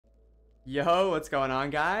Yo, what's going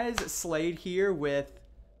on, guys? Slade here with.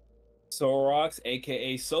 Sorox,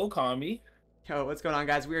 aka SoCombi. Yo, what's going on,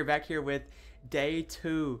 guys? We are back here with day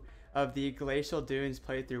 2 of the Glacial Dunes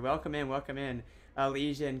playthrough. Welcome in,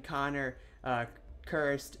 Legion, Connor,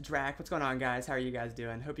 Cursed, Drac. What's going on, guys? How are you guys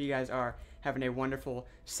doing? Hope you guys are having a wonderful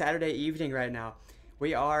Saturday evening right now.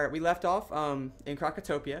 We left off in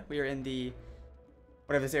Krokotopia. We are in the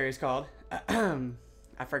whatever this area is called.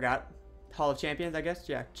 I forgot. Hall of Champions, I guess.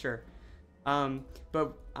 Yeah, sure.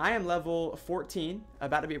 But I am level 14. We're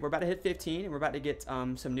about to hit 15, and we're about to get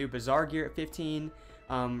some new Bazaar gear at 15.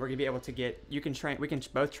 We're gonna be able to get. We can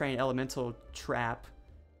both train Elemental Trap.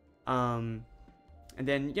 And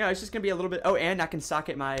then it's just gonna be a little bit. Oh, and I can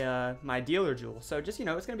socket my my dealer jewel. So just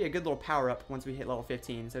it's gonna be a good little power up once we hit level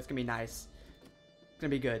 15. So it's gonna be nice. It's gonna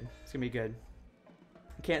be good. It's gonna be good.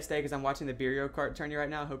 I can't stay because I'm watching the Bureau Kart tourney right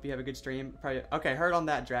now. Hope you have a good stream. Probably okay. Heard on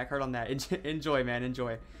that, Drac. Heard on that. Enjoy, man.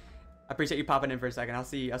 Enjoy. I appreciate you popping in for a second. I'll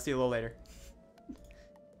see you a little later.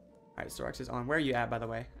 Alright, Sorox is on. Where are you at, by the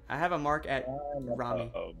way? I have a mark at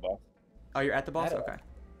Rami. Boss. Oh, you're at the boss? Okay.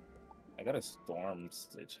 I got a Storm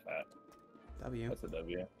Stitch hat. W. That's a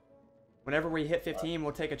W. Whenever we hit 15,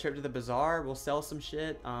 we'll take a trip to the bazaar. We'll sell some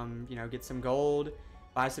shit. Get some gold,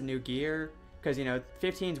 buy some new gear. Because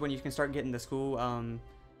 15 is when you can start getting the school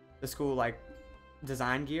like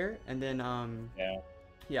design gear, and then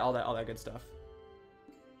yeah, all that good stuff.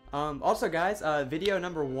 Also, guys, video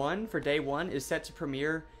number 1 for day 1 is set to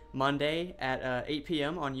premiere Monday at 8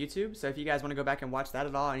 p.m. on YouTube. So if you guys want to go back and watch that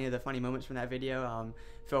at all, any of the funny moments from that video,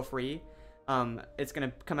 feel free. It's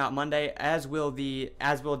gonna come out Monday, as will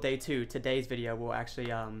day 2. Today's video will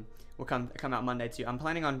actually will come out Monday too. I'm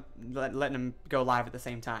planning on letting them go live at the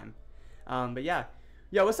same time. But yeah,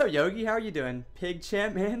 yo, what's up, Yogi? How are you doing, Pig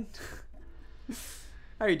Champ, man?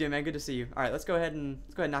 How are you doing, man? Good to see you. All right, let's go ahead and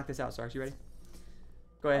knock this out, Sarge. You ready?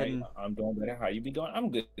 Go ahead and. I'm doing better. How you be doing?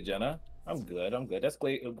 I'm good, Jenna. I'm good. That's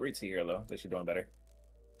great. Great to hear, though, that you're doing better.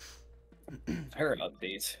 I heard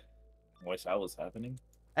updates. Wish that was happening.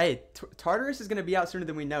 Hey, Tartarus is gonna be out sooner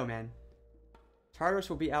than we know, man.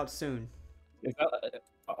 Tartarus will be out soon. Is that,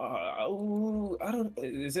 I don't.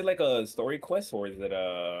 Is it like a story quest, or is it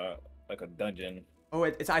like a dungeon? Oh,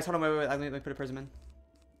 it's ice. Hold on, wait. Let me put a prism in.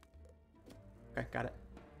 Okay, got it.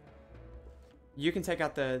 You can take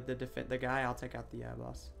out the guy. I'll take out the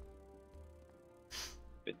boss.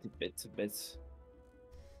 Bits.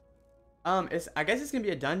 I guess it's gonna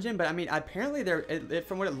be a dungeon, but I mean, apparently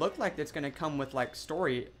from what it looked like, it's gonna come with like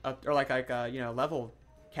story up, or like level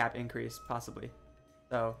cap increase possibly.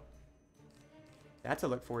 So that's to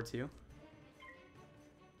look forward to.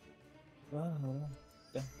 But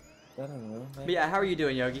yeah, how are you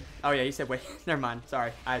doing, Yogi? Oh yeah, you said wait. Never mind.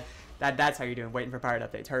 Sorry. That's how you're doing. Waiting for pirate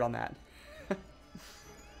updates. Heard on that.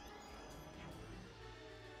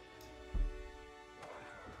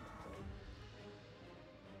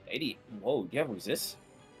 80. Whoa, you have resist?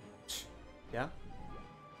 Yeah.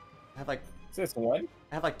 I have like. Is this one?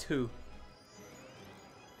 I have like 2.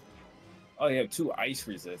 Oh, you have 2 ice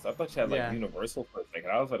resist. I thought you had like universal for a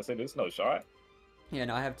second. I was about to say there's no shot. Yeah,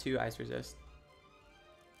 no, I have 2 ice resist.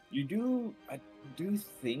 You do. I do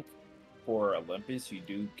think for Olympus you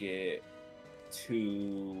do get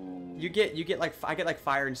 2. You get like I get like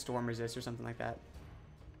fire and storm resist or something like that.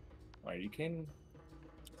 Alright, you can.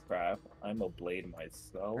 Crap, I'm a blade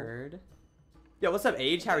myself. Heard. Yo, what's up,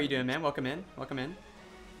 Age? How are you doing, man? Welcome in. Welcome in.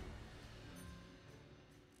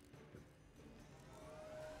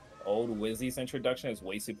 Old Wizzy's introduction is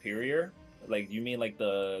way superior. Like, you mean like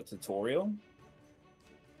the tutorial?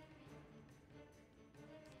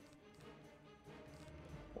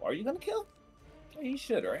 Are you gonna kill? Yeah, you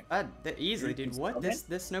should, right? Easily, dude. What? Snowman?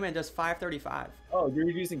 This snowman does 535. Oh, you're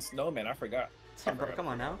using snowman. I forgot. Yeah, bro, come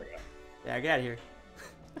on now. Yeah, get out of here.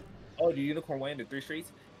 Oh, the unicorn way into 3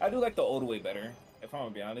 streets. I do like the old way better, if I'm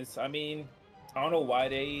gonna be honest. I mean, I don't know why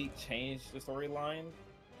they changed the storyline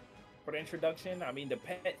for the introduction. I mean, the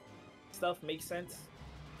pet stuff makes sense,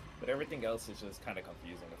 but everything else is just kind of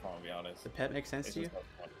confusing, if I'm gonna be honest. The pet makes sense to you?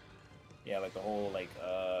 Yeah, like the whole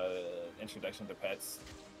introduction to pets.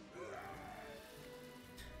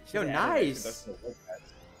 Yo, nice.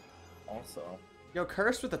 Also. Yo,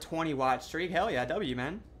 Cursed with a 20-watt streak. Hell yeah, W,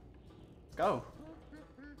 man. Let's go.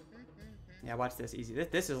 Yeah, watch this. Easy.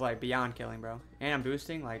 This is like beyond killing, bro. And I'm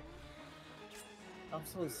boosting, like. I'm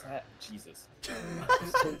so sad. Jesus. I'm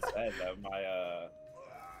so sad that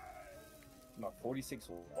my 46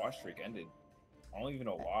 watt streak ended. I don't even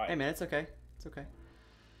know why. Hey man, it's okay. It's okay.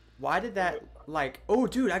 Why did that like? Oh,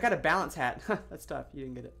 dude, I got a balance hat. That's tough. You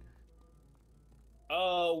didn't get it.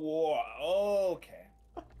 Oh, okay.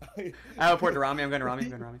 I report to Rami. I'm going to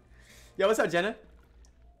Rami. Yo, what's up, Jenna?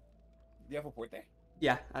 you have a port there?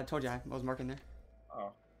 Yeah, I told you I was marking there.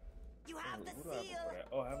 Oh. You have the What do I have seal. before that?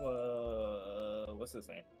 Oh, I have a what's his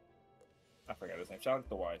name? I forgot his name. Shout out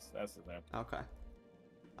to Wise. That's his name. Okay.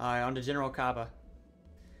 Alright, on to General Kaba.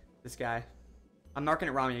 This guy. I'm marking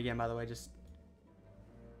it Rami again, by the way. Just.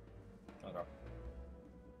 Okay.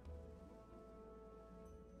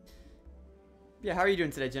 Yeah, how are you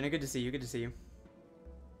doing today, Jenna? Good to see you. Good to see you.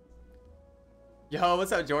 Yo,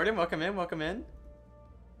 what's up, Jordan? Welcome in. Welcome in.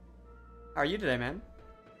 How are you today, man?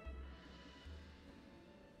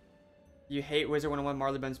 You hate Wizard101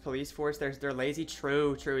 Marleybone's police force? They're lazy.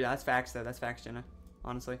 True, true. That's facts, though. That's facts, Jenna.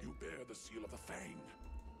 Honestly. You bear the seal of the Fang.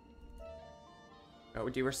 Oh,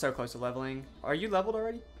 dude, we're so close to leveling. Are you leveled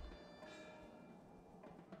already?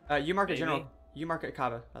 You mark it General. You mark it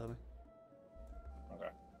Kaba, by the way. Okay.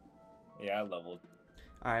 Yeah, I leveled.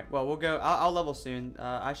 All right. Well, we'll go. I'll level soon.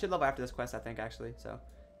 I should level after this quest, I think, actually. So.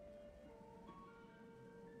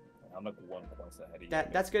 I'm like 1 point ahead of you.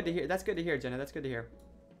 That's good to hear. That's good to hear, Jenna. That's good to hear.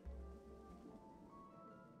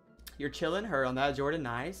 You're chilling. Her on that, Jordan.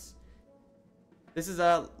 Nice. This is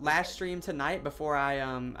a last stream tonight before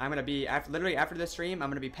I'm gonna be literally after this stream. I'm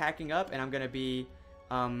gonna be packing up and I'm gonna be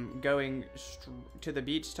going to the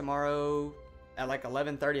beach tomorrow at like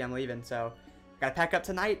 11:30. I'm leaving, so gotta pack up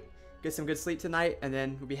tonight, get some good sleep tonight, and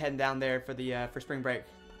then we'll be heading down there for the for spring break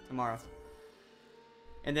tomorrow.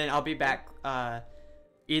 And then I'll be back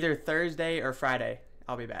either Thursday or Friday.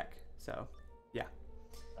 I'll be back. So yeah.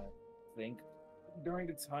 I think during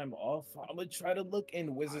the time off, I'm gonna try to look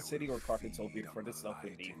in Wizard City or Krokotopia for the stuff we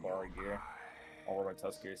need for our gear. Or my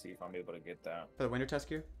Tusk gear, see if I'm able to get that. For the winter Tusk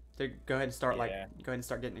gear? Go ahead and start Yeah. go ahead and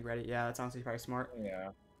start getting it ready. Yeah, that's honestly probably smart.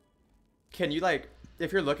 Yeah. Can you like,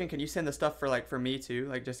 if you're looking, can you send the stuff for me too?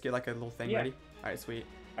 Like just get like a little thing Yeah. ready? Alright, sweet.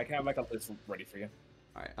 I can have like a list ready for you.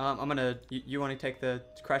 Alright, I'm gonna, you wanna take the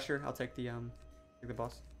Crusher? I'll take the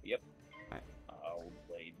boss. Yep. Alright. I'll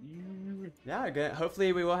blade you. Yeah, good.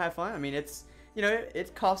 Hopefully we will have fun. I mean, it's, you know,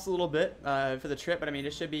 it costs a little bit for the trip, but I mean,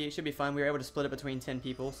 it should be fun. We were able to split it between 10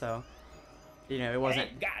 people, so you know, it wasn't.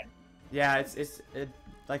 Thank God. Yeah, it's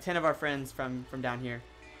like 10 of our friends from down here.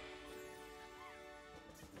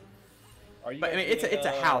 Are you But I mean, guys it's a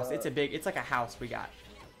getting, house. It's like a house we got.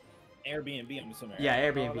 Airbnb, I'm assuming. Yeah,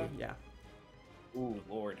 right? Airbnb. Yeah. Ooh,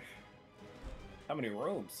 Lord. How many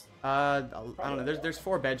rooms? I don't know. There's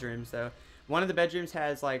 4 bedrooms though. One of the bedrooms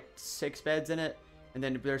has like 6 beds in it, and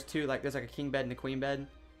then there's 2 there's like a king bed and a queen bed.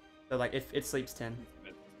 So like it sleeps 10.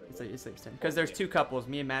 It sleeps 10 because there's 2 couples,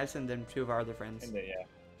 me and Madison, then 2 of our other friends. And then, yeah.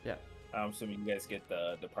 Yeah. I'm assuming you guys get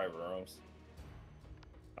the private rooms.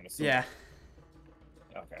 I'm assuming. Yeah.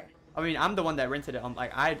 Okay. I mean, I'm the one that rented it. I'm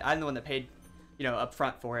the one that paid, you know, up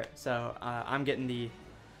front for it. So I'm getting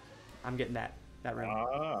that room.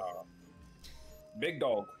 Ah. Big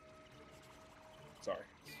dog. Sorry.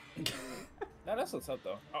 Nah, that's what's up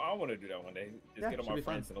though. I want to do that one day. Just Yeah, get all should my be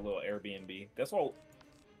fun. friends in a little Airbnb. That's what.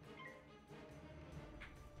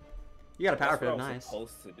 You got a power That's what I pivot, was nice.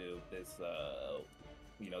 supposed to do this,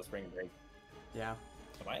 spring break. Yeah.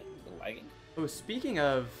 Am I lagging? Oh, speaking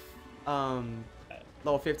of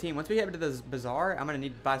level 15, once we get into this bazaar, I'm gonna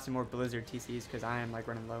need to buy some more Blizzard TCs because I am like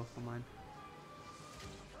running low on mine.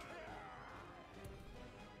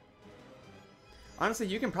 Honestly,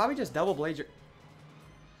 you can probably just double blade your.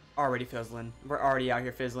 Already fizzling. We're already out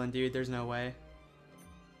here fizzling, dude. There's no way.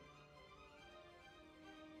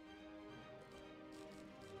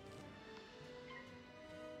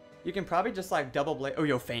 You can probably just like double blade. Oh,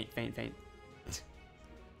 yo, faint.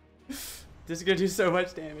 This is gonna do so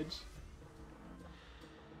much damage.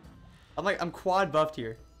 I'm quad buffed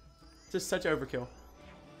here. Just such overkill.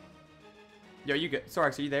 Yo, you good?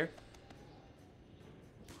 Sorox, are you there?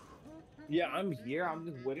 Yeah, I'm here. I'm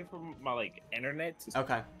just waiting for my internet to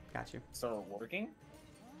Okay, got you. start working.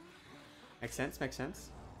 Makes sense.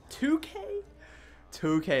 2K?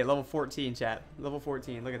 2K, level 14, chat. Level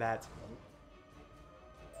 14. Look at that.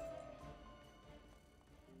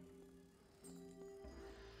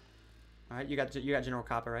 All right, you got General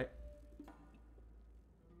Kappa, right?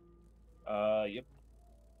 Yep.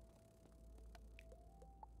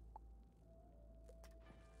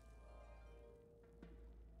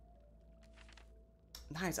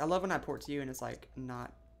 Nice. I love when I port to you and it's like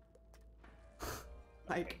not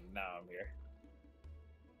like. Okay, now I'm here.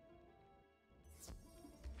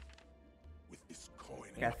 With this coin.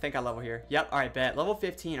 Okay, I think I level here. Yep. All right, bet. Level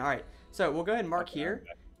 15. All right. So we'll go ahead and mark Okay, here,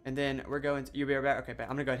 and then we're going to. You'll be right back. Okay, bet.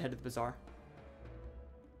 I'm gonna go ahead and head to the bazaar.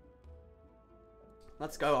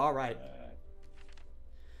 Let's go. All right.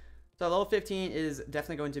 So level 15 is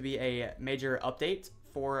definitely going to be a major update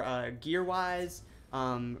for gear wise.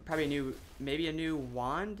 Probably maybe a new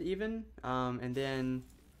wand even, and then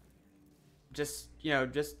just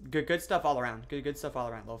just good stuff all around. Good stuff all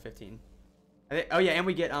around. Level 15. Oh yeah, and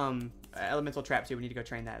we get elemental trap too. We need to go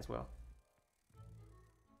train that as well.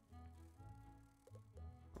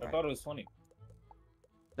 I thought it was 20.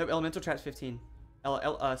 No, elemental trap's 15.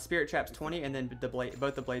 Spirit trap's 20, and then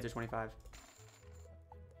both the blades are 25.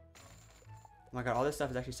 Oh my god, all this stuff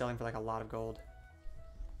is actually selling for like a lot of gold.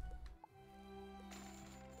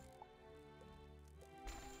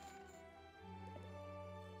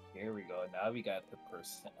 Here we go. Now we got the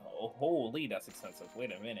percent. Oh, holy, that's expensive.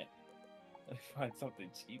 Wait a minute. Let me find something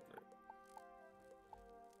cheaper.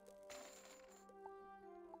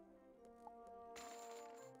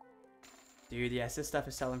 Dude, yes, this stuff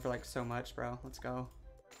is selling for like so much, bro. Let's go.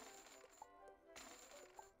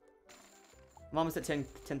 I'm almost at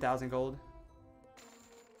 10,000 gold.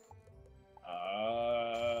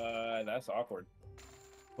 That's awkward.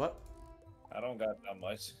 What? I don't got that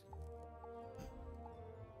much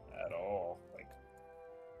at all. Like,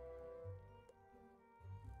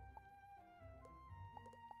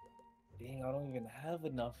 dang, I don't even have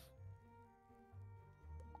enough.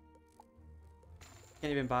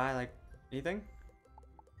 Can't even buy like anything?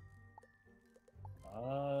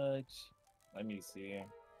 Let me see.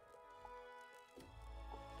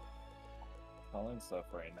 Selling stuff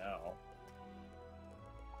right now.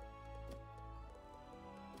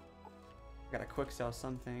 Gotta quick sell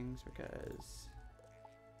some things because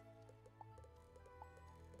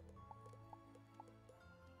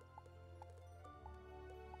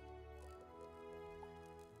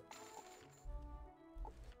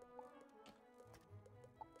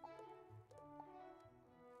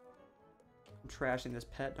I'm trashing this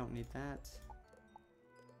pet, don't need that.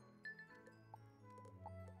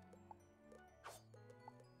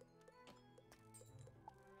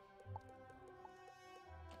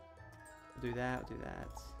 Do that, do that.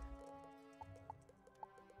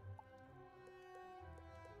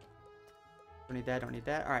 Don't need that, don't need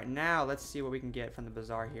that. Alright, now let's see what we can get from the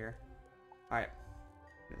bazaar here. Alright,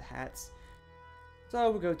 the hats. So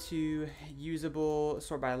we'll go to usable,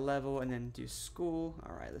 sort by level, and then do school.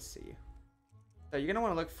 Alright, let's see. So you're gonna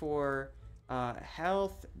want to look for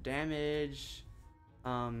health, damage,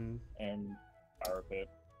 And power pip.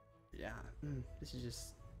 yeah, this is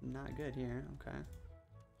just not good here. Okay.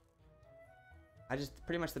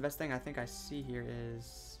 Pretty much the best thing I think I see here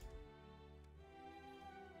is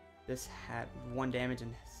this hat, 1 damage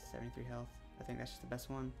and 73 health. I think that's just the best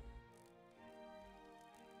one.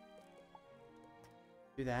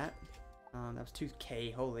 Do that. That was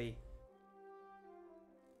 2k, holy.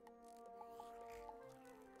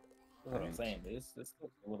 That's what I'm saying. This looks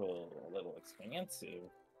a little expensive.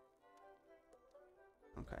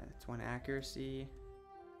 Okay, that's 1 accuracy.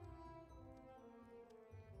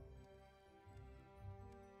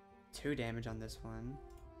 Two damage on this one.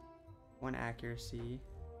 1 accuracy.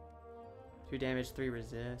 2 damage, 3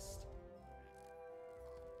 resist.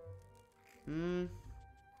 I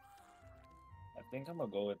think I'm gonna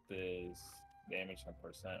go with this damage on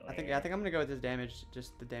percent. I think I'm gonna go with this damage,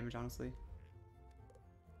 just the damage, honestly.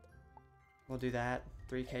 We'll do that.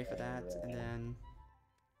 3k for that, and then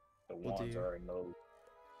the we'll wands do. are no.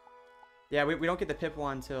 Yeah, we don't get the pip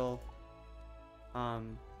one till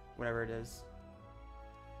whatever it is.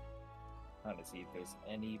 Trying to see if there's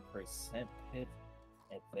any percent pip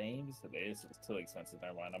at things. It's too expensive.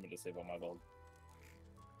 Never mind. I'm gonna just save all my gold.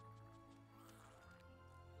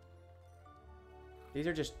 These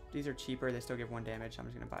are cheaper. They still give 1 damage. I'm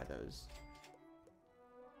just gonna buy those.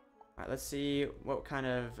 All right, let's see what kind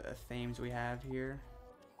of themes we have here.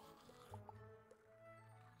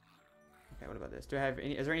 Okay, what about this? Do I have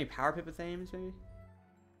any? Is there any power pip themes maybe?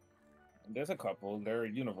 There's a couple. They're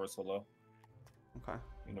universal though. Okay.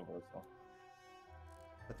 Universal.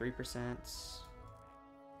 The 3%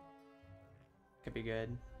 could be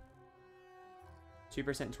good.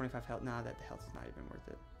 2% and 25 health. Nah, that the health is not even worth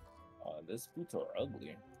it. These boots are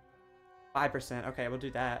ugly. 5%. Okay, we'll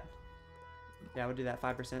do that. Yeah, we'll do that.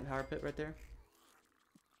 5% power pit right there.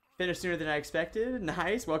 Finished sooner than I expected.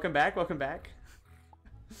 Nice. Welcome back. Welcome back.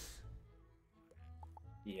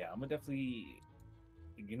 Yeah, I'm gonna definitely.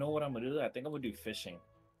 You know what I'm gonna do? I think I'm gonna do fishing.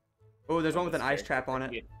 Oh, there's one with an ice trap on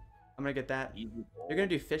it. I'm gonna get that. Easy gold. You're gonna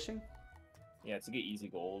do fishing? Yeah, to get easy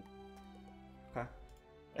gold. Okay.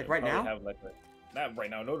 And Like right now? have like not right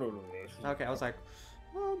now. No. Okay, I was like,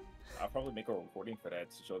 I'll probably make a recording for that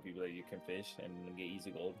to show people that you can fish and get easy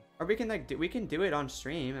gold. or we can like we can do it on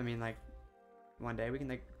stream. I mean, like one day we can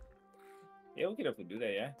like. Yeah, we could definitely do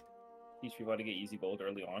that. Yeah, teach people how to get easy gold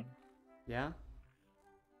early on. Yeah.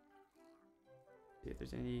 See if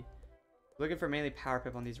there's any. Looking for mainly power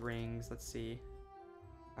pip on these rings. Let's see.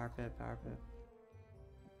 Power pip.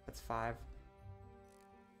 That's 5.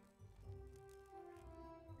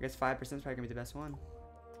 I guess 5% is probably gonna be the best one.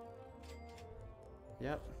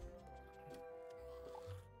 Yep.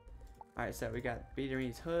 Alright, so we got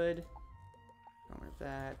Beatery's hood. Going with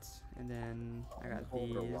that. And then I got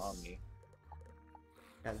these.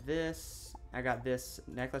 Got this. I got this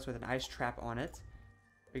necklace with an ice trap on it.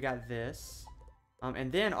 We got this.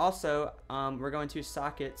 And then also, we're going to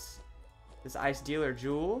socket this ice dealer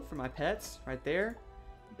jewel for my pets right there.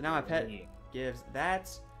 So now my pet gives that.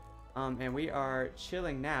 And we are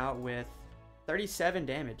chilling now with 37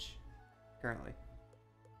 damage currently.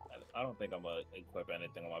 I don't think I'm gonna equip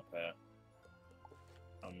anything on my pet.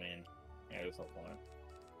 I mean, yeah, there's no point.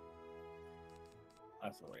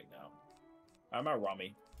 That's right now. I'm at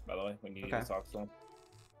Rami, by the way, when you need to talk to him.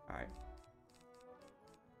 Alright.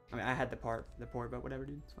 I mean, I had the port, but whatever,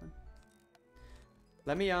 dude. It's fine.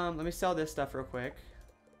 Let me sell this stuff real quick.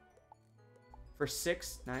 For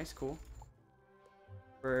 6, nice, cool.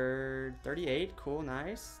 For 38, cool,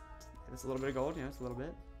 nice. That's a little bit of gold, you know, it's a little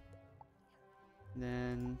bit. And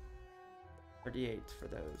then 38 for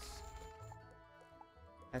those.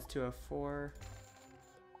 That's 204.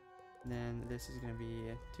 And then this is gonna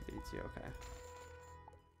be 252. Okay.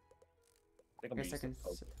 I guess I can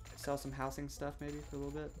sell some housing stuff maybe for a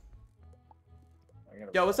little bit.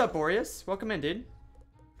 Yo, what's up, Boreas? Welcome in, dude.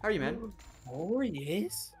 How are you, man?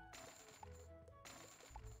 Boreas?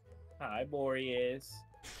 Hi, Boreas.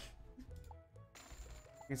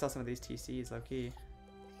 I can sell some of these TCs, low key.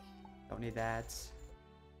 Don't need that.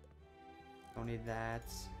 Don't need that.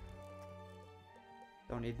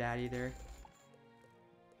 Don't need that either.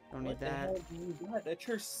 Don't need that. What the hell do you got that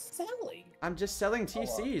you're selling? I'm just selling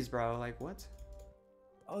TCs, bro. Like, what?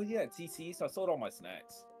 Oh, yeah, TCs. So I sold all my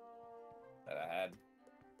snacks that I had.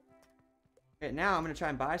 Okay, now I'm going to try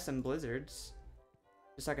and buy some blizzards.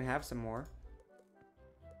 Just so I can have some more.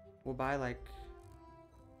 We'll buy, like,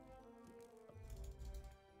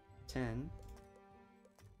 10.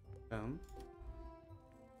 Boom.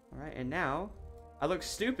 Alright, and now, I look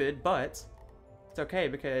stupid, but it's okay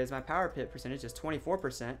because my power pit percentage is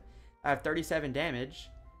 24%. I have 37 damage.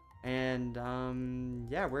 And,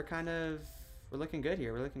 yeah, we're looking good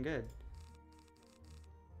here. We're looking good.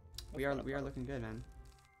 We are looking good, man.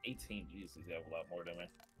 18, Jesus, you have a lot more than me.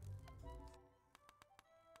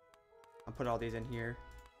 I'll put all these in here.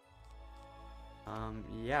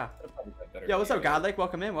 Yeah. Better Yo, what's up, Godlake?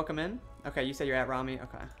 Welcome in, welcome in. Okay, you say you're at Rami?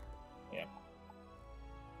 Okay. Yeah.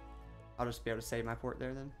 I'll just be able to save my port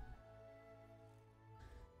there then.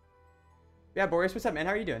 Yeah, Boris, what's up, man?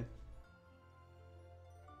 How are you doing?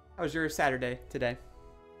 How was your Saturday today?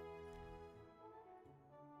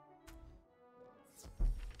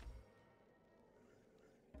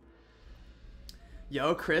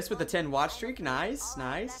 Yo, Chris with the 10 watch streak. Nice,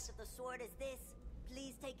 nice.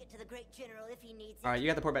 Alright, you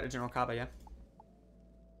got the port back to General Kaba, yeah?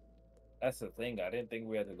 That's the thing. I didn't think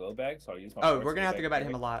we had to go back, so I'll use my. Oh, we're gonna have to go back to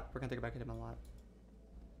him a lot. We're gonna have to go back to him a lot.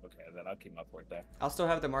 Okay, then I'll keep my port there. I'll still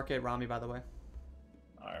have the market Rami, by the way.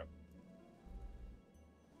 Alright.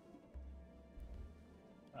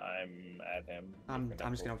 I'm at him. I'm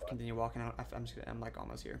just gonna continue walking out. I'm like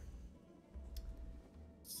almost here.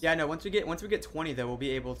 Yeah, no. Once we get 20 though, we'll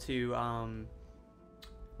be able to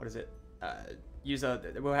what is it? Use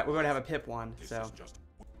we're gonna have a pip wand. So.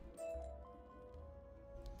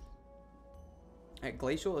 Alright,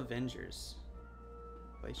 Glacial Avengers.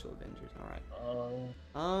 Glacial Avengers. All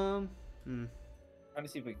right. Trying to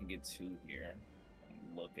see if we can get 2 here.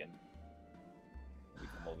 I'm looking. We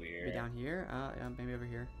come over here. Be down here. Yeah, maybe over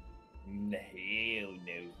here. No, hell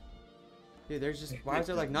no. Dude, there's just why is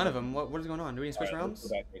there like none of them? What is going on? Do we need to switch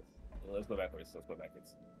realms? Let's go backwards.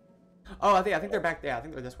 Oh, I think they're back. Yeah, I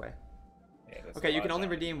think they're this way. Yeah, okay, you can only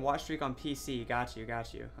redeem watch streak on PC. Got you.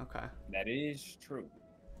 Okay. That is true.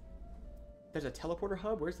 There's a teleporter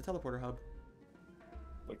hub. Where's the teleporter hub?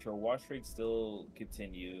 But your watch streak still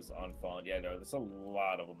continues on phone. Yeah, no, there's a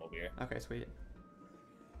lot of them over here. Okay, sweet.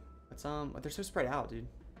 Let's they're so spread out, dude.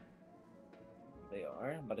 They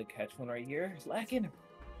are. I'm about to catch one right here. It's lacking.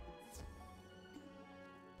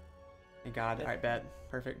 Thank God. All right, bet.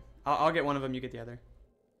 Perfect. I'll get one of them. You get the other.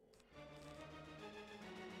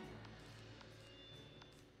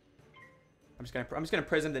 I'm just gonna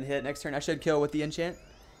prism then hit. Next turn I should kill with the enchant.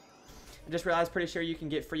 I just realized, pretty sure you can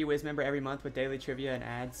get free Wiz member every month with daily trivia and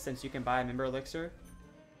ads since you can buy a member elixir.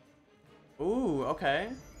 Ooh, okay.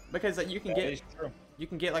 Because like, you can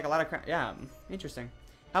get like a lot of crap. Yeah, interesting.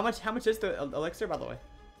 How much is the elixir, by the way?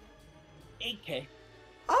 8K.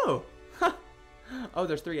 Oh. Oh,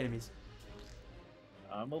 there's 3 enemies.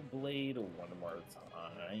 I'm a blade one more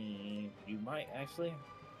time. You might actually.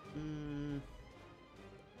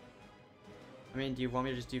 I mean, do you want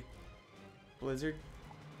me to just do Blizzard?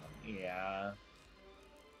 Yeah.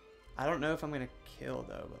 I don't know if I'm gonna kill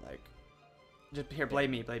though, but like, just here, blade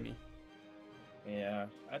me, blade me. Yeah,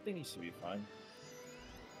 I think he should be fine.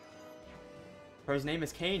 Or his name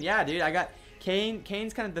is Kane. Yeah, dude, I got Kane.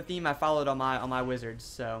 Kane's kind of the theme I followed on my wizards.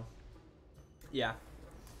 So, yeah.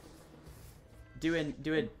 Do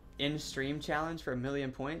an in-stream challenge for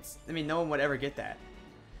 1,000,000 points. I mean, no one would ever get that.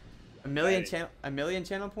 A million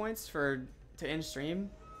channel points to end stream.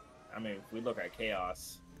 I mean, if we look at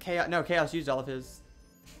Chaos. Chaos used all of his.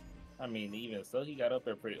 I mean, even so, he got up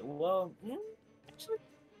there pretty well. Actually,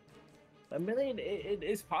 1,000,000 it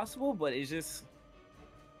is possible, but it's just.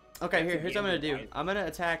 Okay, here's what I'm gonna do. I'm gonna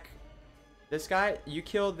attack this guy. You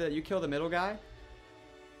kill the middle guy.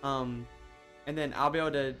 And then I'll be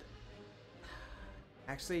able to.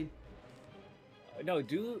 Actually. No,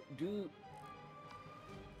 do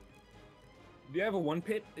you have a 1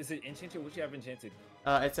 pip? Is it enchanted? What you have enchanted?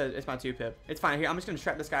 It's my 2 pip. It's fine. Here, I'm just gonna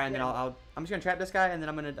trap this guy and then I'm just gonna trap this guy and then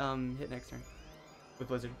I'm gonna hit next turn with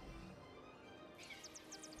Blizzard.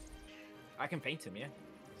 I can paint him, yeah.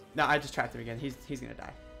 No, I just trapped him again. He's gonna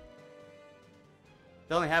die.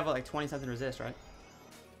 They only have like 20 something resist, right?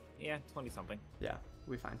 Yeah, 20 something. Yeah,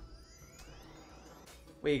 we'll be fine.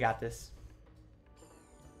 We got this.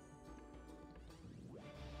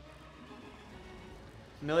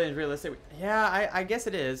 Millions realistic? Yeah, I guess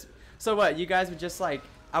it is. So what? You guys would just like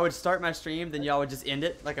I would start my stream, then y'all would just end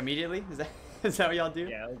it like immediately? Is that what y'all do?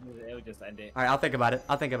 Yeah, it would just end it. All right, I'll think about it.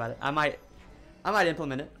 I might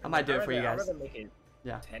implement it. I might do it for you guys. I'd rather make it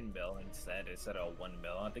 10 mil instead of 1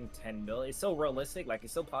 mil. I think 10 mil is so realistic, like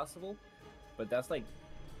it's so possible, but that's like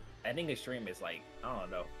ending a stream is like I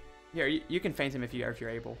don't know. Here, you can feint him if you're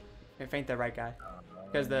able. You can feint the right guy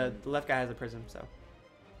because the left guy has a prism, so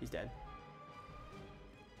he's dead.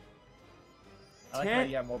 I like how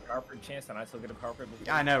you have more power per chance and I still get a power per.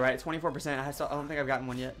 I know, right? 24%. I don't think I've gotten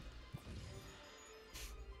one yet.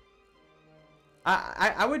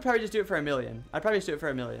 I would probably just do it for 1,000,000. I'd probably just do it for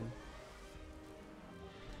 1,000,000.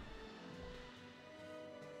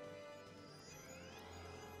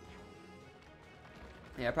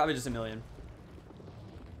 Yeah, probably just 1,000,000.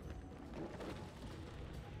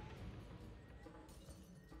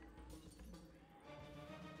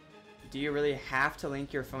 Do you really have to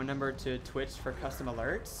link your phone number to Twitch for custom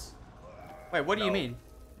alerts? Wait, what do you mean?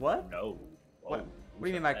 What? No. What do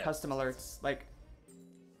you mean by custom alerts? Like,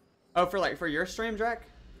 oh, for your stream, Drac?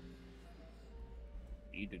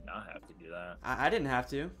 You do not have to do that. I didn't have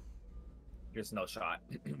to. There's no shot.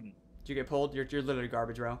 Did you get pulled? You're literally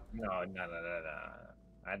garbage, bro. No. I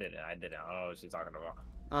didn't. I don't know what she's talking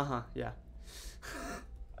about. Yeah.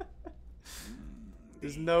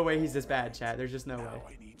 There's no way he's this bad, chat. There's just no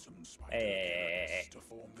way. Hey.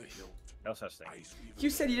 No such thing. You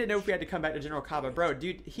said you didn't know if we had to come back to General Kaba. Bro,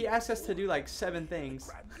 dude, he asked us to do like 7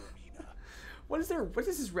 things. What is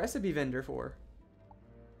this recipe vendor for?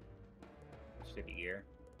 Shitty gear.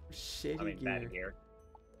 Bad gear.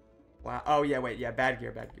 Wow. Oh, yeah, wait. Yeah, bad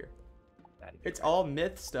gear. Bad gear. It's all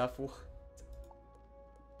myth stuff. What?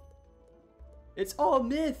 It's all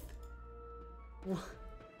myth.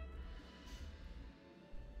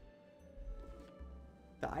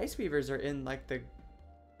 The Ice Weavers are in like the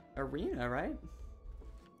arena, right?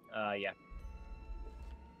 Yeah.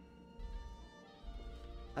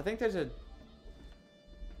 I think there's a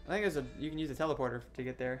you can use a teleporter to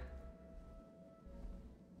get there.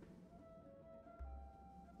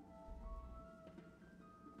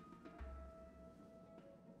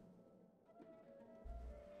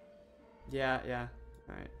 Yeah.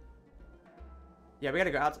 All right. Yeah, we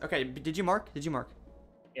gotta go out. Okay, did you mark?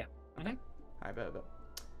 Yeah. Okay. All right, bet.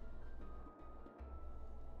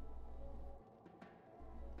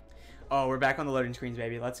 Oh, we're back on the loading screens,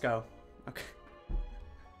 baby. Let's go. Okay.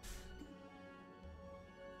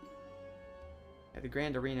 Yeah, the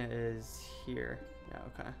Grand Arena is here. Yeah,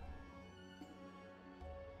 okay.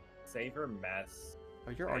 Saver mess.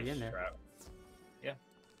 Oh, you're already in there. Trap. Yeah.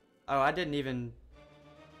 Oh, I didn't even.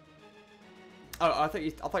 Oh, I thought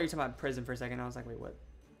you were talking about prison for a second. I was like, wait, what?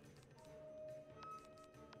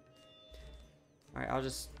 All right, I'll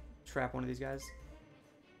just trap one of these guys.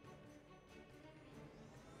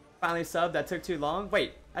 Finally subbed. That took too long.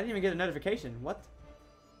 Wait, I didn't even get a notification. What?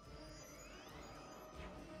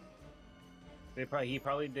 He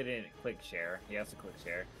probably didn't click share. He has to click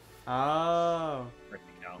share. Oh.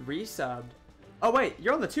 Resubbed. Oh wait,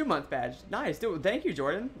 you're on the 2-month badge. Nice, dude. Thank you,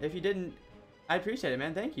 Jordan. If you didn't, I appreciate it,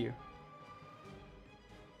 man. Thank you.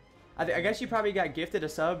 I guess you probably got gifted a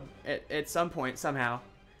sub at some point somehow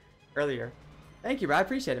earlier. Thank you, bro. I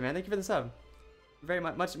appreciate it, man. Thank you for the sub. Very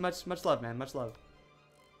much love, man. Much love.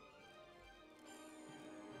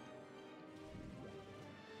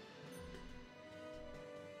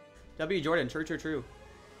 W Jordan, true, true, true.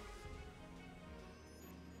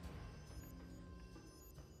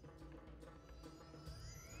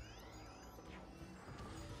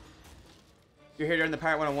 You're here during the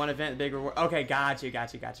Pirate 101 event, big reward. Okay, got you.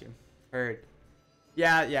 Heard.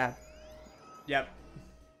 Yeah. Yep.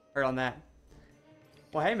 Heard on that.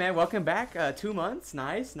 Well, hey, man, welcome back. 2 months.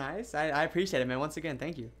 Nice. I appreciate it, man. Once again,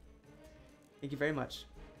 thank you. Thank you very much.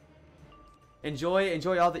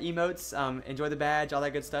 Enjoy all the emotes. Enjoy the badge, all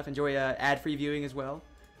that good stuff. Enjoy ad-free viewing as well.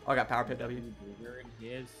 Oh, I got Power Pip W.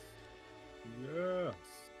 Yes.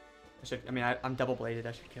 I'm double bladed.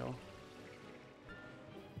 I should kill.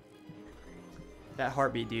 That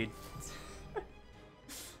heartbeat, dude.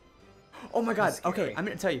 Oh my god. Okay, I'm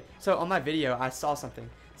gonna tell you. So on my video, I saw something.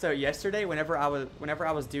 So yesterday, whenever I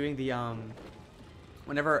was doing the you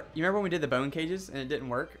remember when we did the bone cages and it didn't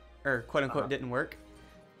work, or quote unquote didn't work.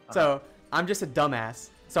 So I'm just a dumbass.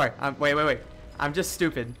 Sorry. Wait. I'm just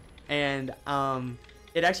stupid. And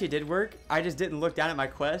it actually did work. I just didn't look down at my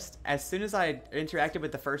quest. As soon as I interacted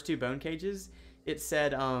with the first 2 bone cages, it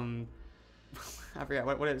said I forgot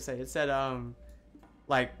what did it say. It said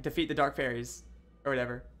like defeat the dark fairies or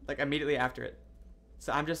whatever. Like immediately after it.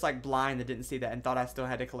 So I'm just like blind that didn't see that and thought I still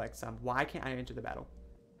had to collect some. Why can't I enter the battle?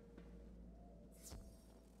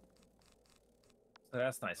 So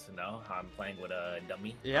that's nice to know. I'm playing with a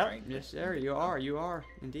dummy. Yep. Right. Yes, sir. You are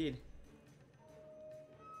indeed.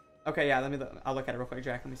 Okay, yeah. I'll look at it real quick,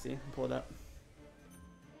 Jack. Let me see. Pull it up.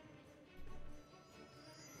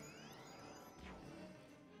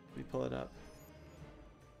 Let me pull it up.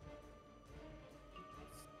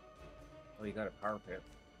 Oh, you got a power pip.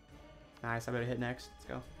 Nice. I better hit next. Let's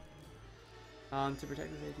go. To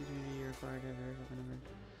protect the safety community, you're required to have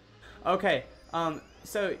a okay.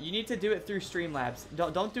 So you need to do it through Streamlabs.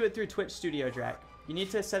 Don't do it through Twitch Studio, Drac. You need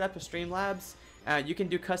to set up a Streamlabs. You can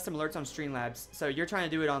do custom alerts on Streamlabs. So you're trying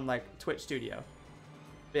to do it on like Twitch Studio.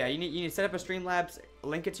 But yeah, you need to set up a Streamlabs,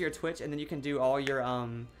 link it to your Twitch, and then you can do all your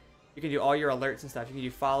alerts and stuff. You can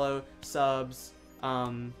do follow, subs.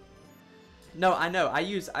 No, I know. I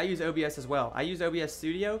use OBS as well. I use OBS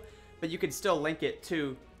Studio, but you can still link it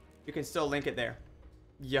to. You can still link it there.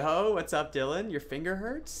 Yo, what's up, Dylan? Your finger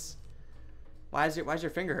hurts? Why's your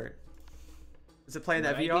finger hurt? Is it playing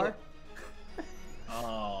that VR?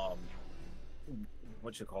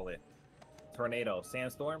 What you call it? Tornado,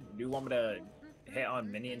 sandstorm. Do you want me to hit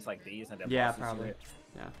on minions like these and then yeah, probably.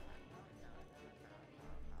 Yeah.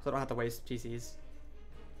 So I don't have to waste PCs.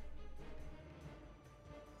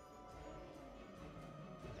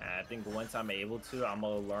 I think once I'm able to, I'm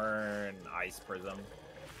gonna learn Ice Prism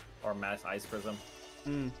or Mass Ice Prism.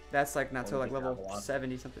 That's like not till like level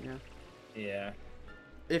 70 something, yeah. Yeah.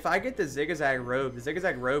 If I get the Zigzag Robe, the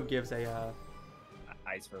Zigzag Robe gives a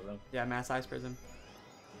Ice Prism. Yeah, Mass Ice Prism.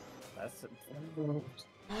 That's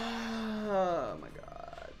oh my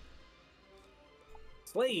god.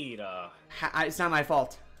 Slade. It's not my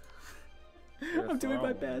fault. I'm doing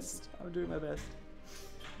my best. I'm doing my best.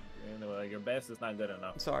 You know, your best is not good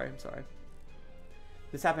enough. I'm sorry.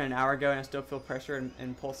 This happened an hour ago and I still feel pressure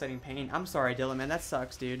and pulsating pain. I'm sorry, Dylan, man. That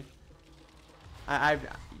sucks, dude. I've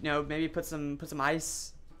maybe put some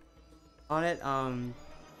ice on it.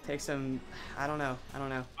 Take some. I don't know.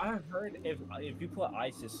 I heard if you put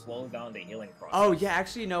ice, it slows down the healing process. Oh yeah,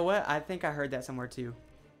 actually, you know what? I think I heard that somewhere too.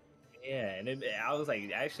 Yeah, and I was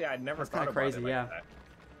like, actually, I never thought about crazy, it like yeah. that.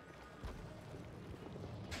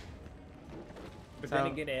 But So, then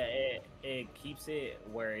again, it keeps it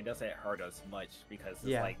where it doesn't hurt as much because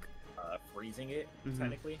it's like freezing it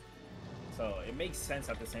technically. So it makes sense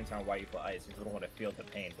at the same time why you put ice. You don't want to feel the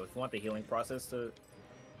pain, but if you want the healing process to,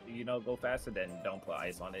 go faster, then don't put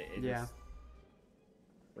ice on it. It's just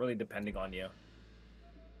really depending on you.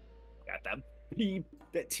 Got that beep,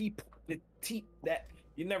 that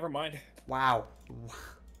you never mind. wow.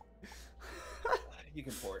 You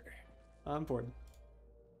can port. I'm bored.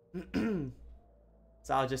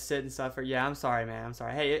 So I'll just sit and suffer. Yeah, I'm sorry, man. I'm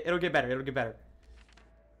sorry. Hey, it'll get better.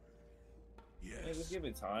 Yes, Yeah, just give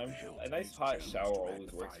it time. A nice hot shower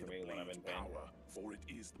always works for me when I'm in pain.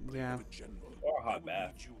 Yeah. Or a hot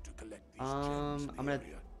bath. I'm gonna.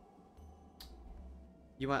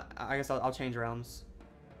 You want? I guess I'll change realms.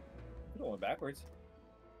 I'm going backwards.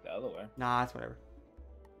 The other way. Nah, it's whatever.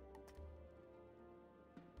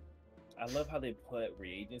 I love how they put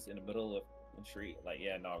reagents in the middle of the street. Like,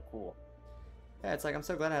 yeah, no, cool. Yeah, it's like I'm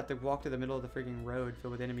so glad I have to walk to the middle of the freaking road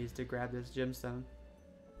filled with enemies to grab this gemstone.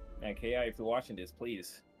 Man, KI, if you're watching this,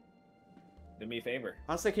 please do me a favor.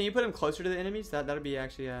 Honestly, can you put him closer to the enemies? That'd be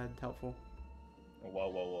actually helpful.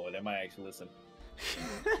 Whoa! They might actually listen.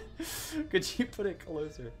 Could you put it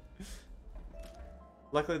closer?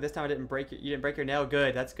 Luckily this time I didn't break you didn't break your nail.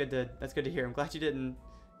 Good. That's good to hear. I'm glad you didn't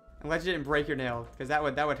break your nail, because that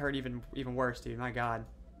would hurt even worse, dude. My God.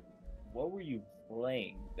 What were you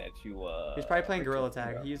playing that you He's probably playing Gorilla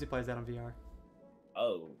Tag. He usually plays that on VR.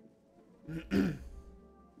 Oh.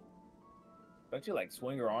 Don't you like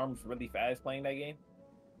swing your arms really fast playing that game?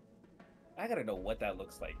 I gotta know what that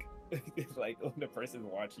looks like. Like when the person's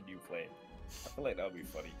watching you play. I feel like that would be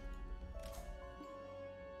funny.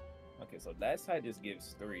 Okay, so that side just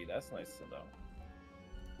gives 3. That's nice to know.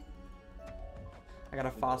 I got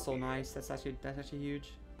a fossil, nice. That's actually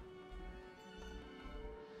huge.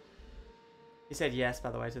 He said yes, by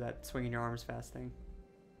the way, to that swinging your arms fast thing.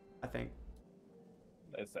 I think.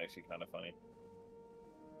 That's actually kind of funny.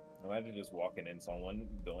 Imagine just walking in someone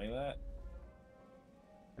doing that.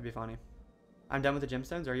 That'd be funny. I'm done with the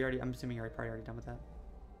gemstones, or are you already? I'm assuming you're probably already done with that.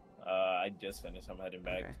 I just finished. I'm heading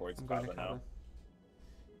back Okay, towards I'm going to Kava now. Kava.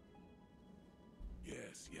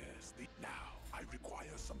 Yes, yes. Now I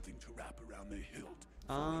require something to wrap around the hilt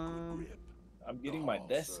for a good grip. I'm getting my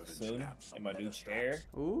desk soon in my new chair.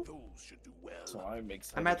 Ooh. Those should do well. So I'm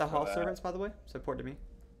excited. I'm at the for hall that. servants, by the way. Support to me.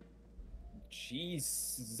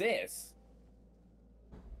 Jesus.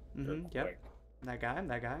 Yep. Quick. That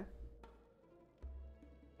guy.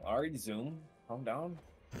 Alright, Zoom. Calm down.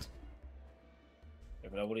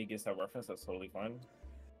 If nobody gets that reference, that's totally fine.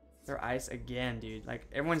 They're ice again, dude. Like,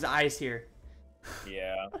 everyone's ice here.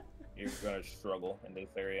 Yeah, you're gonna struggle in this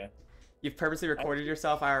area. You've purposely recorded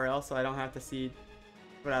yourself IRL so I don't have to see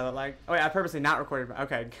what I look like. Oh, yeah, I purposely not recorded.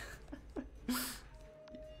 Okay.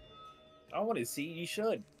 I want to see. You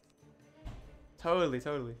should. Totally.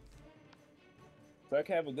 So I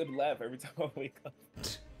can have a good laugh every time I wake up.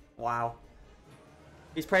 Wow.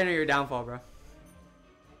 He's praying on your downfall, bro.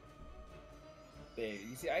 Hey,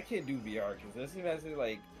 you see, I can't do VR because this imagine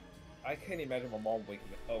like I can't imagine my mom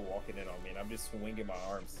walking in on me and I'm just swinging my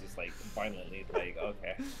arms just like violently. Like,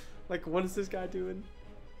 okay, Like, what is this guy doing?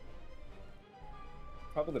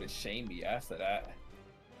 probably gonna shame me after that.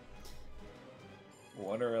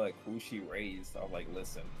 Wonder like who she raised. I'm like,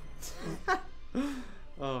 listen.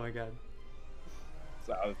 Oh my God.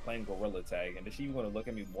 So I was playing Gorilla Tag, and is she gonna look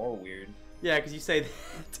at me more weird? Yeah, because you say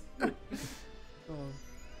that. Oh.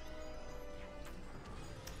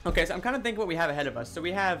 Okay, so I'm kind of thinking what we have ahead of us. So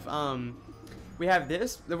we have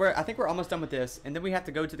this. I think we're almost done with this, and then we have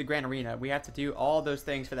to go to the Grand Arena. We have to do all those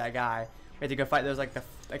things for that guy. We have to go fight those like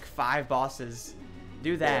 5 bosses.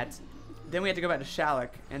 Do that. Then we have to go back to Shalak,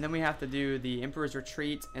 and then we have to do the Emperor's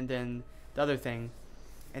Retreat, and then the other thing,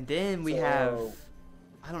 and then we have.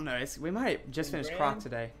 I don't know. We might just finish Croc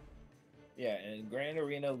today. Yeah, in Grand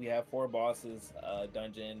Arena we have 4 bosses, a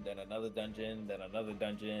dungeon, then another dungeon, then another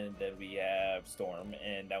dungeon, then we have Storm,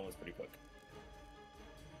 and that was pretty quick.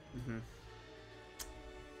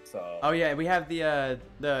 So. Oh yeah, we have the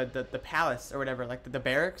palace or whatever, like the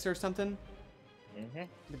barracks or something.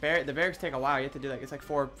 The barracks take a while. You have to do like it's like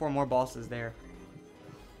four more bosses there.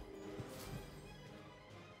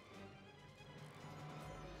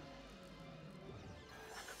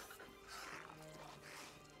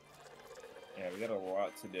 Yeah, we got a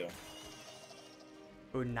lot to do.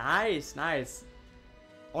 Oh, nice. I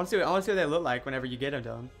want to see what they look like whenever you get them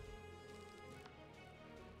done.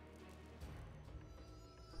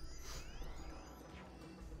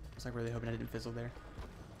 I was like really hoping I didn't fizzle there.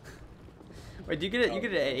 Wait, do you get it? You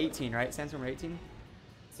get it at 18, right? Sandstorm 18?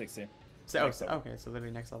 16. So okay, so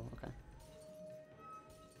literally next level. Okay.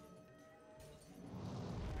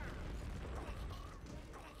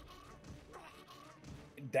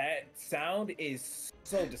 That sound is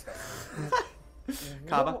so disgusting.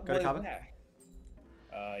 Kava, What go to was Kava. that?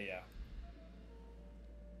 Yeah.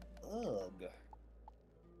 Ugh.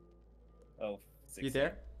 Oh, 16. You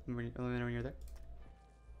there? Let me know when you're there.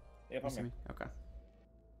 Yep, You I'm see here. me? Okay.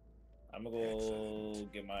 I'm gonna go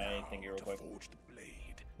get my thingy real quick. Forge the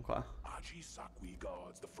blade. Okay. Aji Sakwi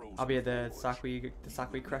guards the frozen I'll be at the forge.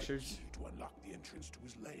 Sakwi Crushers. Key to unlock the entrance to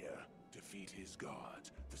his lair. Defeat his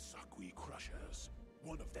guards, the Sakwi Crushers.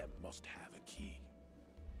 One of them must have a key.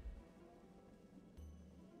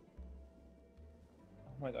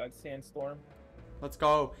 Oh my god, Sandstorm. Let's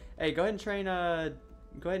go. Hey, go ahead and train.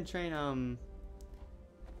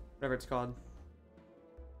 Whatever it's called.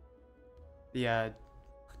 The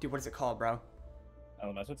dude, what is it called, bro?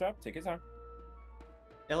 Elemental trap. Take your time.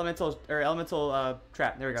 Elemental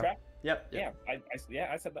trap. There we go. Trap? Yep. Yeah,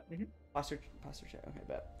 I said that. Posture check. Okay,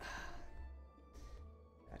 bet.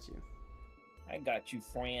 Got you. I got you,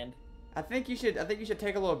 friend. I think you should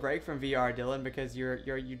take a little break from VR, Dylan, because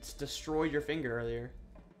you destroyed your finger earlier.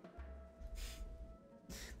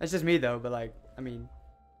 That's just me though, but like, I mean,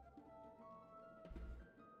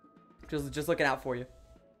 just looking out for you.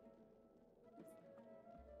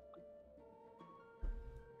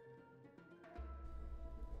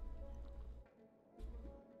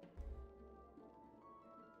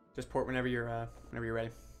 Just port whenever you're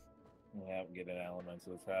ready. Yeah, I'm getting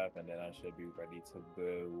elemental attack, and then I should be ready to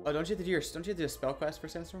boo. Oh, don't you have to do a spell quest for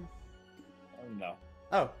Sandstorm? No.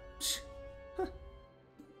 Oh. Huh.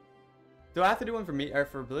 Do I have to do one for me or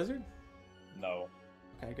for Blizzard? No.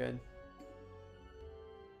 Okay, good.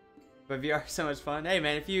 But VR is so much fun. Hey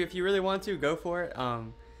man, if you really want to, go for it.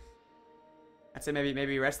 I'd say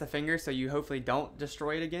maybe rest the finger so you hopefully don't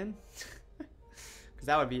destroy it again. Cause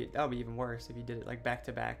that would be even worse if you did it like back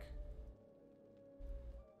to back.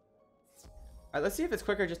 Alright, let's see if it's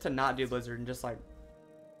quicker just to not do Blizzard and just like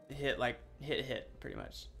hit pretty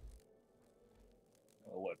much.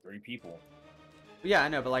 Oh, what, 3 people? Yeah, I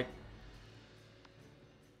know, but like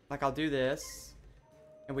I'll do this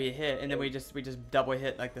and we hit and then we just double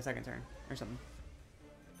hit like the second turn or something.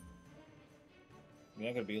 You're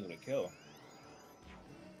not gonna be able to kill.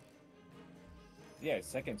 Yeah,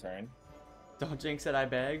 second turn. Don't jinx it, I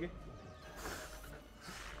beg.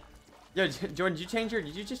 Yo, Jordan,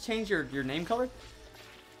 did you just change your name color?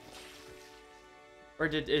 Or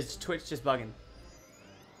is Twitch just bugging?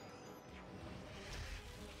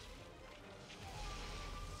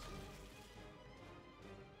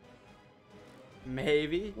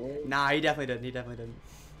 Maybe. What? Nah, he definitely didn't.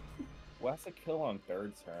 Well, that's a kill on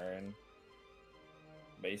third turn.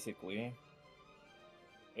 Basically.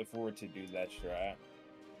 If we were to do that strat.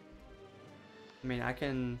 I mean, I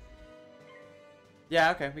can... Yeah,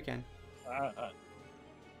 okay, we can. Alright,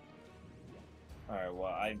 well,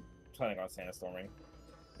 I'm planning on sandstorming.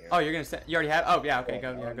 Here. Oh, you're gonna you already have? Oh, yeah, okay,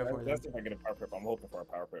 go for it. That's if I get a power grip. I'm hoping for a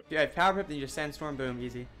power grip. If you have power grip, then you just sandstorm, boom,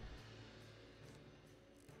 easy.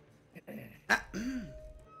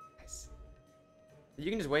 Nice. You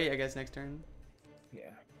can just wait, I guess, next turn. Yeah.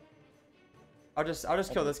 I'll just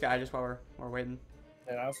kill this guy just while we're waiting.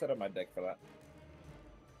 And I'll set up my deck for that.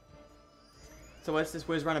 So what's this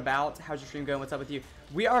Wizard101 about? How's your stream going? What's up with you?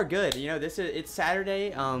 We are good. You know, it's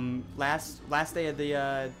Saturday. Last day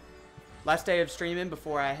of streaming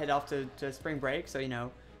before I head off to spring break. So you know,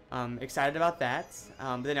 excited about that.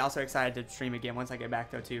 But then also excited to stream again once I get back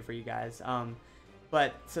though too for you guys.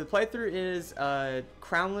 But so the playthrough is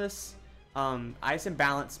crownless, ice and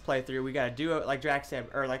balance playthrough. We gotta do it like Drax said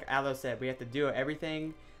or like Aloe said. We have to do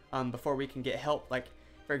everything before we can get help. Like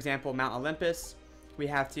for example, Mount Olympus. We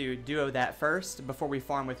have to duo that first before we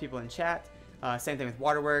farm with people in chat. Same thing with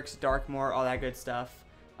Waterworks, Darkmoor, all that good stuff.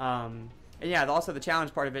 And yeah, also the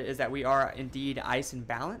challenge part of it is that we are indeed ice and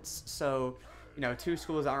balance. So, you know, 2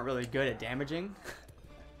 schools aren't really good at damaging.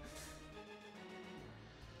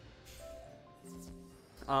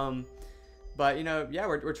 But you know, yeah,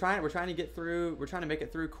 we're trying to get through. We're trying to make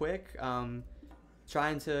it through quick.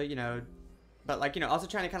 Trying to, you know, but like, you know, also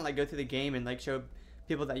trying to kind of like go through the game and like show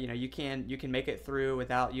people that, you know, you can make it through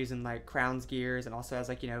without using like crowns gears, and also as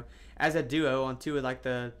like, you know, as a duo on 2 of like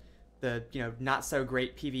the you know, not so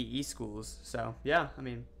great PvE schools. So yeah, I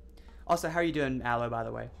mean, also how are you doing, Aloe, by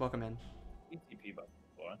the way? Welcome in. ETP, but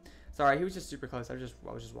what? Sorry, he was just super close. I was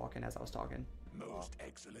just walking as I was talking. Most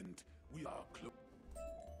excellent. We are close.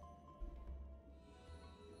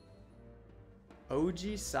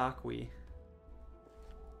 OG Sakwi.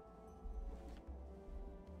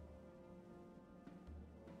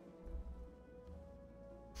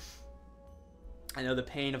 I know the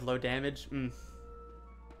pain of low damage.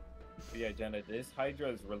 Yeah, Jenna, this Hydra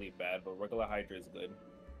is really bad, but regular Hydra is good.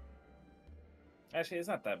 Actually, it's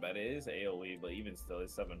not that bad. It is AoE, but even still,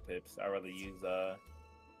 it's 7 pips. I'd rather use,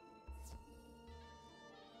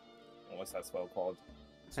 what's that spell called?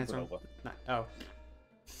 Supernova. Oh.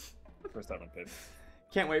 For 7 pips.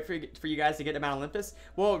 Can't wait for you guys to get to Mount Olympus.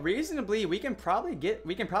 Well, reasonably, we can probably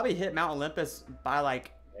hit Mount Olympus by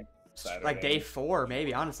like day 4,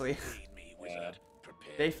 maybe, honestly. Yeah.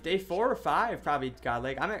 Day 4 or 5 probably, God,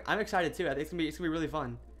 like I'm excited too. I think it's gonna be really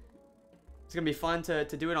fun. It's gonna be fun to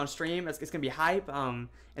do it on stream. It's gonna be hype. And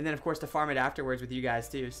then of course to farm it afterwards with you guys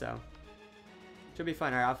too. So should be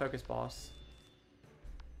fun. All right, I'll focus boss.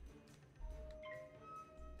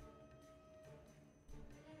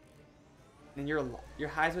 And your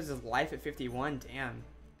highest was his life at 51. Damn.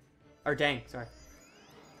 Or dang, sorry.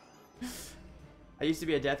 I used to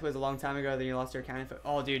be a Death Wiz a long time ago, then you lost your account info.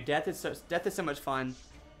 Oh, dude, Death is so much fun.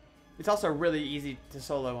 It's also really easy to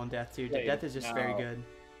solo on Death, too. Slade, Death is just very good.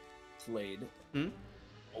 Slade. Hmm?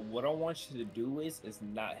 What I want you to do is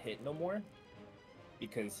not hit no more.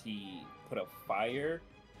 Because he put a fire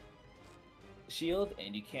shield,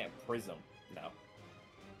 and you can't prism now.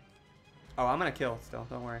 Oh, I'm gonna kill still,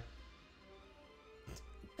 don't worry.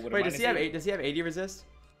 With Wait, does he have 80 resist?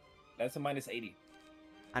 That's a minus 80.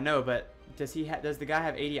 I know, but does the guy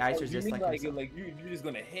have 80 ice resist you mean like you're just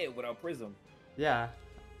gonna hit without prism? Yeah.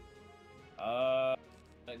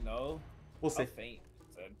 No. We'll see. I'll faint.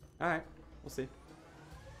 Said. All right, we'll see.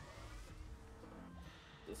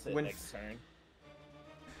 Just hit When- next turn.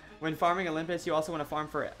 When farming Olympus, you also want to farm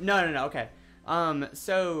for no. Okay.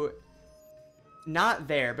 So not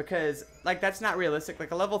there because like that's not realistic.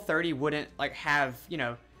 Like a level 30 wouldn't like have, you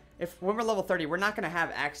know, if when we're level 30, we're not gonna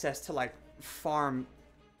have access to like farm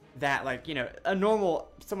that like, you know,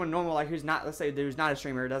 someone normal like who's not, let's say who's not a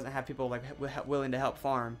streamer, doesn't have people like willing to help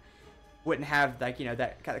farm, wouldn't have like, you know,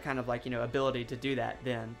 that kind of like, you know, ability to do that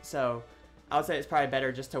then. So I would say it's probably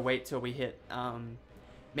better just to wait till we hit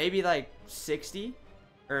maybe like 60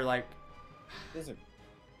 or like Listen.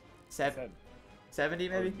 70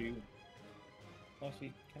 maybe.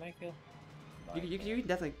 Actually, can I kill? No, You can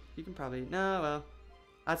definitely, you can probably, no, well,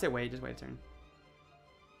 I'd say wait, just wait a turn.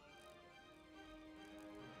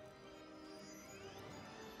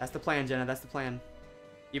 That's the plan, Jenna, that's the plan.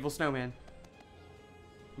 Evil snowman.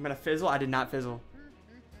 I'm gonna fizzle, I did not fizzle.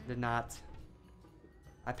 Did not.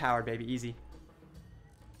 I powered, baby, easy.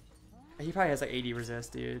 He probably has like 80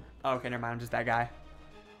 resist, dude. Oh, okay, never mind, I'm just that guy.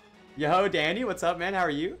 Yo, Danny, what's up, man, how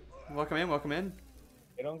are you? Welcome in, welcome in.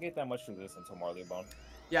 They don't get that much resistance until Marley Bone.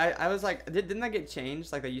 Yeah, I was like, didn't that get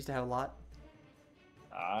changed? Like they used to have a lot?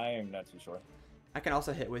 I am not too sure. I can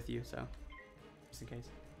also hit with you, so just in case.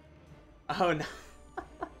 Oh no.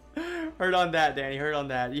 Heard on that, Danny. Heard on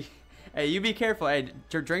that. Hey, you be careful. Hey,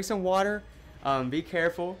 drink some water. Be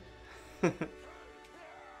careful.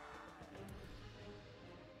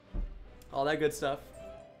 All that good stuff.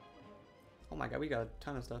 Oh my god, we got a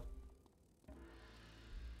ton of stuff.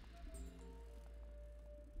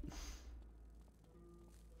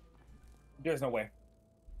 There's no way.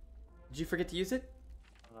 Did you forget to use it?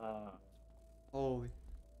 Holy.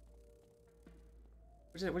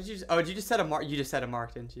 What did you just, oh, did you just set a mark? You just set a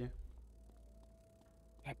mark, didn't you?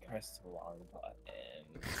 I pressed the wrong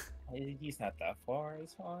button. He's not that far.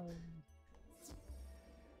 It's fine.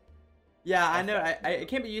 Yeah, I know. I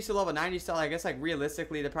can't be used to level 90 still. I guess like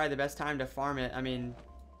realistically, probably the best time to farm it. I mean,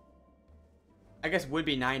 I guess would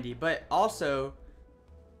be 90, but also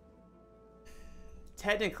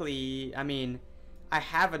technically, I mean, I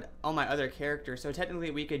have it on my other character, so technically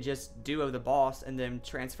we could just duo the boss and then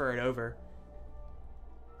transfer it over.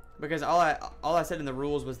 Because all I said in the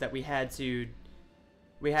rules was that we had to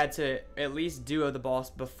at least duo the boss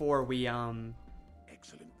before we Excellent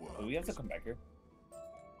work. Do we have to come back here?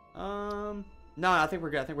 No, I think we're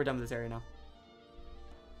good. I think we're done with this area now.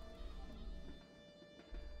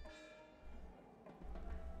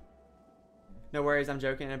 No worries, I'm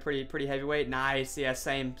joking. I'm pretty heavyweight. Nice. Yeah,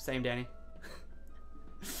 same, Danny.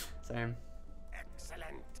 Same.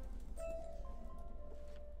 Excellent.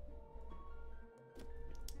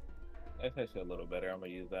 That's actually a little better. I'm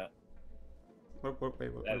gonna use that. Wait, what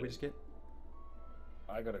did we just get?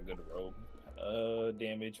 I got a good robe.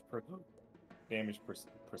 Damage percent.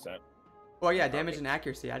 Well, yeah, damage and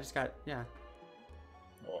accuracy. I just got, yeah.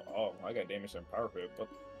 Oh, I got damage and power pip. But,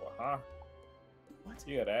 huh? What?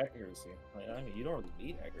 You got accuracy. Like, I mean, you don't really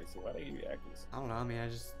need accuracy. Why do you give you accuracy? I don't know. I mean,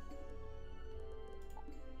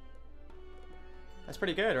 that's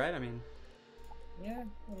pretty good, right? I mean, Yeah,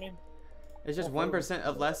 I mean, it's just 1%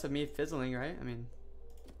 of less of me fizzling, right? I mean,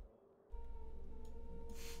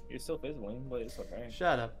 you're still fizzling, but it's okay.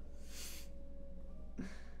 shut up.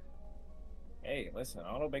 Hey, listen,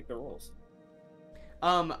 I don't make the rules.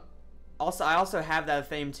 Also, I also have that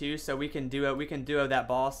theme too, so we can duo that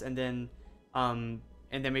boss, and then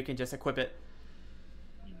we can just equip it.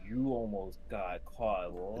 You almost got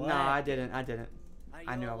caught. No, I didn't.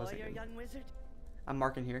 I knew I wasn't. Young wizard? I'm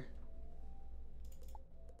marking here.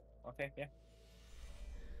 Okay, yeah.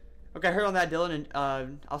 Okay, I heard on that, Dylan,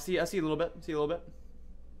 and I'll see you a little bit. See you a little bit.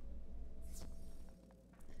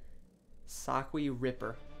 Sakui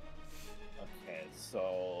Ripper. Okay,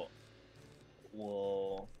 so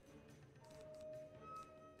we'll.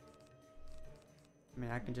 I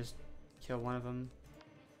mean, I can just kill one of them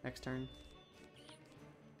next turn.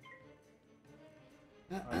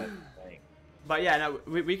 But yeah, no,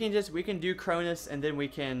 we can do Cronus, and then we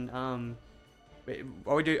can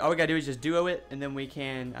all we gotta do is just duo it, and then we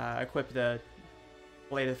can equip the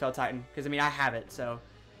Blade of the Fell Titan. Because I mean, I have it, so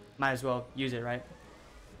might as well use it, right?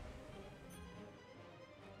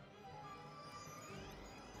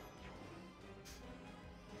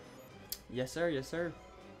 Yes, sir. Yes, sir.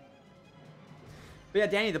 But yeah,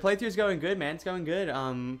 Danny, the playthrough's going good, man. It's going good.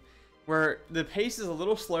 The pace is a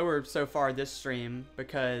little slower so far this stream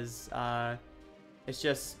because it's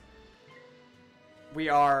just we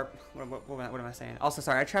are. What am I saying? Also,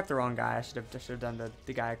 sorry, I trapped the wrong guy. I should have done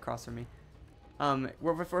the guy across from me.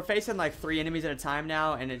 We're facing like 3 enemies at a time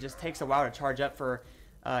now, and it just takes a while to charge up for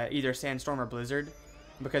either Sandstorm or Blizzard.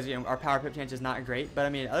 because you know our power pip chance is not great. But I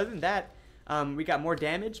mean, other than that, we got more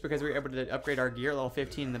damage because we were able to upgrade our gear level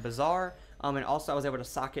 15 in the bazaar. And also I was able to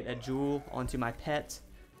socket a jewel onto my pet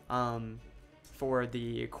for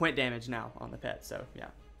the quint damage now on the pet. So yeah.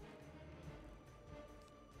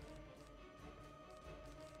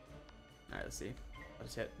 All right, let's see. I'll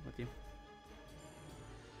just hit with you.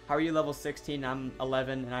 How are you level 16? I'm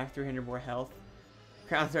 11 and I have 300 more health.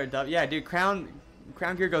 Crown third W. Yeah, dude, crown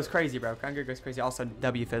gear goes crazy, bro. Crown gear goes crazy. Also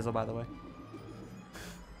W fizzle, by the way.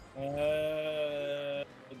 I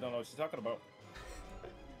don't know what she's talking about.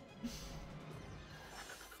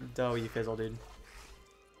 W fizzle, dude.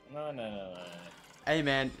 No. Hey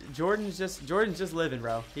man, Jordan's just living,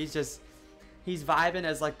 bro. He's vibing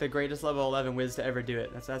as like the greatest level 11 Wiz to ever do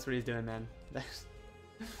it. That's what he's doing, man.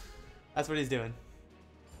 That's what he's doing.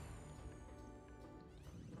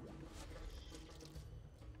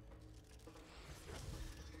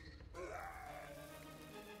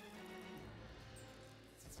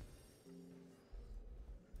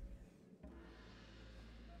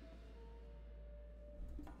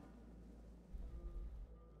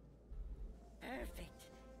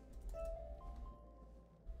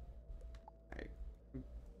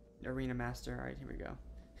 Arena master. All right, here we go.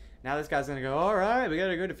 Now this guy's gonna go, all right, we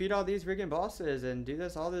gotta go defeat all these freaking bosses and do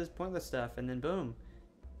all this pointless stuff, and then boom,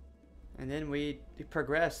 and then we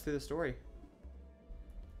progress through the story.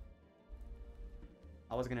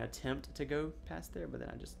 I was gonna attempt to go past there, but then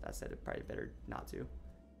I said it probably better not to.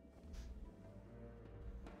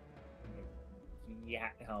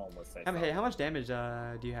 Yeah, I almost said. Hey, how much damage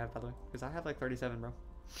do you have, by the way? Because I have like 37, bro.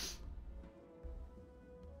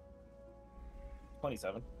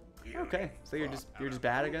 27. Okay, so you're just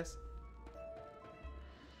bad, I guess.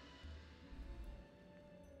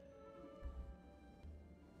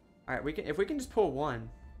 All right, if we can just pull one.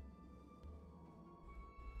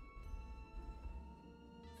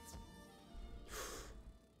 Can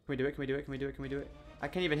we do it? Can we do it? Can we do it? Can we do it? I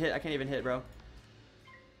can't even hit, bro.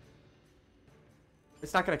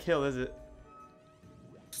 It's not gonna kill, is it?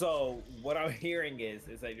 So what I'm hearing is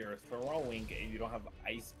that you're throwing and you don't have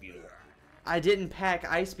ice beetle. I didn't pack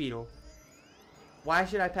Ice Beetle. Why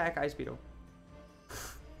should I pack Ice Beetle?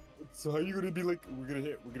 So how are you gonna be like, we're gonna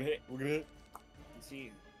hit. You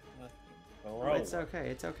see, Oh, it's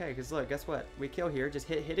okay, because look, guess what? We kill here, just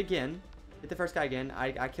hit again. Hit the first guy again.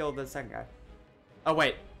 I killed the second guy. Oh,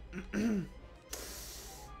 wait.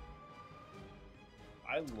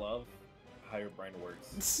 I love how your brain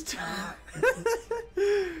works. Stop.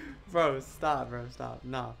 Bro, stop.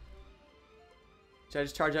 No. Should I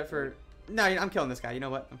just charge up for... No, I'm killing this guy. You know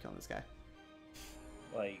what? I'm killing this guy.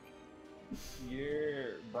 Like,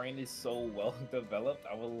 your brain is so well developed.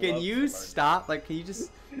 I will. Can you stop? Like, can you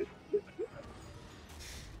just...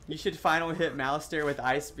 You should final hit Malister with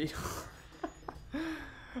Ice Beetle.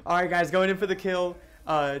 Alright, guys, going in for the kill.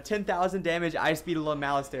 10,000 damage Ice Beetle on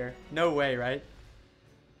Malister. No way, right?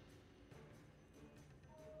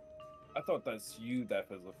 I thought that's you that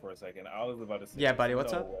fizzled for a second. I was about to say. Yeah, buddy,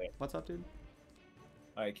 what's no up? way. What's up, dude?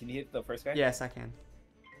 Alright, can you hit the first guy? Yes, I can.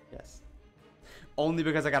 Yes. Only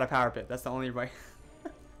because I got a power pit. That's the only way.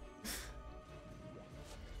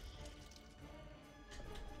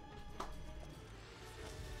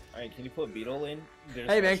 Alright, can you put Beetle in? There's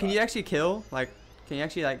Hey, no man, can shot. you actually kill? Like, can you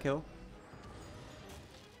actually, like, kill?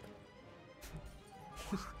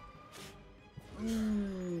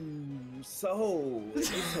 So,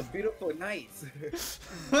 it's a beautiful night.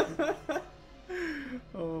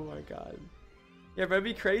 Oh my god. Yeah, but it'd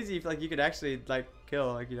be crazy if like you could actually like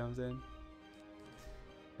kill, like, you know what I'm saying?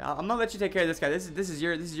 I'm gonna let you take care of this guy. This is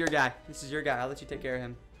your guy. This is your guy. I'll let you take care of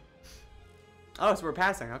him. Oh, so we're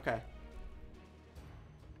passing. Okay.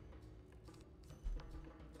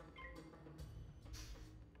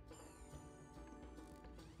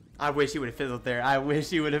 I wish he would have fizzled there. I wish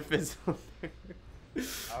he would have fizzled there.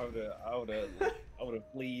 I would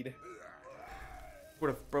have fleed.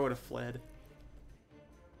 Bro would have fled.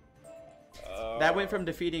 That went from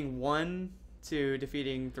defeating 1 to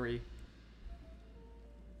defeating 3.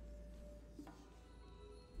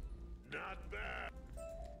 Not bad.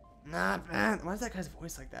 Not bad. Why is that guy's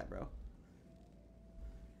voice like that, bro?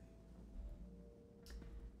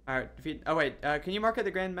 Alright, defeat. Oh, wait. Can you mark it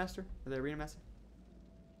the Grandmaster? Or the Arena Master?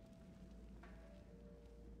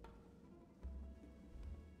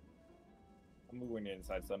 I'm moving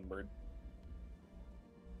inside Sunbird.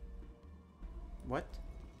 What?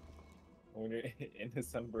 When you're in the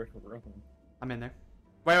Sunbird room. I'm in there.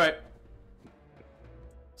 Wait.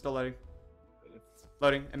 Still loading.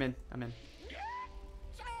 Loading. I'm in.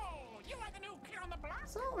 So, you are the new kid on the block?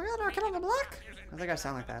 So, we got our kid on the block? I think I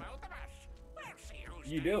sound like that. Both of us. We'll see who's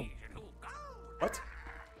You do. stays and who goes. What?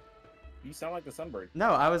 You sound like the sunbird.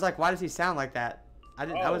 No, I was like, why does he sound like that? I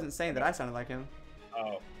didn't. I Oh, wasn't saying that I sounded like him.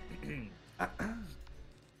 Oh.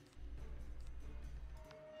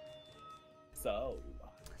 So,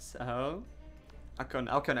 I'll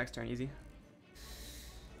go next turn, easy.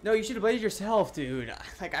 No, you should have bladed yourself, dude.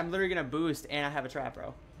 Like, I'm literally gonna boost and I have a trap,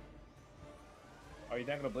 bro. Are you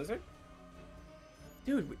down with a blizzard?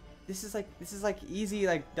 Dude, this is like easy,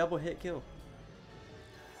 like double hit kill.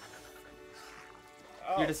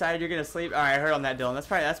 Oh. You decided you're gonna sleep. All right, I heard on that, Dylan.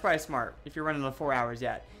 That's probably smart. If you're running the 4 hours,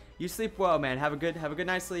 yeah. You sleep well, man. Have a good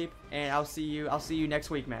night's sleep, and I'll see you next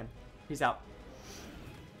week, man. Peace out.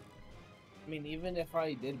 I mean, even if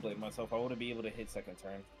I did blade myself, I wouldn't be able to hit second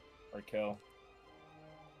turn or kill.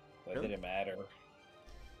 That Really? didn't matter.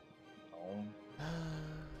 No.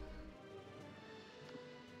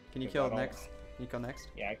 Can you If I kill don't- next? Can you kill next?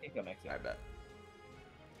 Yeah, I can go next. I bet.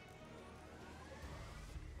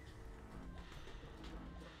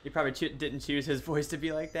 You probably didn't choose his voice to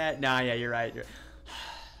be like that. Nah, yeah, you're right.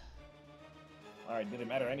 Alright, didn't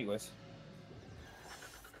matter anyways.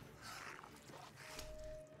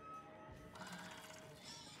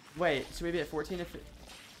 Wait, should we be at 14 if it...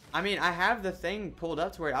 I mean, I have the thing pulled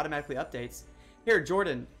up to where it automatically updates. Here,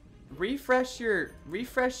 Jordan, refresh your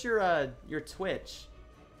Twitch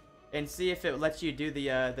and see if it lets you do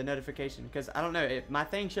the notification, because I don't know, my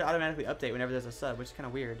thing should automatically update whenever there's a sub, which is kind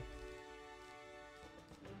of weird.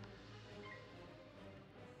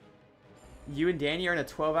 You and Danny are in a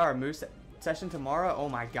 12-hour moose session tomorrow? Oh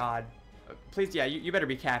my god. Please, yeah, you better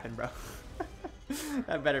be capping, bro.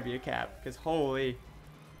 That better be a cap, because holy.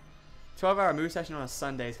 12-hour moose session on a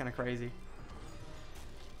Sunday is kind of crazy.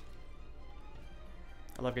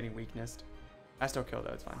 I love getting weaknessed. I still kill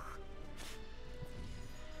though, it's fine.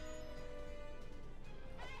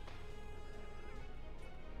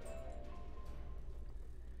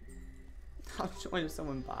 I'll join if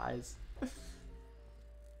someone buys.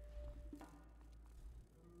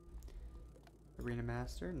 Arena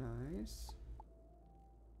Master, nice.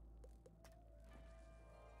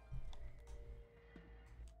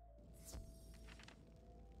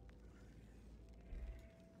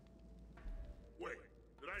 Wait,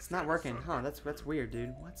 did I It's not working, huh? That's weird,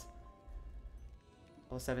 dude. What?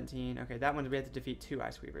 Level 17. Okay, that one we have to defeat 2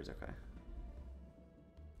 Ice Weavers. Okay.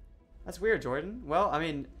 That's weird, Jordan. Well, I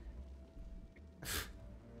mean,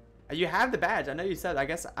 you have the badge. I know you said. I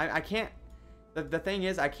guess I can't. The thing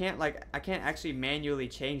is, I can't actually manually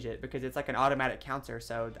change it because it's like an automatic counter.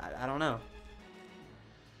 So I don't know.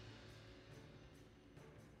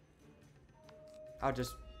 I'll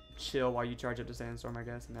just chill while you charge up to Sandstorm, I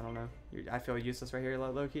guess. And I don't know. I feel useless right here,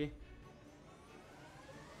 low key.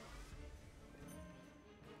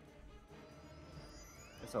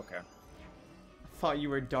 It's okay. I thought you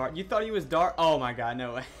were dark. You thought he was dark. Oh my god,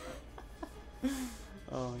 no way.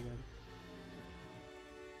 Oh my god.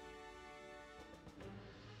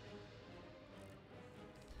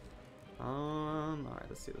 Alright,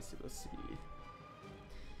 let's see.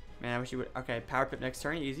 Man, I wish you would. Okay, power pip next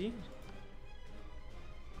turn, easy.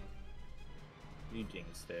 You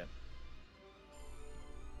jinxed it.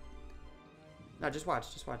 No, just watch.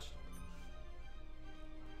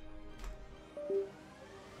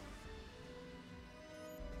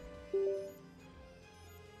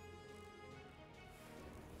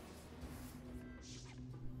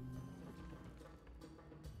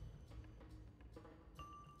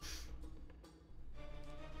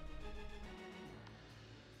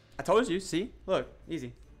 I told you, see? Look,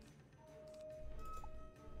 easy.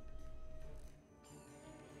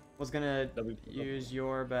 Was gonna use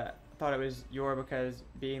your, but thought it was your because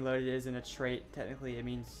being loaded isn't a trait. Technically, it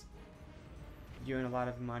means you own a lot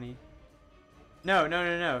of money.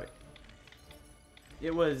 No.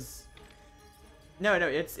 It was... No,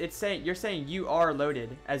 it's saying... You're saying you are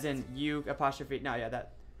loaded, as in you apostrophe... No, yeah,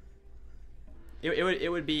 that...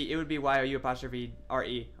 It would be YOU apostrophe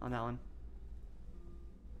RE on that one.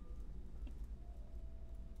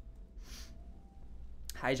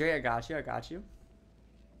 Hydrate, I got you.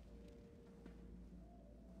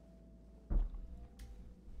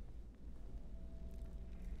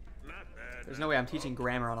 Not bad. There's no way I'm teaching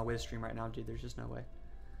grammar on a Wiz stream right now, dude. There's just no way.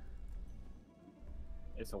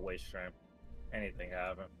 It's a waste stream. Anything can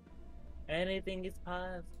happen. Anything is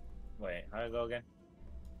possible. Wait, how do I go again?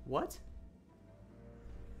 What?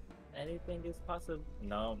 Anything is possible.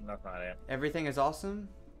 No, that's not it. Everything is awesome?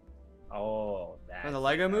 Oh, that's From the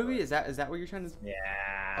Lego movie? Is that what you're trying to... Yeah.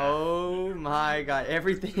 Oh my god.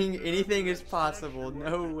 Anything is possible.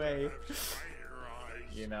 No way.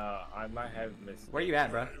 You know, I might have missed. Where you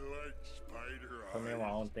at, bro? I like spider Put me on my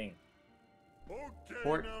own thing. Okay,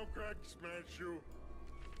 Port. now crack smash you.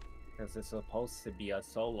 Because it's supposed to be a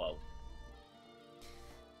solo.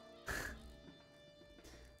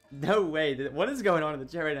 No way. What is going on in the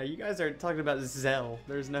chat right now? You guys are talking about Zell.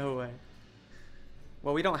 There's no way.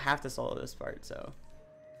 Well, we don't have to solo this part, so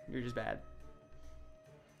you're just bad.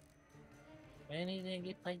 Anything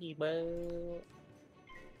is possible.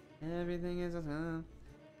 Everything is a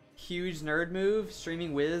huge nerd move.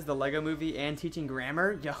 Streaming Wiz, the Lego Movie, and teaching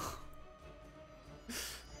grammar. Yo.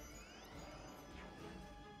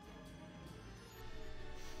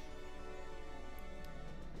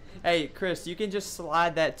 Hey, Chris, you can just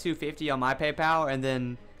slide that 250 on my PayPal, and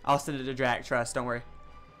then I'll send it to Drac. Trust, don't worry.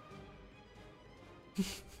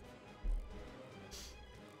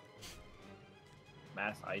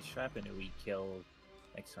 Mass ice trap and we kill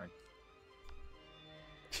next turn.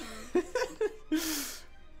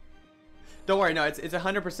 Don't worry, no, it's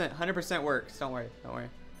 100% works. Don't worry, don't worry.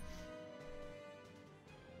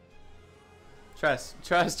 Trust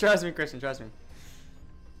me, Christian, trust me.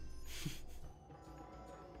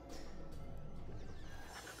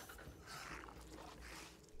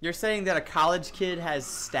 You're saying that a college kid has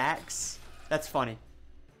stacks? That's funny.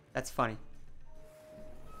 That's funny.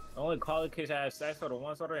 Only college kids have stacks for the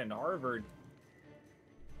ones that are in Harvard.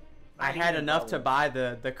 I had enough to buy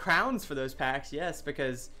the crowns for those packs, yes,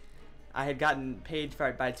 because I had gotten paid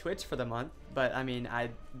by Twitch for the month. But I mean,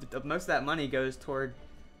 most of that money goes toward,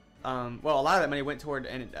 well, a lot of that money went toward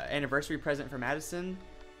an anniversary present for Madison,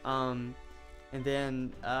 and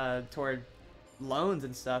then toward loans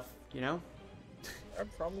and stuff, you know. I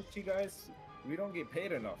promise you guys, we don't get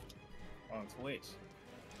paid enough on Twitch.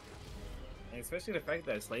 And especially the fact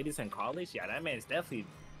that Slady's in college, yeah, that man's definitely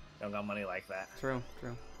don't got money like that. True,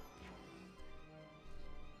 true.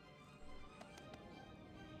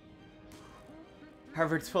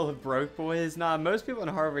 Harvard's full of broke boys. Nah, most people in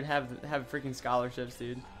Harvard have freaking scholarships,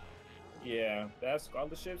 dude. Yeah, they have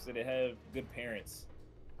scholarships and they have good parents.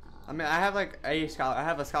 I mean, I have like I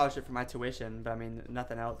have a scholarship for my tuition, but I mean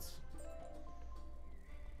nothing else.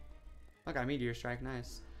 I got a meteor strike,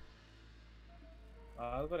 nice.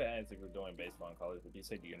 I was going to ask if you're doing baseball in college, but you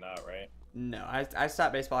said you're not, right? No, I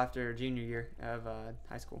stopped baseball after junior year of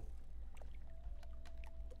high school.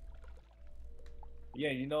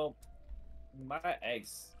 Yeah, you know, my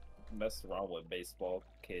ex messed around with baseball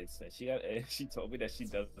kids, and she told me that she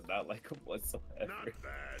does not like them whatsoever. Not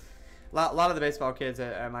bad. A lot of the baseball kids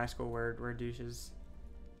at my school were douches.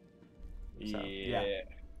 So, yeah.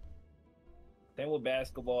 Same with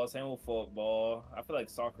basketball, same with football. I feel like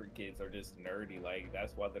soccer kids are just nerdy. Like,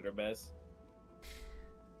 that's why they're the best.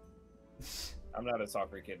 I'm not a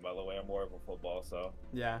soccer kid, by the way. I'm more of a football, so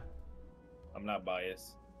yeah. I'm not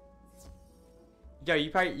biased. Yo,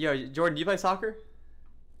 Jordan, do you play soccer?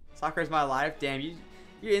 Soccer is my life. Damn, you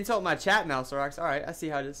insult my chat now, Sorox. All right, I see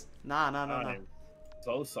how it is. Nah. I'm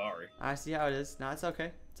so sorry. I see how it is. Nah, it's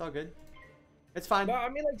okay. It's all good. It's fine. No, I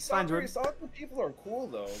mean, like, fine, soccer people are cool,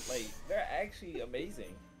 though. Like, they're actually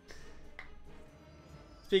amazing.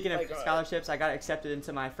 Speaking of scholarships, I got accepted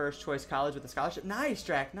into my first choice college with a scholarship. Nice,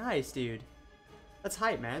 Drac. Nice, dude. That's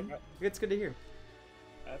hype, man. It's good to hear.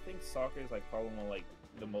 I think soccer is, like, probably one of, like,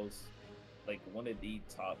 the most, like, one of the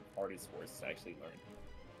top hardest sports to actually learn.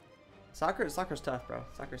 Soccer's tough, bro.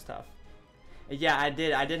 Soccer's tough. Yeah, I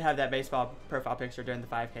did have that baseball profile picture during the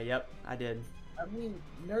 5K. Yep, I did. I mean,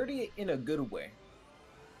 nerdy in a good way.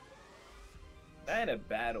 Not in a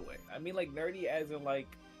bad way. I mean, like, nerdy as in, like,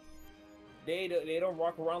 they don't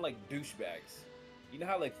walk around like douchebags. You know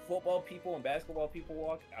how, like, football people and basketball people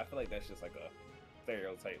walk? I feel like that's just, like, a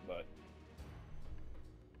stereotype, but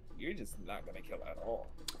you're just not gonna kill at all.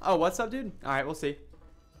 Oh, what's up, dude? All right, we'll see.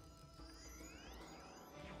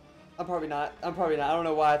 I'm probably not. I don't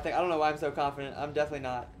know why I'm so confident. I'm definitely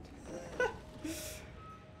not.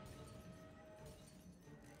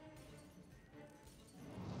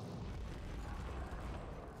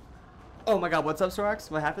 Oh my god, what's up,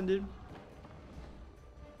 Sorox? What happened, dude?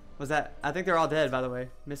 Was that... I think they're all dead, by the way.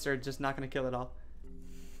 Mr. just not gonna kill it all.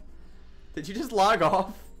 Did you just log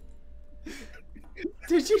off?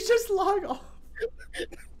 Did you just log off?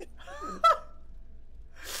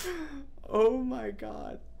 Oh my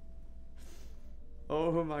god.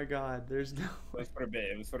 Oh my god, there's no... It was for the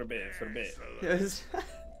bit. It was for the bit. For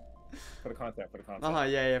the content.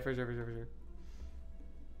 Yeah, for sure.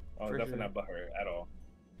 Oh, For definitely sure. not butthurt at all.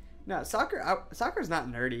 No, soccer's not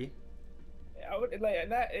nerdy. I would like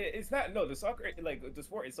not. It's not. No, the soccer, like the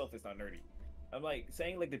sport itself, is not nerdy. I'm like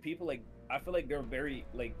saying, like, the people, like, I feel like they're very,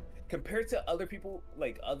 like, compared to other people,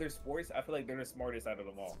 like other sports, I feel like they're the smartest out of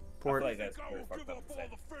them all. I feel like that's very fucked up to say.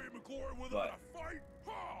 But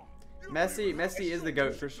Messi is the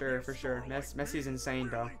GOAT for sure. Messi's insane,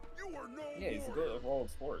 though. yeah, he's the GOAT of all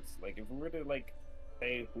sports. Like, if we were to, like,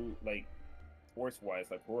 say who, like, sports wise,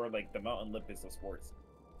 like, who are, like, the Mount Olympus of sports,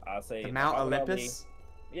 I'll say The Mount Muhammad Ali. Olympus.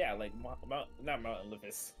 Yeah, like not Mount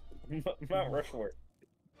Olympus. Mount Rushmore.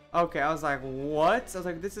 Okay, I was like, what? I was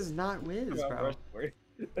like, this is not Wiz, Mount bro. Rushmore.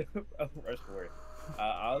 Mount Rushmore.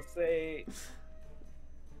 I'll say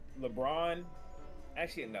LeBron.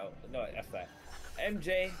 Actually, no, F that.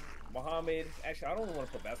 MJ, Muhammad. Actually, I don't even want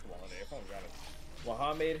to put basketball in there. If I'm honest.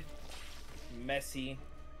 Muhammad, Messi,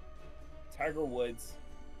 Tiger Woods.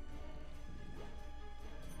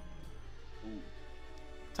 Ooh.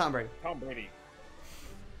 Tom Brady. Tom Brady.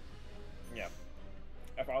 Yeah.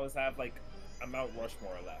 If I was to have like a Mount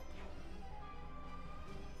Rushmore left.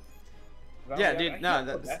 Yeah, dude. No,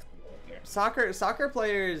 that's soccer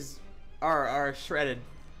players are shredded.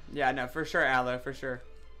 Yeah, no, for sure, Aloe, for sure.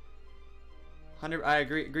 I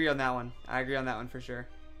agree on that one. I agree on that one for sure.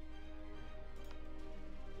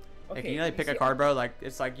 Okay, Like, can you like pick a card, bro? Like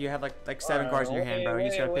it's like you have like 7 cards in your hand, bro. You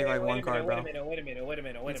just gotta pick like one card, bro. Wait a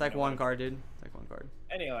minute. It's like one card, dude. It's like one card.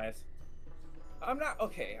 Anyways, I'm not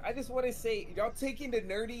okay. I just want to say y'all taking the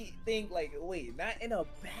nerdy thing like wait, not in a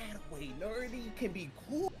bad way. Nerdy can be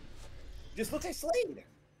cool. Just look at Slade.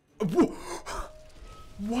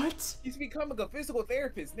 What? He's becoming a physical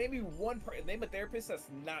therapist. Name a therapist that's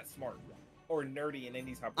not smart or nerdy in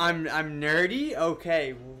any type of I'm nerdy.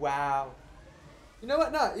 Okay. Wow. You know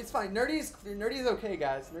what? No, it's fine. Nerdy is okay,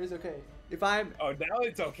 guys. Nerdy's okay. If I'm Oh, now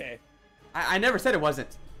it's okay. I never said it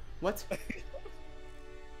wasn't. What?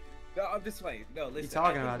 No, I'm just playing. No, listen. You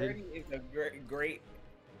talking I about, think nerdy is a great.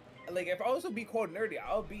 Like, if I also be called nerdy,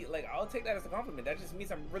 I'll take that as a compliment. That just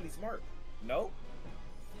means I'm really smart. No.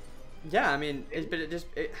 Yeah, I mean, I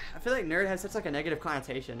feel like nerd has such like a negative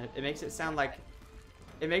connotation. It makes it sound like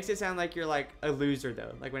you're like a loser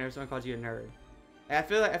though. Like whenever someone calls you a nerd. And I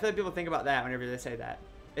feel like people think about that whenever they say that.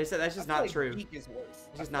 That's just not true. Geek is worse.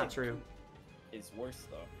 It's just not true. It's worse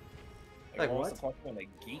though. Like I what? want to call someone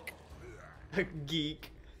a geek. A geek.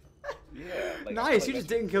 Yeah. Like, Nice. You just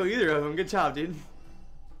didn't kill either of them. Good job, dude.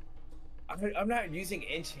 I'm not using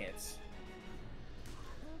enchants.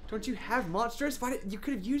 Don't you have monsters? You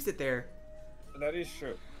could have used it there. That is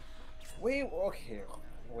true. Wait. Okay.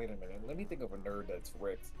 Wait a minute. Let me think of a nerd that's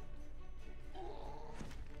ripped.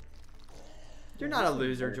 You're not a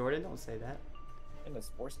loser, Jordan. Don't say that. In the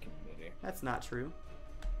sports community. That's not true.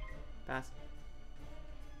 Pass.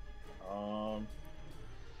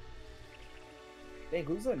 Dang,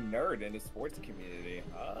 who's a nerd in the sports community?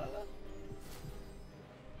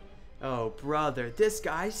 Oh, brother, this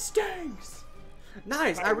guy stinks.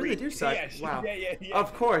 Nice. I really do suck. Wow. Yeah.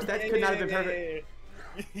 Of course, that could not have been perfect.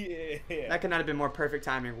 Yeah. That could not have been more perfect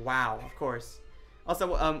timing. Wow. Of course.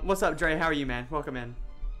 Also, what's up, Dre? How are you, man? Welcome in.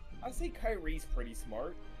 I say Kyrie's pretty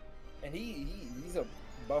smart, and he's a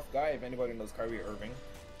buff guy. If anybody knows Kyrie Irving,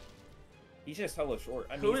 he's just hella short.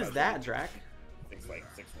 I mean, who is that, Drac? 6'1".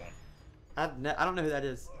 I don't know who that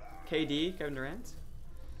is. KD, Kevin Durant.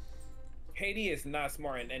 KD is not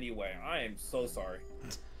smart in any way. I am so sorry.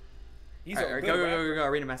 He's All a right, good go, rapper. go.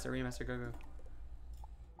 Arena Master, go.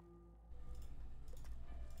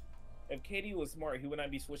 If KD was smart, he would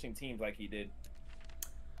not be switching teams like he did.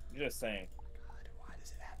 Just saying. God, why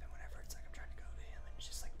does it happen whenever it's like I'm trying to go to him and it's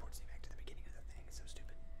just like ports me back to the beginning of the thing? It's so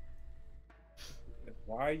stupid.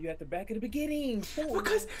 Why are you at the back of the beginning?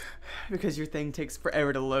 Because your thing takes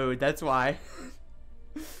forever to load. That's why.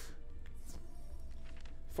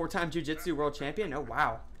 4-time Jiu-Jitsu world champion. Oh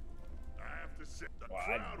wow. Well,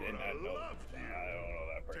 I did not know. I don't know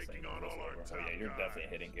that person. Oh yeah, you're definitely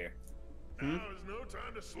hitting here. Hmm?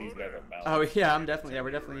 These guys are balanced. Oh yeah, I'm definitely. Yeah,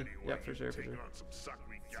 we're definitely. Yep, for sure.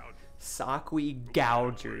 Sakwi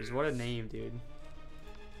Gougers. What a name, dude.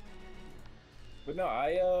 But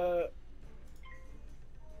no,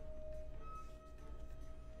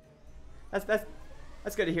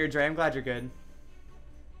 That's good to hear, Dre. I'm glad you're good.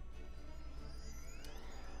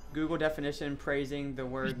 Google definition praising the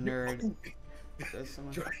word nerd. Does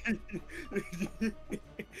someone...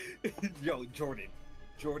 Yo, Jordan.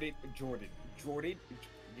 You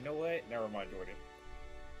know what? Never mind, Jordan.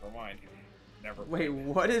 Never mind. Never. Wait,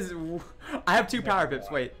 what is? I have 2 power pips.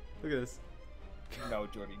 Wait, look at this. No,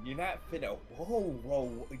 Jordan, you're not finna.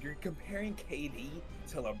 Whoa! You're comparing KD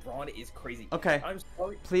to LeBron is crazy. Okay. I'm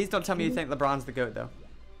sorry. Please don't tell me you think LeBron's the GOAT though.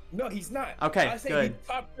 No, he's not. Okay, I say good. he's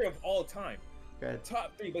top 3 of all time. Good.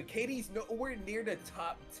 Top 3, but KD's nowhere near the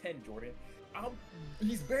top 10, Jordan.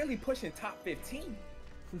 He's barely pushing top 15.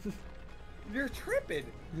 You're tripping.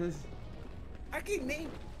 I can name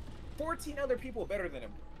 14 other people better than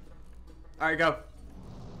him. All right, go.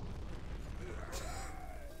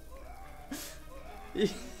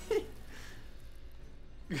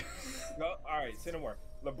 All right, say no more.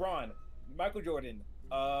 LeBron, Michael Jordan,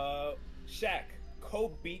 Shaq,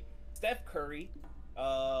 Kobe, Steph Curry,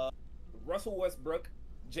 Russell Westbrook,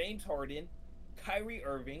 James Harden, Kyrie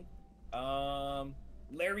Irving,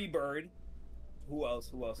 Larry Bird. Who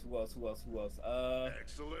else?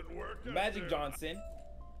 Excellent work. Magic Johnson.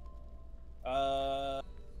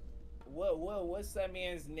 What's that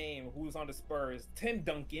man's name? Who's on the Spurs? Tim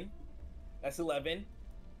Duncan. That's 11.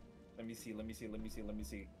 Let me see.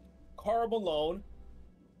 Karl Malone.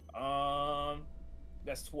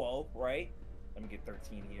 That's 12, right? Let me get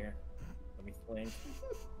 13 here. Let me think.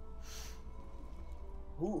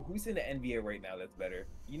 Who's in the NBA right now that's better?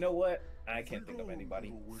 You know what? I can't think of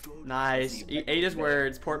anybody. Nice. Eat his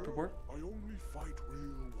words. Port. I only fight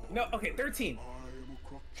real wars. No, okay, 13. I am a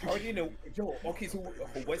krokotopia. Harden, yo, okay, so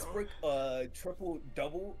Westbrook, triple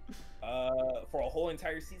double, for a whole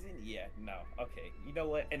entire season? Yeah, no, okay. You know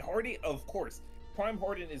what? And Harden, of course, Prime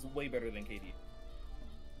Harden is way better than KD.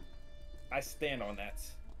 I stand on that.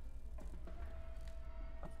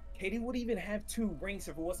 KD would even have 2 rings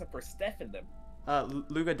if it wasn't for Steph in them.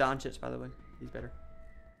 Luka Doncic, by the way, he's better.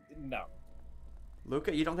 No.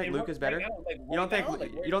 Luka, you don't think And Luka's better? right now, like, You don't right think now,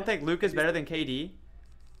 like, right you don't now, think Luka's better than KD?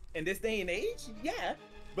 in this day and age? Yeah,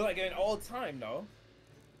 but like in all time, no.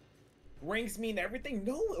 Rings mean everything?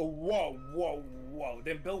 No. Whoa.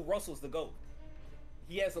 Then Bill Russell's the GOAT.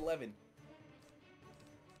 He has 11.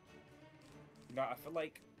 No, I feel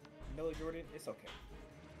like Miller Jordan. It's okay.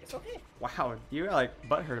 It's okay. Wow, you're like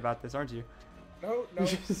butthurt about this, aren't you? No. All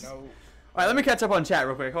right, let me catch up on chat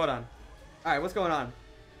real quick. Hold on. All right, what's going on?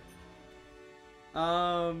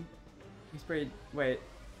 He's pretty. Wait.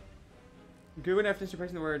 Google definition of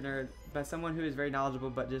person the word nerd by someone who is very knowledgeable,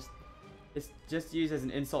 but it's just used as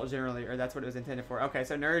an insult generally, or that's what it was intended for. Okay,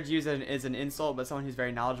 so nerds used as an insult, but someone who's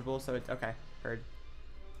very knowledgeable. So it's okay. Heard.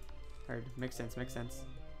 Makes sense. What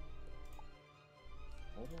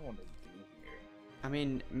do I want to do here? I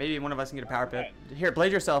mean, maybe one of us can get a power pip. Here,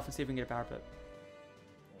 blade yourself and see if we can get a power pip.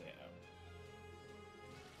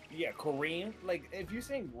 Yeah, Kareem. Like, if you're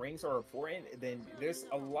saying rings are important, then there's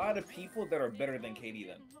a lot of people that are better than KD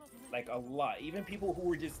then. Like, a lot. Even people who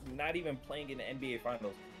were just not even playing in the NBA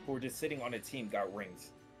Finals, who were just sitting on a team, got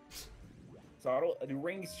rings. So the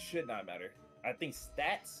rings should not matter. I think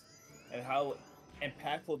stats and how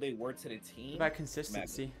impactful they were to the team. What about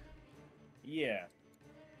consistency? Matter. Yeah.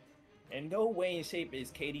 In no way and shape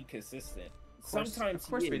is KD consistent. Sometimes of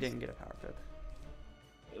course we didn't get a power pip.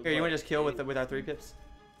 Here, you want to just kill with our 3 pips?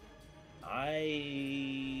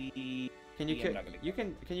 Can Can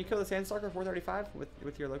you kill the Sandstalker 435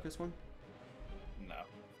 with your Locust one? No.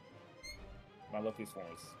 My Locust one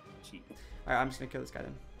was cheap. All right, I'm just gonna kill this guy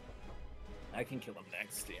then. I can kill him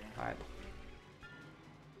next, yeah. All right.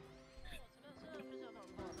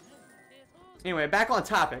 Anyway, back on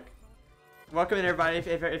topic. Welcome in, everybody.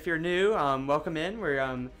 If you're new, welcome in. We're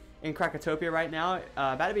in Krokotopia right now.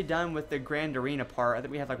 About to be done with the Grand Arena part. I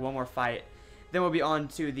think we have like one more fight. Then we'll be on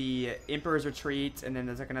to the Emperor's Retreat, and then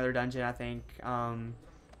there's like another dungeon, I think.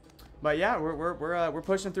 But yeah, we're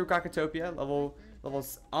pushing through Krokotopia,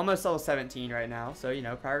 almost level 17 right now. So you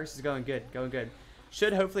know, progress is going good.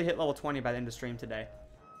 Should hopefully hit level 20 by the end of stream today.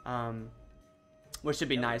 Which should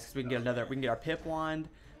be nice because we can get our pip wand,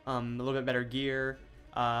 a little bit better gear,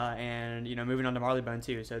 and you know, moving on to Marleybone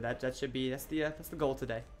too. So that's the goal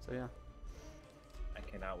today. So yeah. I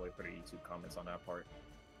cannot wait for the YouTube comments on that part.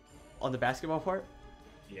 On the basketball part?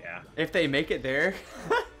 Yeah. If they make it there.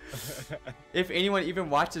 If anyone even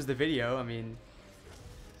watches the video, I mean.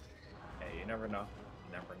 Hey, you never know.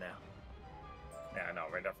 Yeah, no,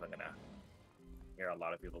 we're definitely gonna hear a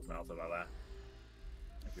lot of people's mouths about that.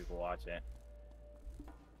 If people watch it.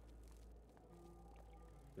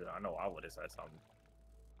 Dude, I know I would have said something.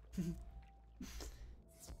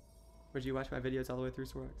 Would you watch my videos all the way through,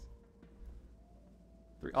 Sorox?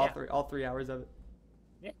 Yeah. All 3 hours of it?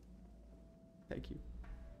 Yeah. Thank you.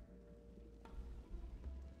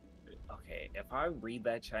 Okay, if I read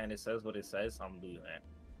that chat and it says what it says, I'm losing it.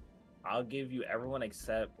 I'll give you everyone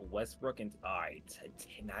except Westbrook and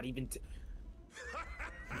not even.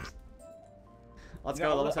 Let's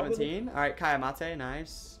go level 17. All right, Kayamate,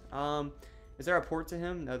 nice. Is there a port to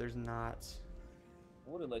him? No, there's not.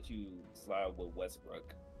 I would have let you slide with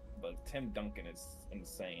Westbrook, but Tim Duncan is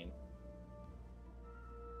insane.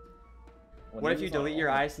 What if you delete your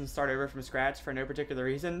ice and start over from scratch for no particular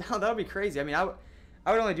reason? No, that would be crazy. I mean, I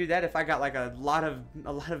would only do that if I got like a lot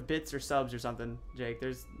of bits or subs or something, Jake.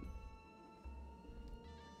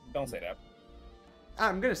 Don't say that.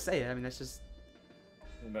 I'm gonna say it. I mean, that's just.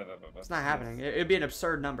 No. It's not happening. It'd be an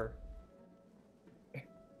absurd number.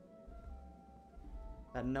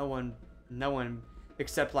 That no one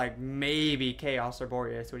except like maybe Chaos or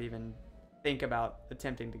Boreas would even think about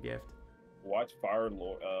attempting to gift. watch Fire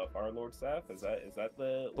Lord Staff. Is that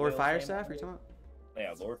the Lord Whale's Fire name? Staff? Are you talking about?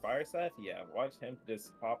 Yeah, Lord Fire Staff. Yeah, watch him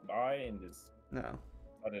just pop by and just No.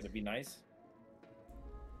 thought it'd be nice.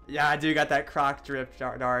 Yeah, I do got that croc drip,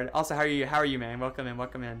 Dard. Also, how are you? How are you, man? Welcome in.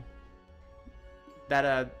 Welcome in.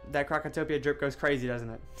 That krokotopia drip goes crazy, doesn't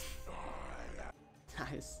it?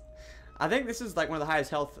 Nice. I think this is like one of the highest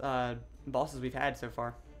health bosses we've had so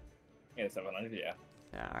far. Yeah, 700. Yeah.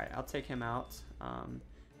 Yeah. All right, I'll take him out.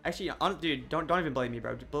 Actually, dude, don't even blade me,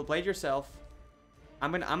 bro. Blade yourself.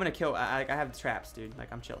 I'm gonna kill. I have the traps, dude.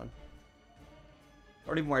 Like I'm chilling.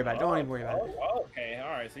 Don't even worry about it. Don't even worry about it. Oh, okay. All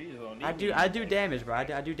right. So you just don't need I do damage, bro.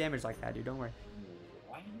 I do damage like that, dude. Don't worry.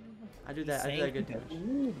 I do that. I do that good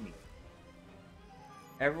damage.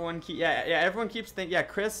 Everyone everyone keeps thinking. Yeah,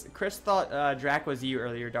 Chris thought Drac was you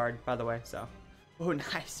earlier, Dard. By the way, so. Oh,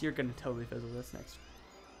 nice. You're gonna totally fizzle this next.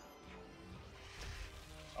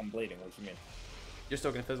 I'm blading. What you mean? You're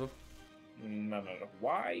still gonna fizzle. No.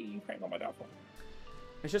 Why are you praying on my downfall?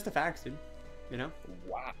 It's just the facts, dude. You know.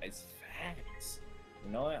 Why? It's facts.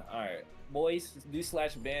 You know what? All right, boys, do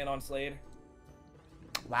slash ban on Slade.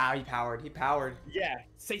 Wow, he powered. He powered. Yeah,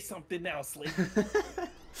 say something now, Slade.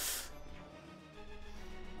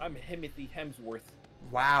 I'm Timothy Hemsworth.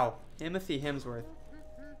 Wow, Timothy Hemsworth.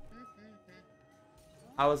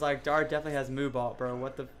 I was like, Dard definitely has Moo balt, bro.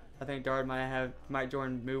 What the? I think Dard might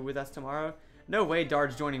join Moo with us tomorrow. No way,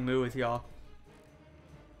 Dard's joining Moo with y'all.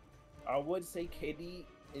 I would say KD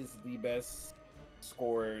is the best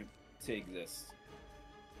scorer to exist.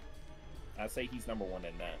 I'd say he's number one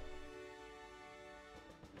in that.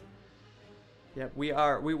 Yep, we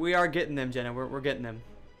are getting them, Jenna. We're getting them.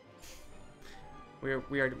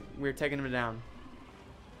 We're taking them down.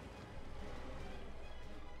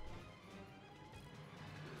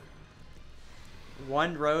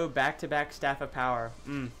 One row back-to-back staff of power.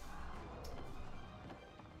 You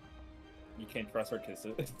can't trust her kiss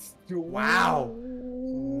it. Wow.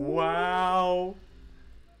 Wow.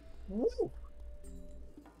 Woo.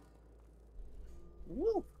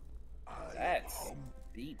 Woo. That's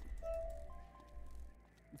deep.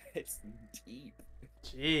 It's deep.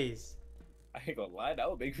 Jeez. I ain't gonna lie, that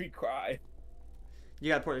would make me cry. You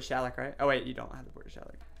got Port of Shalak, right? Oh wait, you don't have the Port of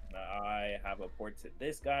Shalak. I have a port to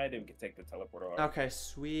this guy, then we can take the teleporter. Okay,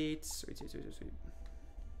 sweet.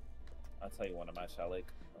 I'll tell you one of my Shalik.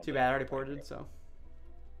 Too bad, I already ported, so.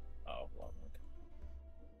 Oh, well,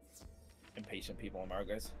 impatient people in our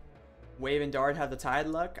guys. Wave and Dart have the tide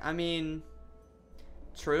luck. I mean,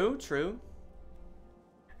 true.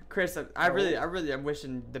 Chris, I really am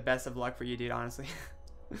wishing the best of luck for you, dude. Honestly,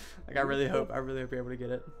 like I really hope you're able to get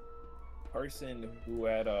it. Person who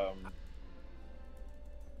had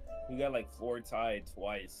who got like 4 tide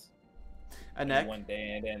twice. A neck. One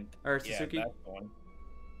day and then. Or Suzuki. Yeah, that's the one.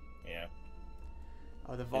 Yeah.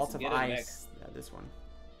 Oh, the Vault of Ice. Yeah, this one.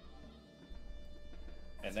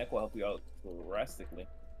 And neck will help you out drastically.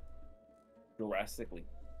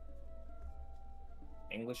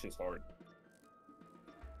 English is hard.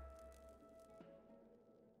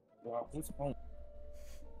 Wow, who's home?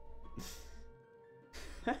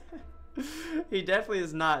 He definitely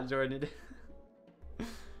is not, Jordan.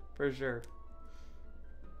 For sure.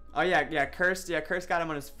 Oh yeah, Cursed. Yeah, Cursed got him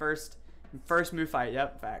on his first move fight.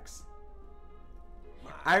 Yep, facts.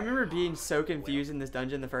 I remember being so confused in this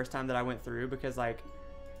dungeon the first time that I went through because like,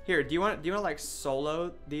 here, do you want to like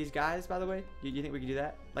solo these guys? By the way, do you think we could do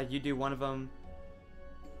that? Like you do one of them.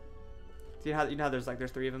 See how you know how there's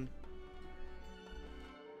 3 of them.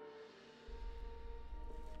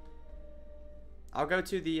 I'll go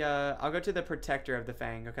to the protector of the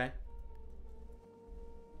Fang, okay?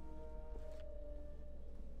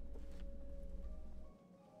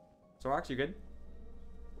 Sorox, you good?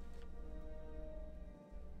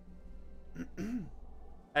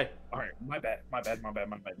 Hey. Alright, my bad.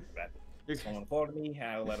 Someone called me,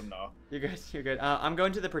 I'll let him know. You're good. I'm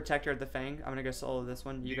going to the protector of the Fang. I'm gonna go solo this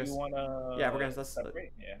one. You wanna? Yeah, we're gonna let's.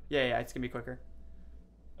 Separate? Yeah, it's gonna be quicker.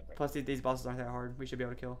 Okay. Plus, these bosses aren't that hard. We should be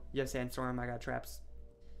able to kill. You have Sandstorm. I got traps.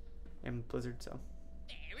 And Blizzard, so.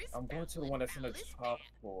 I'm going to the one that's in the top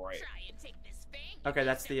right. Okay,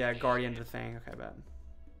 that's the Guardian of the Fang. Okay, bad.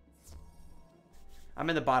 I'm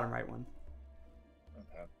in the bottom right one.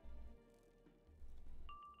 Okay.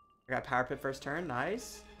 I got Power Pit first turn.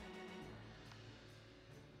 Nice.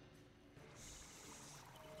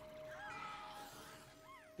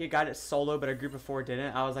 He got it solo, but a group of 4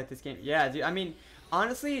 didn't. I was like, this game. Yeah, dude. I mean,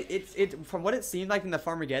 honestly, it's from what it seemed like in the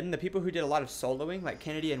Farmageddon, the people who did a lot of soloing, like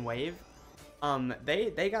Kennedy and Wave,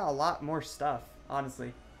 they got a lot more stuff.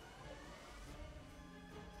 Honestly,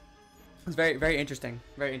 it's very, very interesting.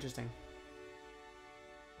 Very interesting.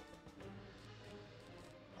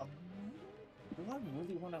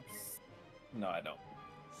 really want to? No, I don't.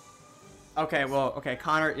 Okay, well, okay,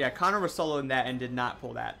 Connor. Yeah, Connor was soloing that and did not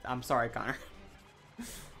pull that. I'm sorry, Connor.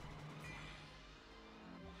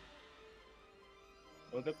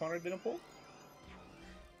 What the Connor didn't pull?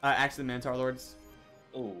 Axe of the Minotaur Lords.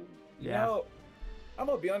 Oh, Yeah. No, I'm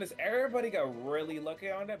gonna be honest. Everybody got really lucky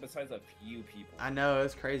on that, besides a few people. I know,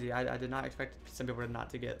 it's crazy. I did not expect some people not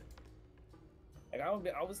to get. Like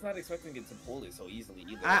I was not expecting it to pull it so easily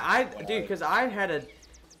either. Dude, because I had a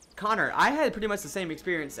Connor. I had pretty much the same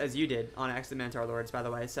experience as you did on Axe of the Minotaur Lords, by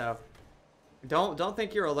the way. So don't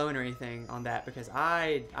think you're alone or anything on that, because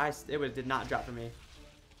did not drop for me.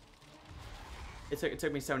 It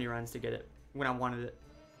took me so many runs to get it when I wanted it.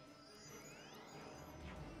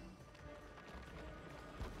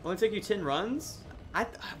 Only took you 10 runs? I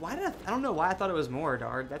don't know why I thought it was more,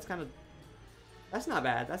 dog. That's not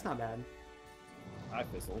bad. That's not bad. I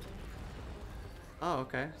fizzled. Oh,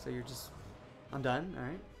 okay. So I'm done. All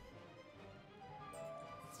right.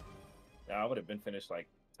 Yeah, I would have been finished like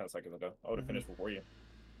 10 seconds ago. I would have finished before you,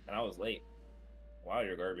 and I was late. Wow,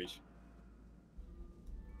 you're garbage.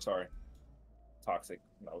 Sorry. Toxic.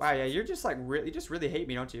 Wow, yeah, you're just like you just really hate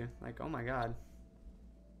me, don't you? Like, oh my god.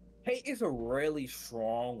 Hate is a really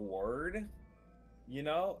strong word. You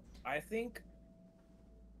know, I think.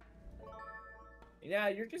 Yeah,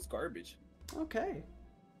 you're just garbage. Okay.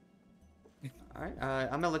 All right.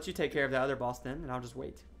 I'm gonna let you take care of the other boss then, and I'll just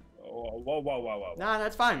wait. Whoa. Nah,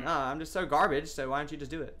 that's fine. I'm just so garbage. So why don't you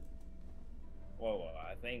just do it? Whoa.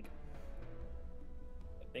 I think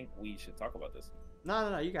we should talk about this.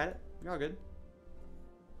 No. You got it. You're all good.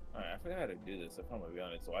 Alright, I forgot how to do this, if I'm gonna be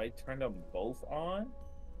honest. So I turned them both on.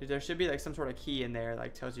 Dude, there should be like some sort of key in there,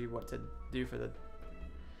 like tells you what to do for the.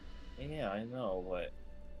 Yeah, I know, but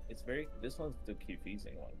it's very. This one's the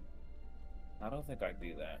confusing one. I don't think I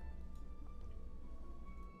do that.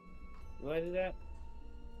 Do I do that?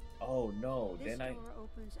 Oh no! This Then I. door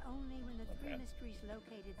opens only when the three mysteries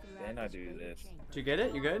located throughout Then I this do greater this. chamber. Did you get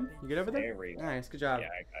it? You good? You good over there? There we go. Nice, good job. Yeah,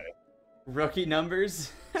 I got it. Rookie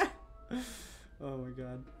numbers. Oh my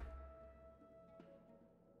god.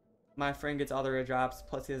 My friend gets all the red drops,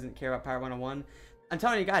 plus he doesn't care about Power 101. I'm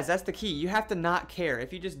telling you guys, that's the key. You have to not care.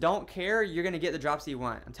 If you just don't care, you're gonna get the drops that you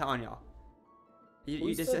want. I'm telling y'all.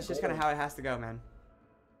 That's just kind of how it has to go, man.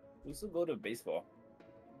 Who's the GOAT of baseball?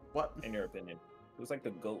 What? In your opinion? Who's like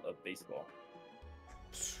the GOAT of baseball?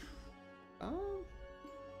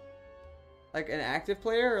 Like an active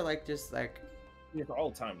player, or like just like? Yeah, for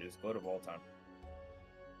all time, just GOAT of all time.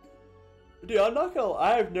 Dude, I'm not gonna.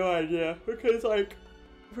 I have no idea, because like,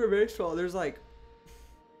 for baseball, there's like,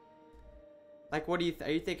 what do you?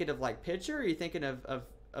 Are you thinking of like pitcher? Or are you thinking of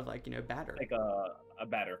like, you know, batter? Like a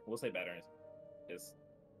batter. We'll say batter is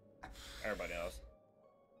everybody else.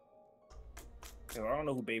 Cause I don't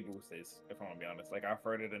know who Babe Ruth is, if I'm gonna be honest. Like, I've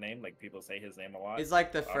heard of the name. Like, people say his name a lot. He's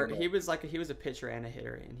like the first. He was a pitcher and a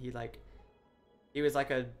hitter, and he was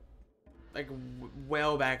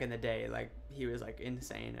well back in the day. Like, he was like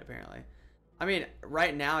insane apparently. I mean,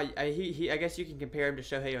 right now, I guess you can compare him to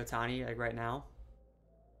Shohei Ohtani, like right now.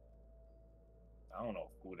 I don't know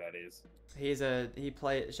who that is.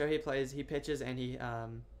 Shohei pitches, and he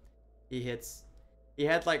hits. He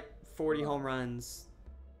had like 40 home runs,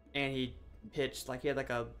 and he pitched he had like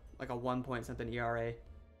a 1 point something ERA.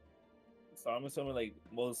 So I'm assuming like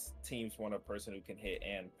most teams want a person who can hit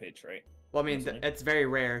and pitch, right? Well, I mean, it's very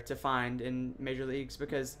rare to find in major leagues,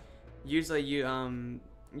 because usually you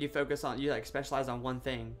focus on, you like specialize on one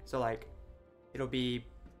thing. So like, it'll be,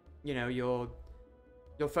 you know, you'll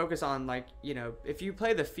focus on, like, you know, if you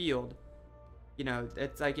play the field, you know,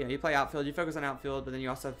 it's like, you know, you play outfield, you focus on outfield, but then you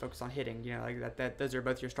also focus on hitting, you know, like that those are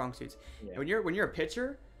both your strong suits. Yeah. When you're a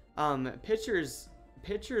pitcher, pitchers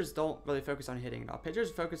don't really focus on hitting at all. Pitchers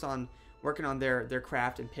focus on working on their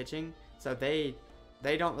craft and pitching. So they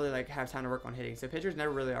don't really like have time to work on hitting. So pitchers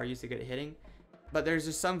never really are used to good at hitting. But there's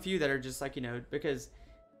just some few that are just like, you know, because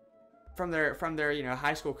from their you know,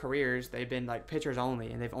 high school careers, they've been like pitchers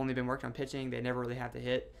only, and they've only been working on pitching. They never really have to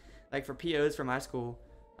hit. Like for POs from my school,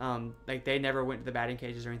 like they never went to the batting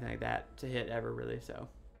cages or anything like that to hit ever, really. So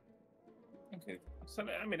okay, so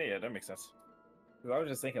I mean, yeah, that makes sense. Because I was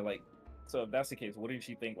just thinking, like, so if that's the case, what did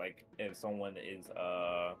you think, like, if someone is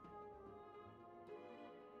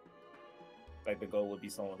like the goal would be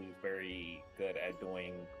someone who's very good at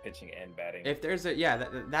doing pitching and batting? If there's that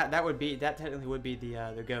technically would be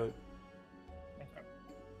the GOAT. Okay.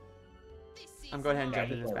 I'm going ahead and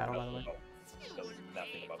jump into this battle, by the way. Knows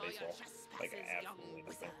nothing about baseball, like absolutely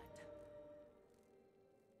nothing.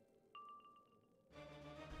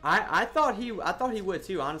 I thought he would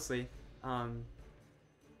too, honestly.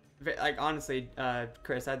 Like honestly,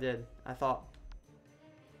 Chris, I did. I thought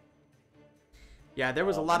Yeah, there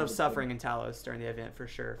was a lot of suffering in Talos during the event, for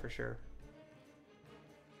sure, for sure.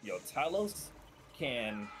 Yo, Talos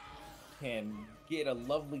can get a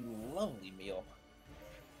lovely meal.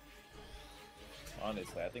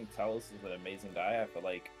 Honestly, I think Talos is an amazing guy. I feel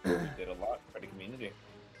like he did a lot for the community.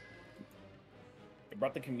 It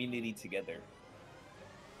brought the community together.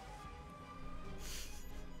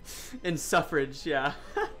 In suffrage, yeah.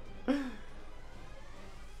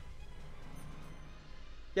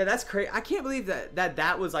 Yeah, that's crazy. I can't believe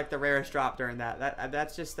that was like the rarest drop during that.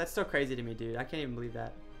 That's so crazy to me, dude. I can't even believe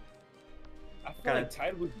that. I feel like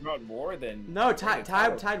Tide was dropped more than... No,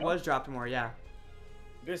 Tide was dropped more, yeah.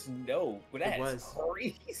 There's no... But that's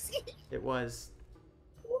crazy. It was.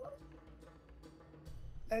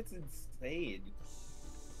 That's insane.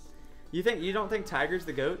 You don't think Tiger's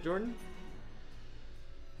the GOAT, Jordan?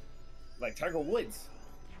 Like Tiger Woods.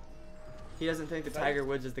 He doesn't think that Tiger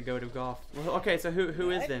Woods is the GOAT of golf. Well, okay, so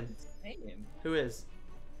who is then? Insane. Who is?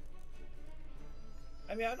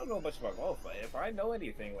 I mean, I don't know much about golf, but if I know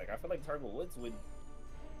anything, like I feel like Tiger Woods would.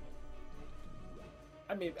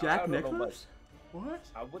 I mean, Jack I don't know much. Nicklaus? What?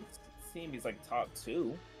 I would see him. He's like top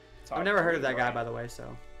 2. I've never heard of that guy, by the way.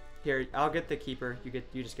 So, here, I'll get the keeper.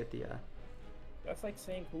 You just get the. That's like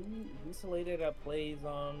saying who's the lady that plays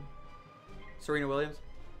Serena Williams.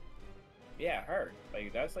 Yeah, her.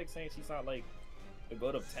 Like that's like saying she's not like the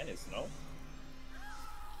GOAT of tennis, no?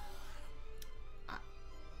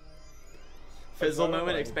 Fizzle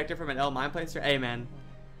moment expected from an L mind placer. Hey man,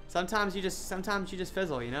 sometimes you just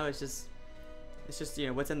fizzle. You know, it's just you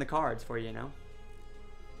know what's in the cards for you. You know,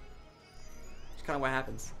 it's kind of what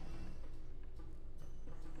happens.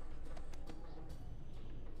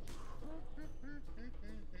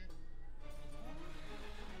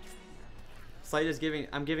 Slate is giving.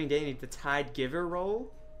 I'm giving Danny the Tide Giver role.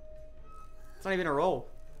 It's not even a role.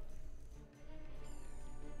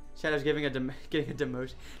 Shadow's getting a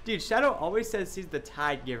demotion. Dude, Shadow always says he's the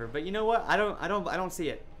Tide Giver, but you know what? I don't see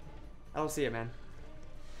it. I don't see it, man.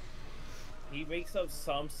 He makes up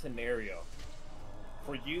some scenario.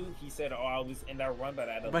 For you, he said, "Oh, I was in that run, but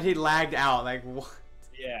I don't." But he lagged out. Like what?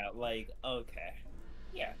 Yeah, like okay.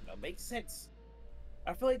 Yeah, no, makes sense.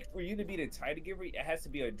 I feel like for you to be the Tide Giver, it has to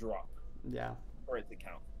be a drop. Yeah. For it to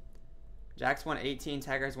count. Jack's 118,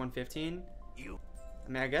 Tiger's 115. I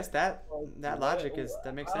mean, I guess that logic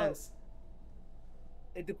makes sense.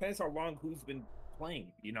 It depends how long who's been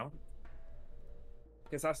playing, you know?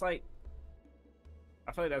 Because that's like,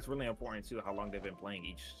 I feel like that's really important too. How long they've been playing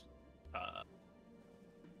each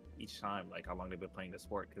time, like how long they've been playing the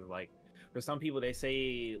sport. Because like, for some people, they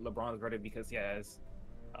say LeBron's better because he has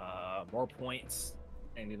more points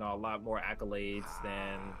and you know a lot more accolades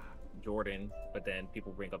than Jordan, but then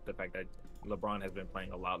people bring up the fact that LeBron has been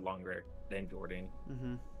playing a lot longer than Jordan.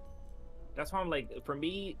 Mm-hmm. That's why I'm like, for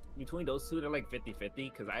me, between those two, they're like 50-50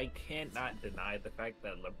 because I cannot deny the fact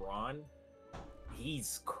that LeBron,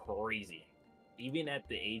 he's crazy. Even at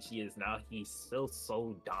the age he is now, he's still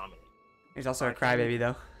so dominant. He's also a crybaby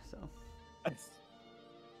though, so.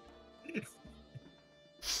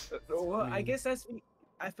 Well, I guess that's me.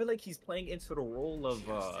 I feel like he's playing into the role of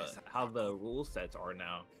how the rule sets are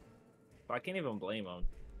now. I can't even blame him.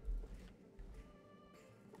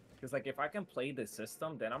 Because like if I can play the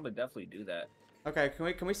system, then I'm gonna definitely do that. Okay,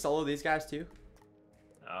 can we solo these guys too?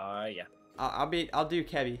 Yeah. I'll do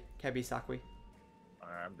Kebi Sakwi.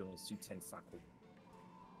 Alright, I'm doing Suten Sakwi.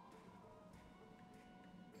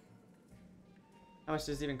 How much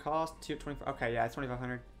does it even cost? 224. Okay, yeah, it's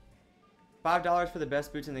 2,500. $5 for the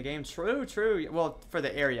best boots in the game. True. Well, for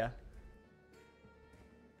the area.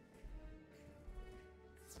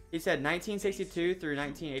 He said 1962 through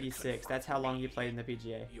 1986. That's how long he played in the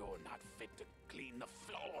PGA. You're not fit to clean the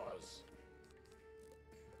floors.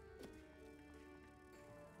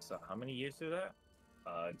 So how many years is that?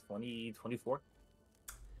 24?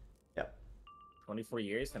 Yep. 24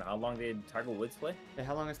 years. And how long did Tiger Woods play? Yeah,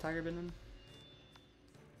 how long has Tiger been in?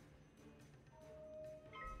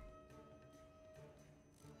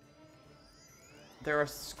 There are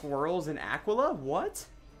squirrels in Aquila? What?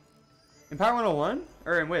 In Power 101?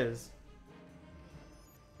 Or in Wiz?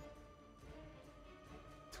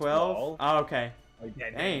 12? Oh, okay.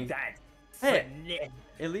 Dang. Hey,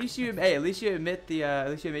 at least you admit you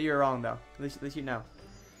were wrong though. At least you know.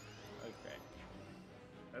 Okay.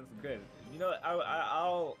 That's good. You know,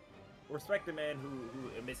 I'll respect the man who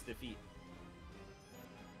admits defeat.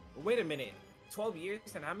 Wait a minute. 12 years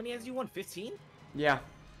and how many has you won? 15? Yeah.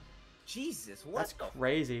 Jesus, what? That's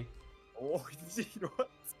crazy. Oh, you know what?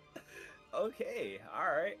 Okay,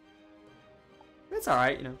 alright. It's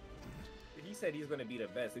alright, you know. He said he's gonna be the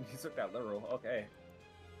best and he took that literal. Okay.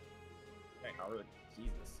 Power,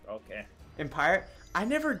 Jesus. Okay. In Pirate? I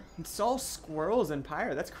never saw squirrels in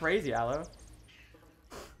Pirate. That's crazy, Aloe.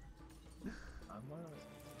 I'm gonna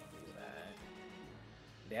do that.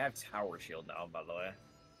 They have Tower Shield now, by the way.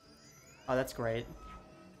 Oh, that's great.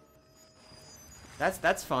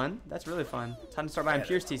 That's fun. That's really fun. Time to start buying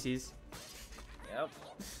Pierce TCs. Yep.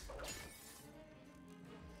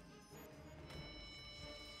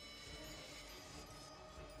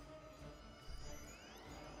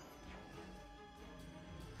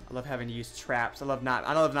 I love having to use traps. I love not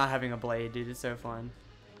having a blade, dude. It's so fun.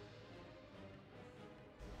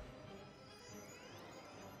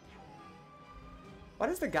 What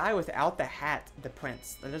is the guy without the hat, the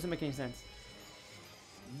prince? That doesn't make any sense.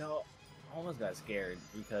 No, I almost got scared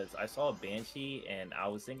because I saw a Banshee and I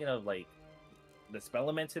was thinking of like the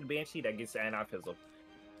Spellamented Banshee that gets Anti-Fizzle.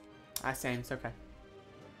 Same. It's okay.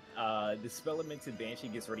 The Spellamented Banshee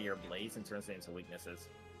gets rid of your blades and turns it into weaknesses.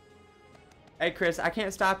 Hey, Chris, I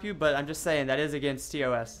can't stop you, but I'm just saying that is against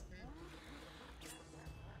TOS.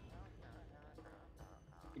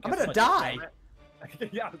 I'm gonna die.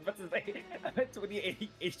 Yeah, I was about to say, I'm at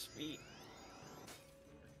 28 HP.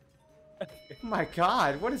 Oh my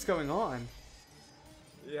god, what is going on?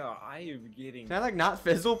 Yeah, I am getting. Can I like not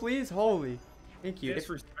fizzle, please? Holy, thank you.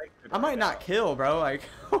 Disrespected I might right not now. kill, bro. Like,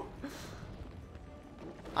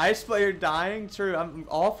 Ice player dying. True, I'm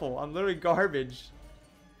awful. I'm literally garbage.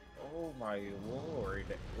 Oh my lord!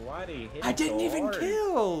 Why did he hit? I didn't so even hard?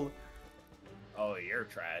 kill. Oh, you're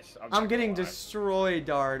trash. I'm not getting gonna lie. destroyed,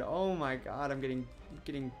 Dard. Oh my god, I'm getting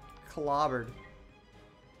clobbered.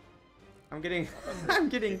 I'm getting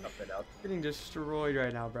getting destroyed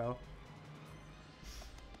right now, bro.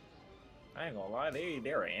 I ain't gonna lie,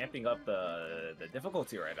 they're amping up the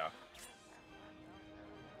difficulty right now.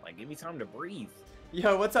 Like, give me time to breathe.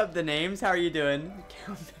 Yo, what's up, the names? How are you doing?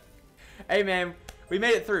 Hey man, we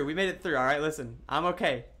made it through. We made it through. All right, listen, I'm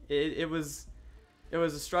okay. It was a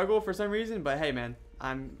struggle for some reason, but hey man,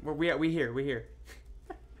 we here.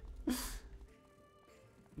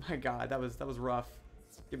 My god, that was rough.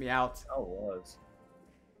 Get me out. Oh, it was.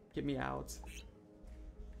 Get me out.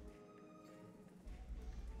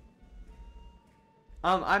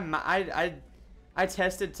 I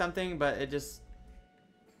tested something, but it just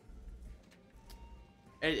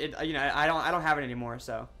you know, I don't have it anymore,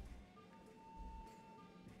 so.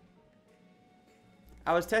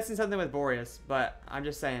 I was testing something with Boreas, but I'm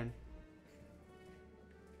just saying.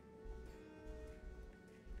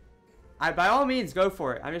 By all means, go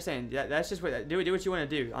for it. I'm just saying. That's just what do what you want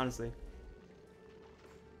to do, honestly.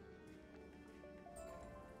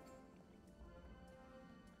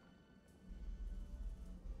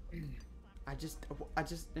 I just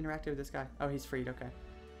interacted with this guy. Oh, he's freed. Okay.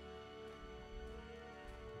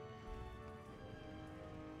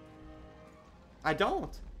 I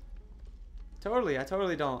don't. I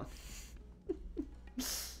totally don't.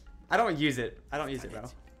 I don't use it. I don't use it, bro.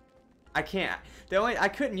 I can't. I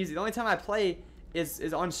couldn't use it. The only time I play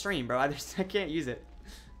is on stream, bro. I can't use it.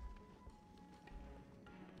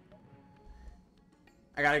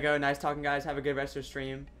 I gotta go. Nice talking, guys. Have a good rest of your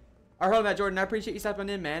stream. Alright, hold on, Jordan. I appreciate you stopping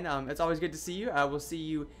in, man. It's always good to see you. We'll see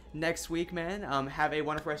you next week, man. Have a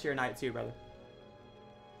wonderful rest of your night too, brother.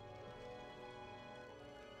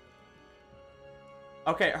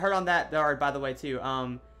 Okay, heard on that, though, by the way, too.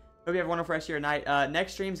 Hope you have a wonderful rest of your night.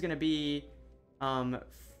 Next stream's gonna be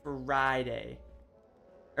Friday.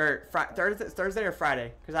 Or Thursday or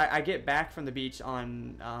Friday. Because I get back from the beach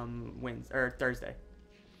on Wednesday or Thursday.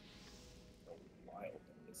 Wild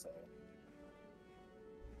thing to say.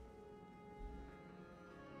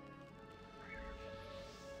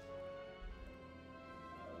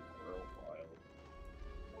 Real wild.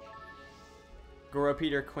 Goro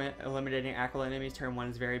Peter Quint eliminating acolyte enemies turn 1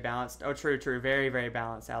 is very balanced. Oh, true. Very, very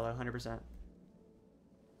balanced, Aloe. 100%.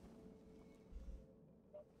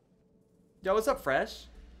 Yo, what's up, Fresh?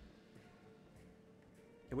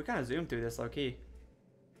 Yeah, we kind of zoomed through this low-key.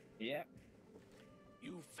 Yeah.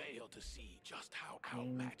 You fail to see just how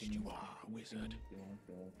outmatched you are, wizard.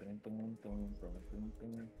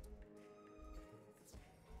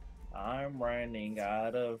 I'm running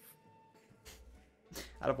out of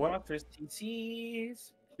Out of what? monstrous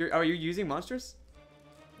TCs. Are you using monsters?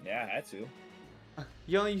 Yeah, I had to.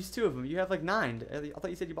 You only use 2 of them. You have like 9. I thought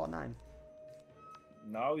you said you bought 9.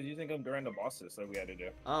 No, I was using them during the bosses that we had to do.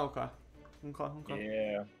 Oh, okay.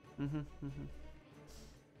 Yeah.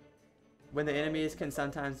 When the enemies can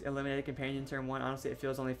sometimes eliminate a companion turn 1, honestly, it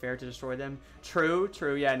feels only fair to destroy them. True.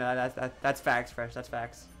 Yeah, no, that's facts, Fresh. That's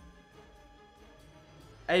facts.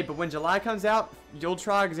 Hey, but when July comes out,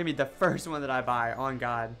 Yultrog is gonna be the first one that I buy. On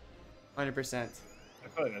God, 100%. I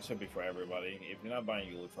feel like that should be for everybody. If you're not buying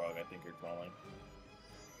Yule Frog, I think you're trolling.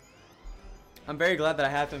 I'm very glad that I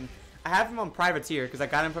have him. I have him on Privateer because I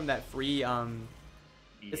got him from that free.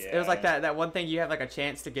 It was like that one thing you have like a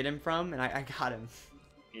chance to get him from, and I got him.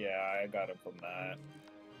 Yeah, I got him from that.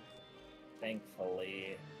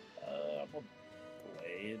 Thankfully, I'm a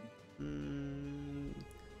Blade.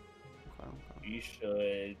 Okay. You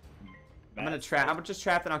should. I'm gonna trap. I'm gonna just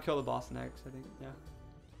trap, and I'll kill the boss next. I think. Yeah.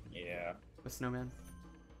 Yeah. With Snowman.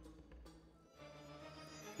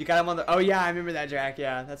 You got him on the. Oh yeah, I remember that, Jack.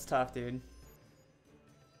 Yeah, that's tough, dude.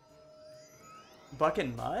 Buck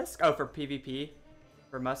and Musk? Oh, for PvP?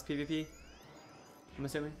 For Musk PvP? I'm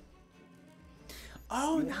assuming.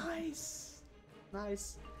 Oh, yeah. Nice.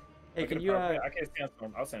 Nice. Hey, can you I can't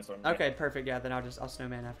sandstorm. I'll sandstorm. Okay, perfect. Yeah, then I'll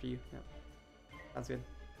Snowman after you. Yep. Sounds good.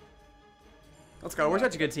 Let's go. We're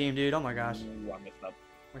such a good team, dude. Oh my gosh. Ooh, I messed up.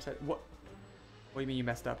 What do you mean you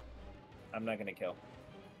messed up? I'm not gonna kill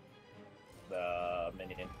the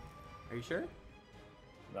minion. Are you sure?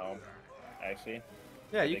 No. Actually.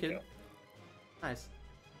 Yeah, you can. Nice.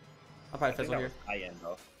 I'll probably fizzle here. I end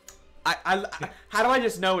though. How do I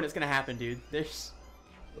just know when it's gonna happen, dude? There's.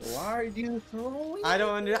 Why are you throwing?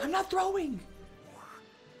 I'm not throwing.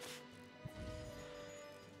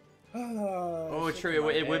 Oh, true.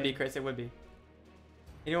 It would be, Chris. It would be.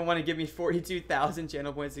 Anyone want to give me 42,000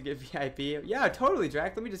 channel points to get VIP? Yeah, totally,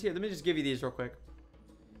 Drac. Let me just give you these real quick.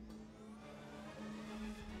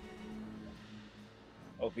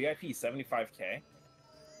 Oh, VIP 75k.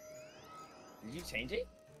 Did you change it?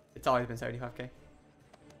 It's always been 75k.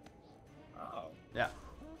 Oh. Yeah.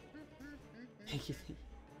 Thank you.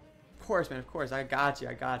 Of course, man. Of course. I got you.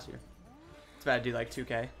 It's about to do like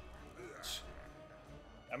 2k.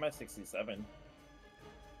 I'm at 67.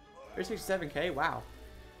 You're 67k? Wow.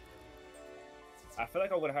 I feel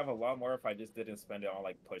like I would have a lot more if I just didn't spend it on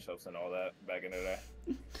like push-ups and all that back in the day.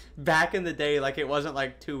 Back in the day, like it wasn't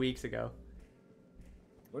like 2 weeks ago.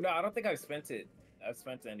 Well, no, I don't think I've spent it. I've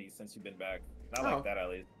spent any since you've been back. Not like that, at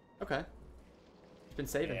least. Okay. You've been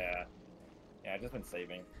saving. Yeah. Yeah, I've just been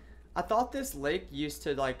saving. I thought this lake used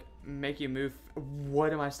to like make you move.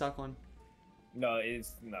 What am I stuck on? No,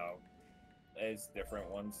 it's different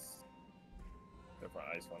ones. Different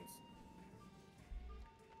ice ones.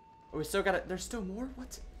 Oh, we still got it. There's still more?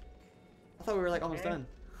 What? I thought we were like almost done.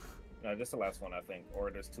 No, just the last one, I think. Or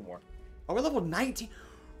there's 2 more. Oh, we're level 19.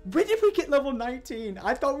 When did we get level 19?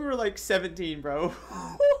 I thought we were like 17, bro.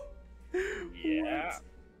 Yeah. What?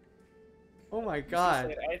 Oh my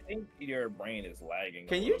god. I think your brain is lagging.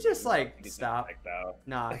 Can you just like stop?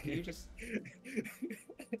 Nah, can you just...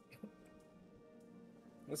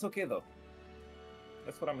 It's okay though.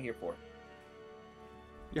 That's what I'm here for.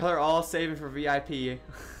 Y'all are all saving for VIP. You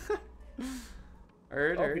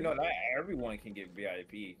know, not everyone can get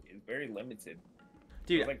VIP. It's very limited.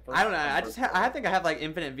 Dude, like I don't know. I think I have like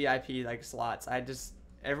infinite VIP like slots.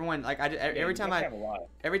 Everyone like every time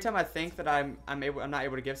I think that I'm not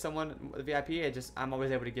able to give someone the VIP, I'm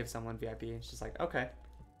always able to give someone VIP. It's just like, okay.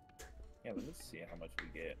 Yeah, let me see how much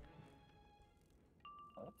we get.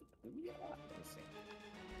 Let me see.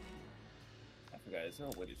 I forgot. Is there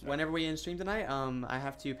a way to check? Whenever we end stream tonight, I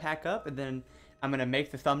have to pack up, and then I'm gonna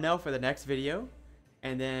make the thumbnail for the next video,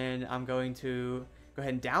 and then I'm going to go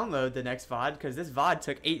ahead and download the next VOD, because this VOD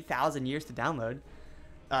took 8,000 years to download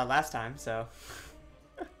last time, so.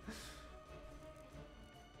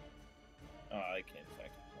 I can't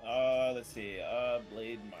check. Let's see.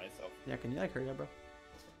 Blade myself. Yeah, can you like hurry up, bro?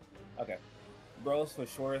 Okay. Bros for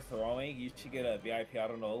sure throwing. You should get a VIP. I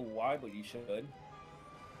don't know why, but you should.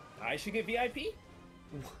 I should get VIP?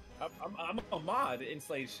 I'm a mod in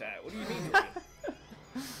Slade's chat. What do you mean?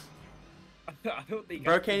 I don't think.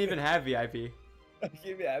 Bro can't even have VIP.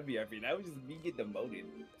 Give me a VIP. That would just me get demoted.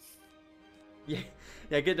 Yeah,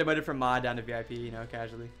 get demoted from mod down to VIP, you know,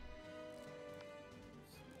 casually.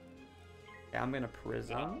 Yeah, I'm gonna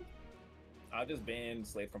prison. I'll just ban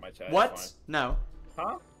Slade from my chat. What? No.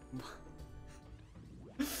 Huh?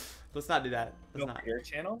 Let's not do that. Let's not. Your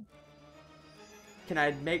channel? Can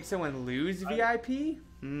I make someone lose VIP?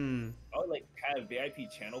 Oh, like have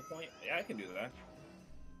VIP channel point? Yeah, I can do that.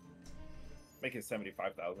 Make it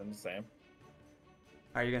 75,000. Same.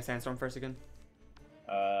 Are you gonna sandstorm first again?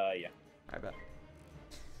 Yeah. I bet.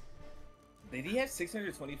 Did he have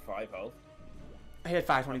 625 health? I hit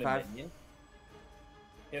 525.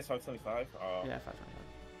 He has 525? Oh. Yeah, 525.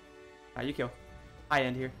 Alright, you kill. I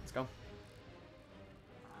end here. Let's go.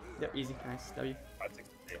 Yep, easy. Nice. W.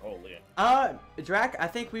 563. Holy. Drac, I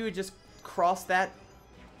think we would just cross that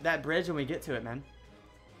bridge when we get to it, man.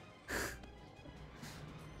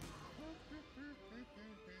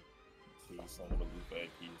 See, some of the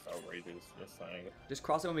VIP is alright. outrageous. Just saying. Just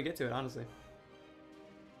cross it when we get to it, honestly.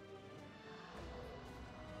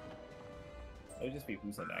 It would just be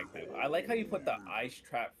who's inactive. I like how you put the ice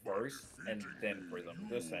trap first and then prism.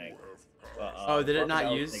 Just saying. But, Oh, did it not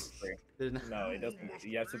crocodile use? takes three. Did it not? No, it doesn't.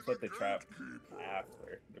 You have to put the trap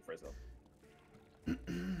after the prism.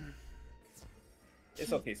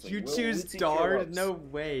 It's okay, Sling. You We'll choose teach you the Dard? ropes. No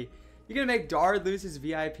way. You're gonna make Dard lose his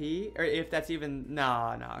VIP? Or if that's even...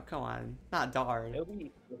 Nah, come on. Not Dard. It'll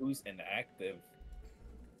be who's inactive.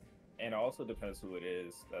 And it also depends who it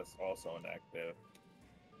is that's also inactive.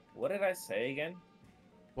 What did I say again?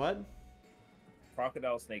 What?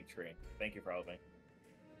 Crocodile snake tree. Thank you for helping.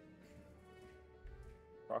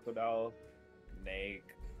 Crocodile snake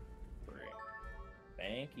tree.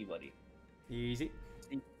 Thank you, buddy. Easy.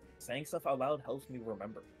 See, saying stuff out loud helps me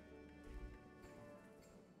remember.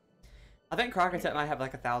 I think Krokotop might have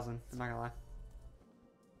like 1,000. I'm not gonna lie.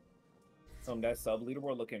 So that sub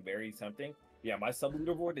leaderboard looking very tempting. Yeah, my sub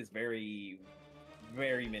leaderboard is very,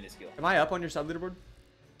 very minuscule. Am I up on your sub leaderboard?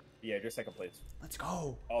 Yeah, just second place Let's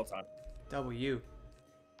go. all time. W.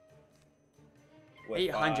 With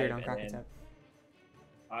 800 on 5, and then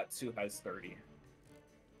Krokotop. Atsu has 30.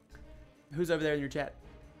 Who's over there in your chat?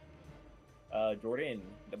 Jordan,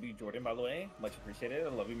 W Jordan, by the way, much appreciated. I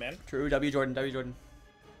love you, man. True. W Jordan. W Jordan.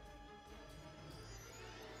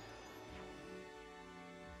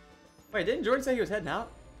 Wait, didn't Jordan say he was heading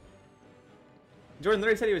out? Jordan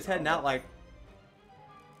literally said he was heading out like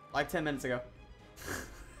 10 minutes ago.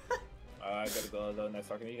 I gotta go though. Nice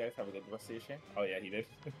talking to you guys. Have a good rest of your stream. Oh yeah, he did.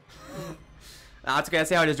 Nah, it's okay. I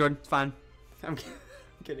see how it is, Jordan. It's fine. I'm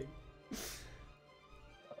kidding.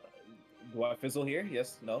 Do I fizzle here?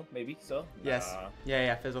 Yes. No. Maybe. So. Yes.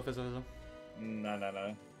 Yeah. Fizzle.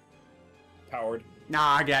 No. Powered.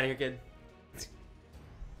 Nah, get out of here, kid.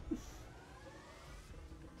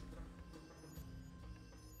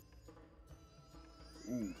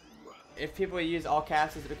 Ooh. If people use all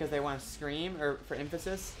caps, is it because they want to scream or for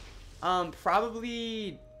emphasis?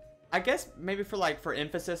 Probably, I guess maybe for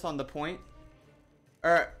emphasis on the point.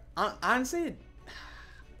 Or honestly,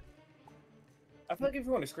 I feel like if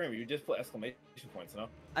you want to scream, you just put exclamation points, no?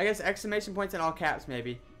 I guess exclamation points in all caps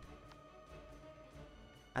maybe.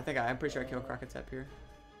 I'm pretty sure I killed Krokotop here.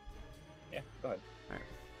 Yeah, go ahead. Alright.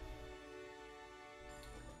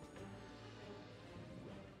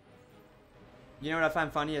 You know what I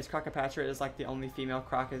find funny is Crocopatra is like the only female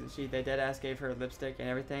croc, isn't she? They dead ass gave her lipstick and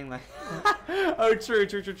everything. Like, oh, true.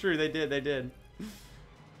 They did.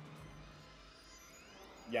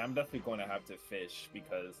 Yeah, I'm definitely going to have to fish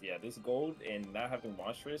because this gold and not having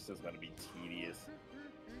monstrous is going to be tedious.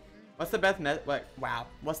 What's the best wow.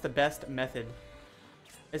 What's the best method?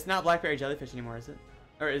 It's not blackberry jellyfish anymore, is it?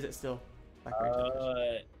 Or is it still blackberry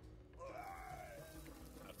jellyfish?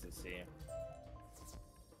 I have to see.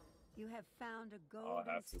 You have found a I'll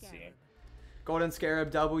golden have to see. scarab. Golden Scarab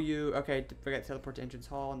W. Okay, forget teleport to entrance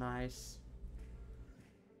hall. Nice.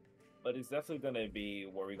 But it's definitely going to be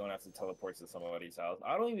where we're going to have to teleport to somebody's house.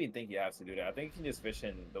 I don't even think you have to do that. I think you can just fish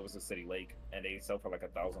in Those a City Lake and they sell for like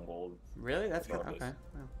 1,000 gold. Really? That's good. Regardless. Okay.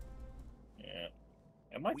 Wow. Yeah.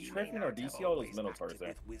 Am I tripping or do you see all those minotaurs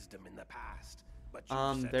there? Wisdom in the past, but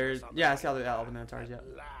There's I see all the minotaurs. Yeah.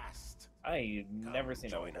 I ain't never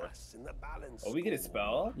seen that join before. us in the balance. Oh, we get a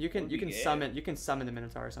spell? You can What do we get? summon the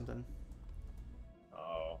minotaur or something.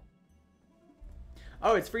 Oh.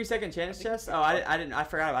 Oh, it's free second chance chest. Oh, I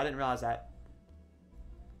forgot. I didn't realize that.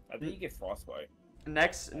 I think you get frostbite.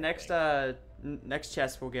 Next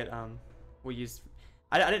chest we'll get we'll use.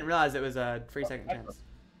 I didn't realize it was a free second chance.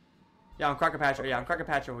 Yeah, on Crocopatra. Yeah, on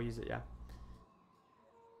Crocopatra we'll use it. Yeah.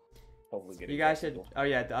 Hopefully get You it guys should. flexible. Oh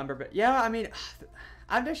yeah, the Umber. Yeah, I mean,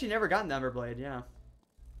 I've actually never gotten the Umber Blade. Yeah.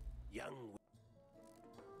 Young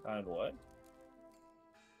And what?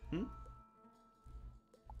 Hmm.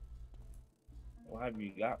 What have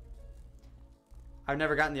you got? I've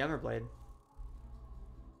never gotten the Umber Blade.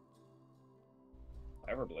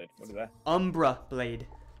 Everblade. What is that? Umbra Blade.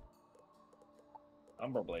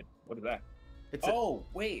 Umber Blade. What is that? It's Oh,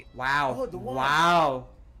 wait. wow. Oh, the one. Wow.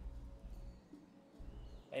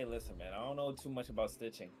 Hey, listen, man. I don't know too much about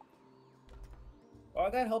stitching. Oh, I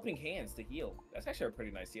got helping hands to heal. That's actually a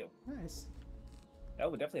pretty nice heal. Nice. That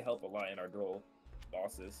would definitely help a lot in our dual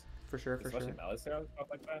bosses. For sure. Especially Malice and stuff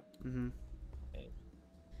like that. Mm-hmm.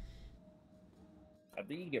 I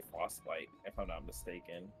think you get frostbite, if I'm not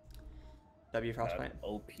mistaken. W Frostbite.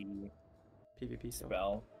 OP PvP still.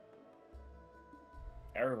 spell.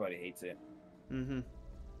 Everybody hates it. Mm-hmm.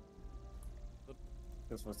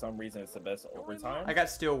 Because for some reason it's the best overtime. I got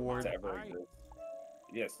Steel Ward. to ever exist.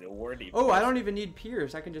 Yeah, Steel Ward. Oh, I don't even need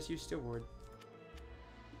Pierce. I can just use Steel Ward.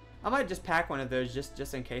 I might just pack one of those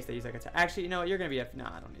just in case they use like attack. Actually, you know what? You're gonna be no,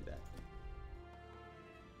 I don't need that.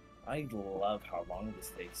 I love how long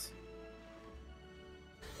this takes.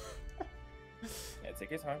 Yeah,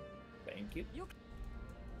 take your time. Thank you.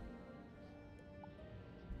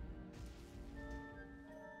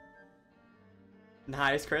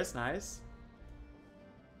 Nice, Chris. Nice.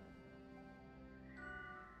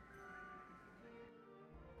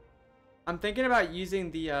 I'm thinking about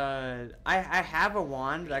using the I have a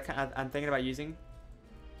wand that I'm thinking about using.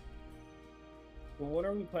 Well, what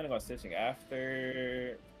are we planning on stitching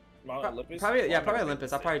after Mount Olympus? Probably, yeah, probably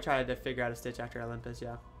Olympus. I'll probably try to figure out a stitch after Olympus,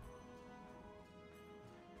 yeah.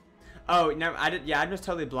 Oh, no, I did. Yeah, I was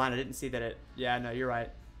totally blind. I didn't see that it. Yeah, no, you're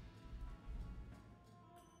right.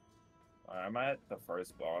 I'm at the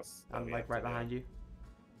first boss. I'm like right behind you.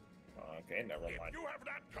 Okay, never mind. If you have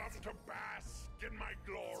not come to bask in my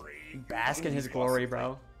glory. Bask in his glory,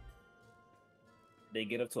 bro. They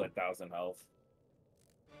get up to 1,000 health.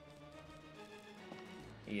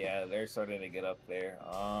 Yeah, they're starting to get up there.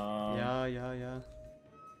 Yeah.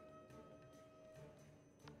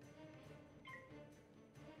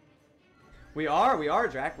 We are,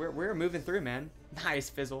 Drac. We're moving through, man. Nice,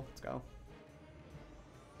 Fizzle. Let's go.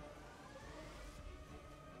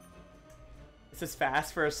 This is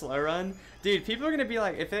fast for a slow run, dude. People are gonna be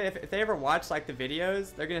like, if they ever watch like the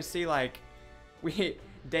videos, they're gonna see like,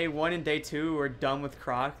 day 1 and day 2 we're done with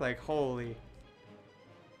Croc. Like, holy,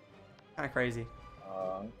 kind of crazy.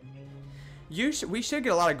 We should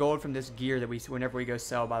get a lot of gold from this gear that whenever we go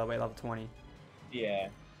sell. By the way, level 20. Yeah.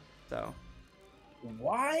 So.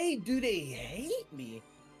 Why do they hate me?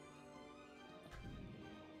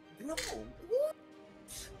 No. What?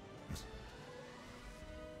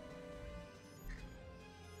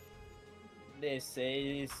 This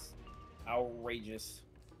is outrageous.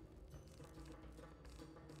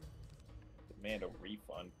 Demand a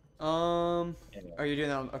refund. Anyway. Are you doing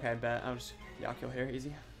that? Okay, I bet. I'll just kill here,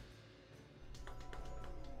 easy.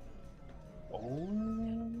 Oh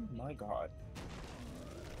my god.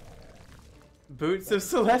 Boots of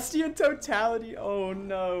Celestian Totality. Oh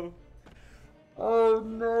no. Oh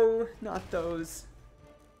no, not those.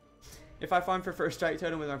 If I farm for first strike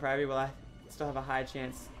totem with my private, will I still have a high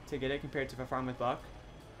chance to get it compared to if I farm with Buck?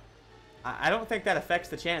 I don't think that affects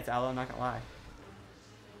the chance, Aloe, I'm not gonna lie.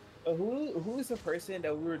 Who is the person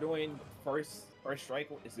that we were doing first strike?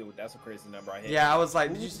 That's a crazy number I hit. Yeah, I was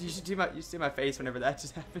like, you should see my face whenever that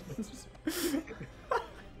just happened.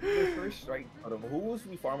 The first strike. Who was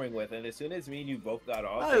we farming with? And as soon as me and you both got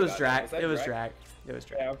off, oh, it was Drac. It was Drac.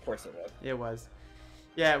 Yeah, of course it was. It was.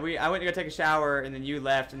 Yeah, I went to go take a shower and then you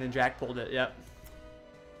left and then Drac pulled it. Yep.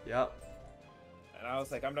 And I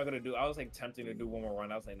was like, I'm not gonna do. I was like tempting to do one more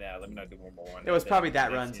run. I was like, nah, let me not do one more run. It was probably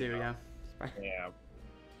that run too. Yeah. Yeah.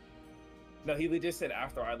 No, he legit said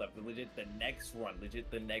after I left, legit the next run,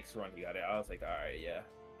 he got it. I was like, all right, yeah,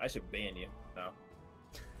 I should ban you. No.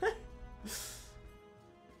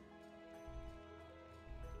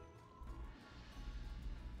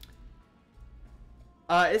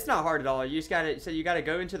 It's not hard at all. You just gotta, so you gotta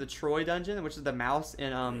go into the Troy dungeon, which is the mouse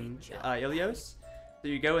in Ilios. So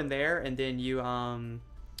you go in there, and then you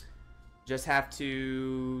just have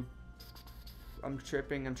to. I'm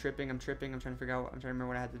tripping. I'm trying to figure out. I'm trying to remember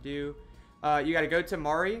what I had to do. You gotta go to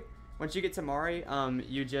Mari. Once you get to Mari,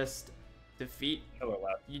 you just defeat.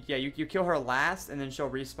 You kill her last, and then she'll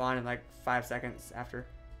respawn in like 5 seconds after.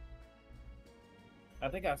 I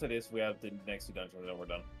think after this we have the next 2 dungeons, and then we're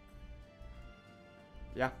done.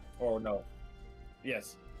 Yeah. Or no.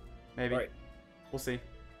 Yes. Maybe. Right. We'll see.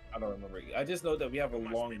 I don't remember. I just know that we have a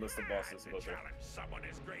long list of bosses to go through. Someone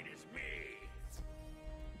as great as me.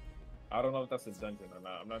 I don't know if that's a dungeon or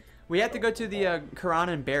not. I'm not. We have to go to the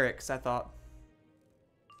Karanan barracks, I thought.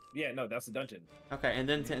 Yeah, no, that's a dungeon. Okay, and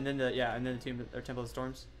then the tomb or Temple of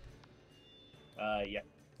Storms. Yeah.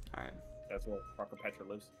 All right. That's where Krokotopia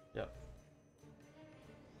lives. Yep.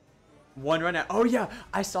 One run out. Oh yeah,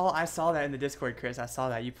 I saw that in the Discord, Chris. I saw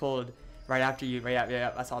that you pulled right after you. Right,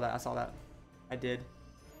 yeah. I saw that. I did.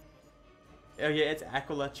 Oh yeah, it's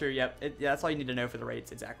Aquila. True. Yep. Yeah, that's all you need to know for the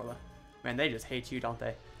raids. It's Aquila. Man, they just hate you, don't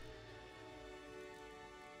they?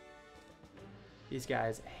 These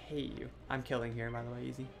guys hate you. I'm killing here, by the way,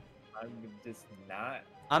 easy. I'm just not.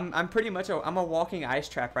 I'm pretty much I'm a walking ice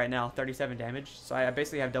trap right now. 37 damage. So I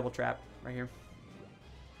basically have double trap right here.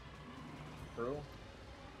 True.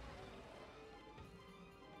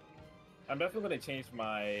 I'm definitely gonna change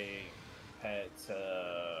my pet to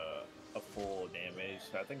a full damage.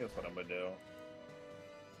 I think that's what I'm gonna do.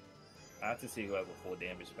 I have to see who has a full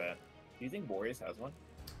damage pet. Do you think Boreas has one?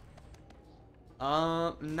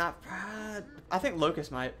 Not. I think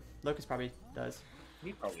Locust might. Locust probably does.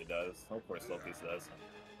 He probably does. Of course, Loki's does.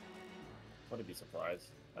 Wouldn't be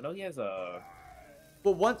surprised. I know he has a.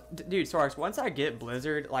 Well, once, dude, Sorox, once I get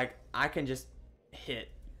Blizzard, like, I can just hit.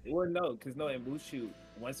 Well, no, because no, in Mushu,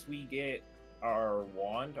 once we get our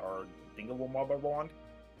wand, our Dingawamaba wand,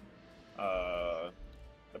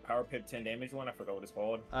 the power pip 10 damage one, I forgot what it's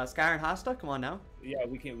called. Sky and Hosta, come on now. Yeah,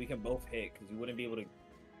 we can both hit because we wouldn't be able to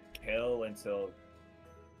kill until.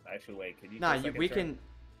 Actually, wait, could you? Nah, kill we second turn? can.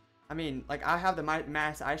 I mean, like, I have the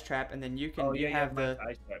mass ice trap, and then you can. Oh, you yeah, have the.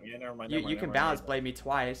 Ice trap. Yeah, never mind. You can balance blade me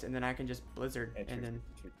twice, and then I can just Blizzard, Yeah, and true, then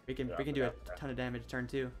true, we can true, we I can do a forgot that. ton of damage turn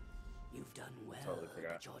 2. You've done well, Totally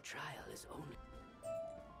forgot. but your trial is only...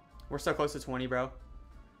 We're so close to 20, bro.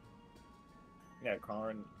 Yeah,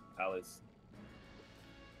 Karn, Alice,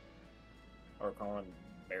 or Karn,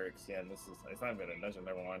 Barracks. Yeah, and this is. It's not even a dungeon.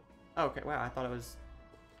 Never mind. Oh, okay, wow, I thought it was.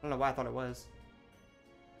 I don't know why I thought it was.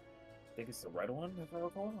 I think it's the red one, if I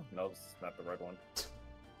recall. No, it's not the red one.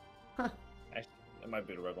 Huh. Actually, it might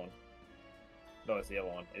be the red one. No, it's the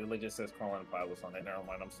yellow one. It legit says Karn Palace on it. Never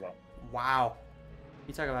mind, I'm slow. Wow.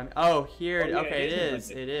 You talk about me. Oh, here. Oh, yeah, okay, it it is is.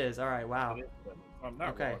 London. It is. All right. Wow. It is, I'm not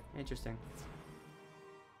Okay. wrong. Interesting.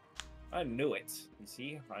 I knew it. You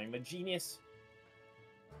see, I'm a genius.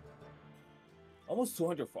 Almost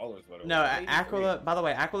 200 followers, by the way. No, 83. Aquila. By the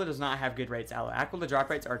way, Aquila does not have good rates. Aquila drop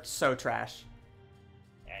rates are so trash.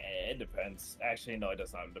 It depends. Actually, no, it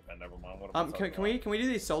does not depend. Never mind. What am I talking Can we do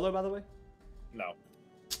these solo? By the way. about?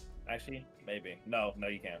 No. Actually, maybe. No,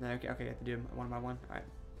 you can't. No. Okay. Okay. You have to do them one by one. All right.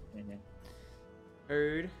 Mm-hmm.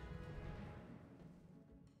 Third.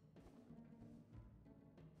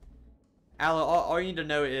 Aloe, all you need to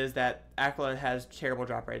know is that Aquila has terrible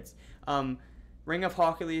drop rates. Ring of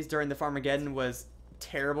Hercules during the Farmageddon was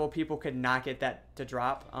terrible. People could not get that to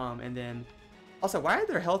drop. And then, also, why are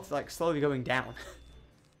their health like slowly going down?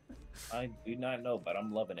 I do not know, but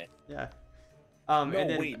I'm loving it. Yeah. No, and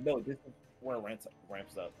then, wait, no, this is where it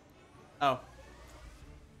ramps up, Oh,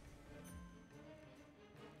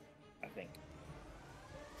 I think.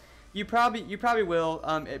 you probably will.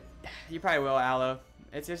 You probably will, Aloe.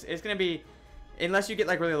 It's gonna be, unless you get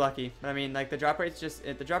like really lucky. But I mean, like the drop rates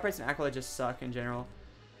in Aquila just suck in general.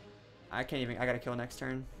 I can't even. I gotta kill next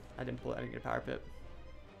turn. I didn't get a power pip.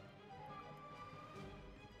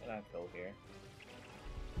 And I kill here.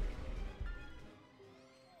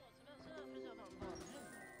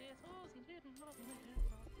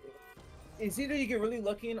 It's either you get really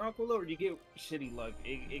lucky in Aquila or you get shitty luck.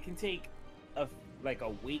 It can take like a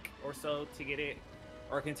week or so to get it,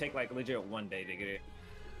 or it can take like legit one day to get it.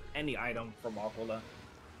 Any item from Aquila,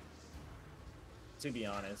 to be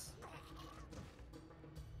honest.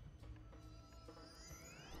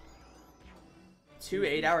 Two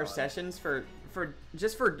 8-hour sessions for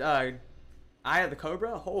Eye of the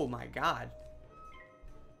Cobra. Oh my god,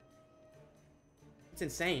 it's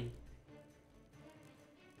insane.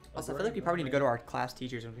 Also, I feel like we probably need to go to our class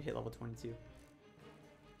teachers when we hit level 22. I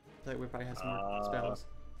feel like we probably have some more spells.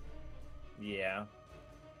 Yeah,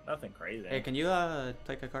 nothing crazy. Hey, can you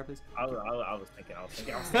take a card, please? I was thinking.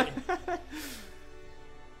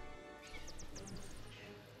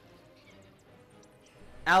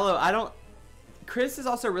 Aloe, I don't. Chris is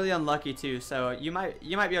also really unlucky too, so you might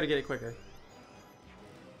be able to get it quicker.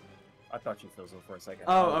 I thought you fizzled for a second.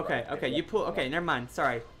 Oh, okay, okay. You pull. Okay, never mind.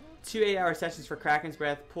 Sorry. 2 8-hour sessions for Kraken's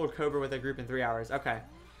Breath. Pulled Cobra with a group in 3 hours. Okay.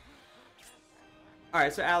 All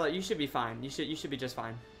right, so Aloe, you should be fine. You should be just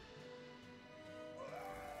fine.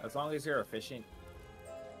 As long as you're efficient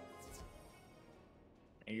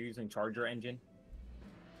and you're using Charger engine.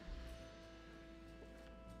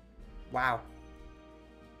 Wow.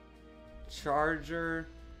 Charger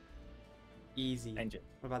easy. Engine.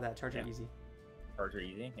 What about that? Charger Yeah. easy. Charger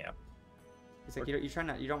easy, yeah. It's like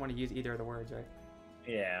you don't want to use either of the words, right?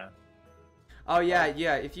 Yeah. Oh yeah,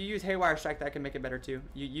 yeah. If you use Haywire Strike, that can make it better too.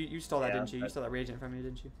 You stole that, Yeah, didn't you? You stole that reagent from me,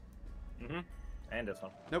 didn't you? Mm-hmm. And this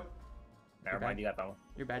one. Nope. Never Okay. mind, you got that one.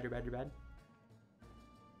 You're bad. You're bad. You're bad.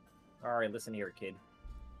 Alright, listen here, kid.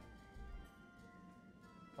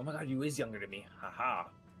 Oh my god, you is younger than me. Haha.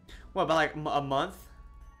 What about like a month?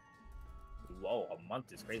 Whoa, a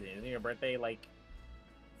month is crazy. Isn't your birthday like...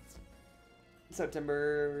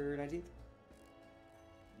 September 19th.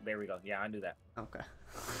 There we go. Yeah, I knew that. Okay.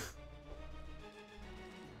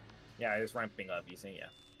 Yeah, it's ramping up. You see, yeah.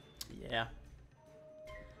 Yeah.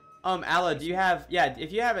 Aloe, do you have? Yeah,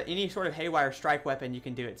 if you have any sort of Haywire Strike weapon, you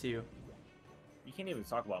can do it too. You can't even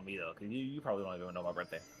talk about me though, because you probably don't even know my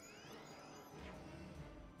birthday.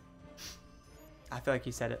 I feel like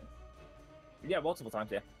you said it. Yeah, multiple times,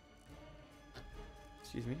 yeah.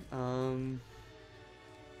 Excuse me.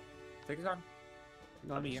 Take your time.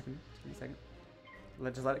 No, I'll be just give me a second.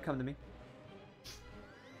 Just let it come to me.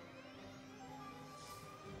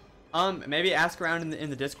 Maybe ask around in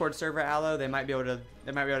the Discord server, Aloe. They might be able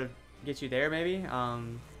to get you there, maybe.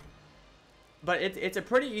 But it's a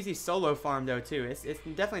pretty easy solo farm though too. It's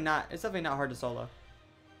definitely not hard to solo.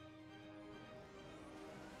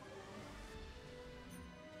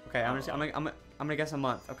 Okay, I'm gonna guess a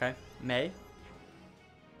month. Okay, May.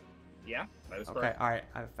 Yeah, that is Okay, correct. all right.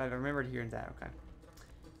 I remembered hearing that. Okay.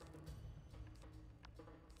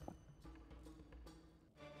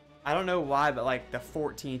 I don't know why, but like the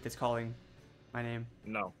 14th is calling my name.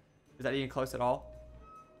 No. Is that even close at all?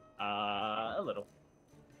 A little.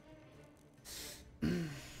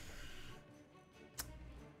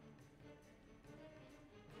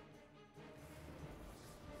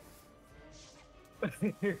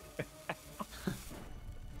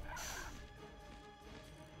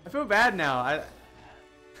 I feel bad now.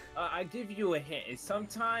 I give you a hint. It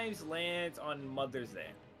sometimes lands on Mother's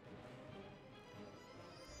Day.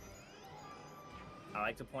 I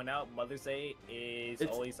like to point out Mother's Day is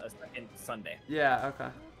always a second Sunday. Yeah. Okay.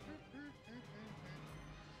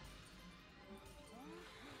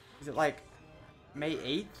 Is it like May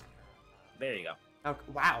 8th? There you go. Oh,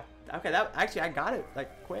 wow. Okay, that actually I got it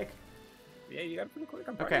like quick. Yeah, you got it pretty quick.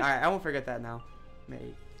 Okay, all right. I won't forget that now. May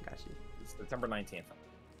 8th. Got you. It's September 19th.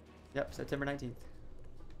 Yep, September 19th.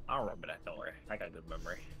 I'll remember that. Don't worry. I got good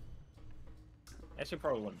memory. Actually,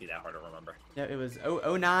 probably wouldn't be that hard to remember. Yeah, it was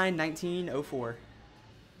 09 19 04.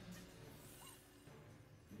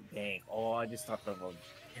 Dang. Oh, I just thought of a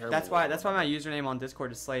terrible That's why my username on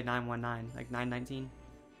Discord is Slade919, like 919.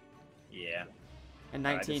 Yeah. And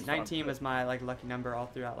I just 19 was my like lucky number all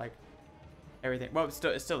throughout like everything. Well, it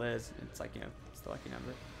still is. It's like, you know, it's the lucky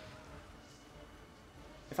number.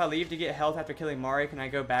 If I leave to get health after killing Mari, can I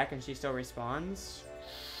go back and she still respawns?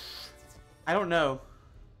 I don't know.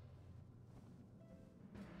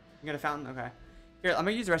 You got a fountain? Okay. Here, I'm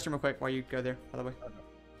gonna use the restroom real quick while you go there, by the way.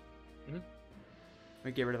 Mhm. Let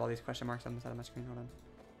me get rid of all these question marks on the side of my screen. Hold on.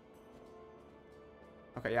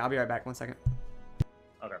 Okay, yeah, I'll be right back. 1 second.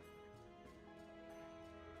 Okay.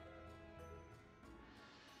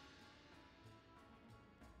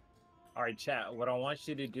 All right, chat. What I want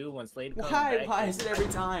you to do when Slade comes back. Why is it every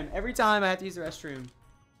time? Every time I have to use the restroom.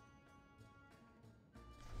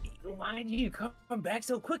 Why do you come back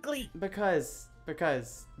so quickly? Because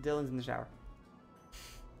Dylan's in the shower.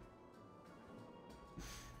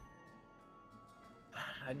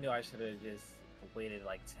 I knew I should have just waited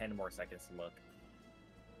like 10 more seconds to look.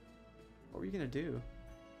 What were you gonna do?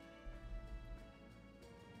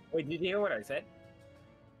 Wait, did you hear what I said?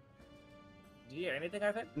 Did you hear anything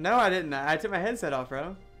I said? No, I didn't. I took my headset off,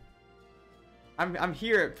 bro. I'm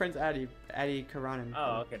here at Prince Addy Karanin.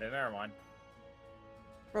 Oh, okay, then never mind.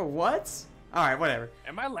 Bro, what? All right, whatever.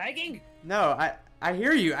 Am I lagging? No, I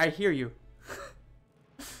hear you. I hear you.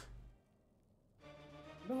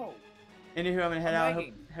 No. Anywho, I'm gonna head I'm out.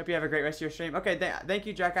 lagging. Hope you have a great rest of your stream. Okay, thank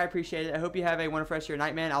you, Jack. I appreciate it. I hope you have a wonderful rest of your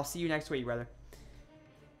night, man. I'll see you next week, brother.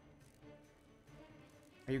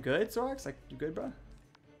 Are you good, Sorox? Like, you good, bro?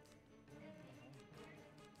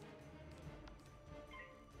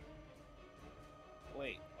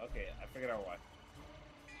 Wait, okay, I figured out why.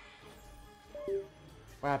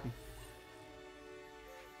 What happened?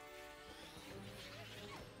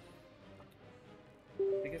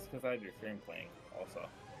 I think it's because I had your stream playing also.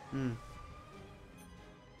 Hmm.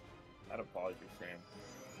 I'd have paused your stream.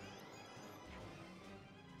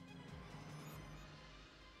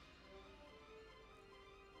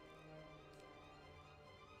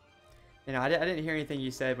 You know, I didn't hear anything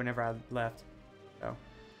you said whenever I left. So.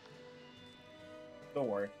 Don't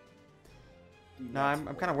worry. No, I'm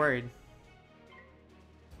kind of worried.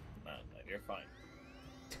 No, you're fine.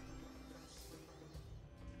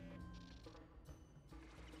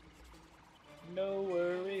 No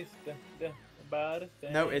worries about a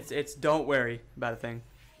thing. No, it's don't worry about a thing.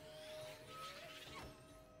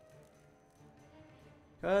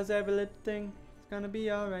 Cause every little thing is gonna be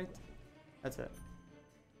alright. That's it.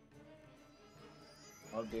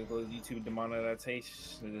 I'll do those YouTube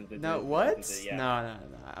demonetization. No, what? Yeah. No.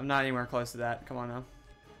 I'm not anywhere close to that. Come on now.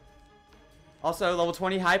 Also, level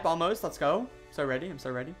 20 hype almost. Let's go. So ready. I'm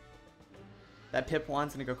so ready. That pip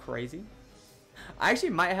wand's gonna go crazy. I actually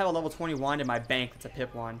might have a level 20 wand in my bank that's a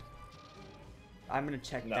pip wand. I'm gonna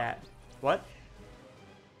check that. What?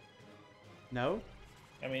 No?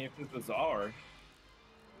 I mean, if it's bizarre.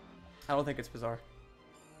 I don't think it's bizarre.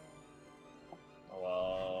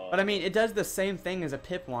 Well, But I mean, it does the same thing as a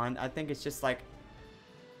pip wand. I think it's just like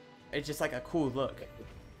a cool look.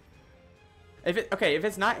 If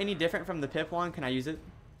it's not any different from the pip wand, can I use it?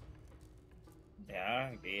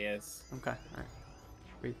 yeah, I guess. Okay, all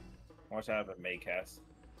right. Watch out for Maycast.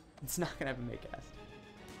 It's not gonna have a make cast.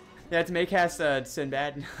 Yeah, it's Maycast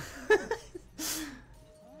Sinbad.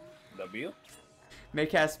 W?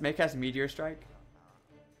 Maycast Meteor Strike.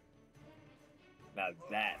 Now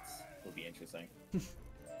that will be interesting.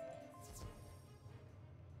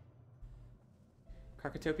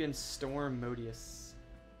 Krokotopian Storm Modius.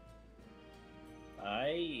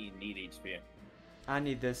 I need HP. I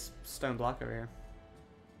need this stone block over here.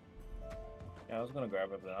 Yeah, I was gonna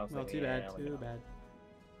grab it, but I was Well, thinking, too bad. yeah, Too bad.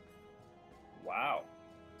 Wow.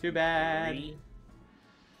 Too bad.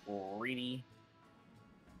 Greedy.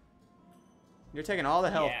 You're taking all the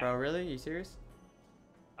health, Yeah. bro. Really? You serious?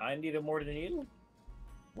 I needed more than you.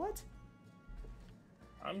 What?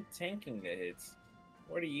 I'm tanking the hits.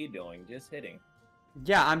 What are you doing? Just hitting.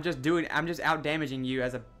 Yeah, I'm just out damaging you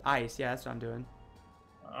as a ice. Yeah, that's what I'm doing.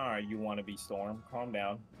 Alright, you want to be Storm. Calm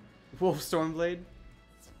down. Wolf Stormblade.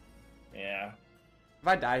 Yeah. If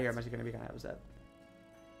I die here, I'm actually gonna be kind of upset.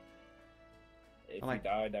 If I'm like- you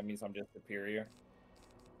die, that means I'm just superior.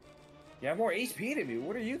 You have more HP than me.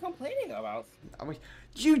 What are you complaining about? I mean,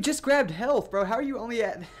 you just grabbed health, bro. How are you only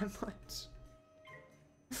at that much?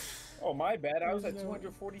 Oh, my bad. I was at No.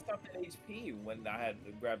 240 something HP when I had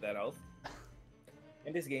to grab that health.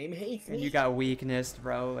 And this game hates me. And you got weakness,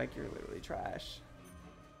 bro. Like, you're literally trash.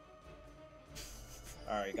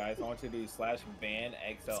 Alright, guys. I want you to do /ban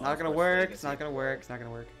XL. It's not gonna work. It's not gonna work. It's not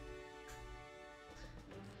gonna work.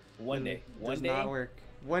 One day. One Does day. not work.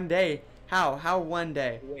 One day. How? How one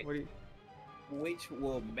day? Wait. What do you... Which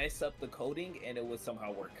will mess up the coding and it will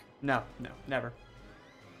somehow work. No, no, never.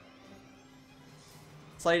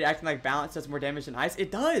 Slade acting like balance does more damage than ice.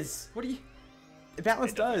 It does. What do you?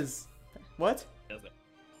 Balance It doesn't. does. What? It doesn't.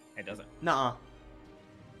 It doesn't. Nuh-uh.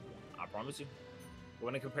 I promise you. We're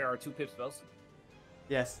gonna compare our 2 pip spells.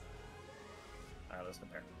 Yes. Alright, let's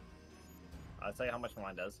compare. I'll tell you how much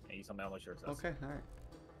mine does, and you tell me how much yours does. Okay. All right.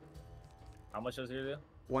 How much does yours do?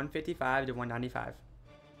 155 to 195.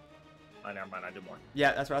 Oh, never mind. I do more.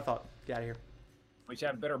 Yeah, that's what I thought. Get out of here. Which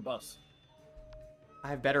have better buffs. I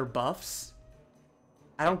have better buffs.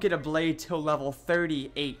 I don't get a blade till level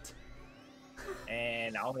 38.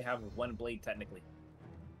 And I only have 1 blade technically.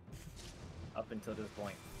 Up until this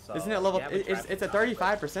point. So Isn't it level? you have a It's a traffic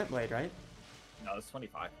 35% blade, right? blade. No, it's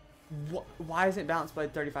 25. Why isn't balance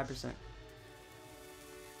blade 35%?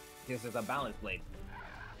 Because it's a balance blade.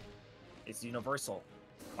 It's universal.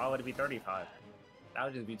 Why would it be 35? That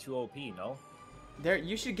would just be too OP, no? There,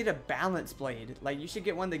 you should get a balance blade. Like, you should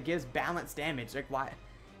get one that gives balance damage. Like, why?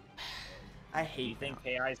 I hate. Do you think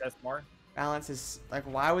KI says more? balance is like,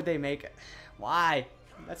 why would they make? Why?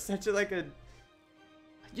 That's such a like a.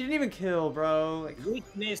 You didn't even kill, bro. Like,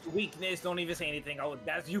 Weakness. Don't even say anything. Oh,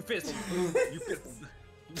 that's you fizzled. You fizzled.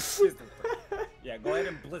 You fizzled. Yeah, go ahead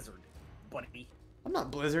and blizzard, buddy. I'm not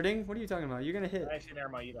blizzarding. What are you talking about? You're gonna hit. Actually, never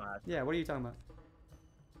mind. You don't have to. Yeah. What are you talking about?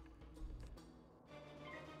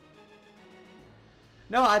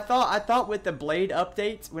 No, I thought with the blade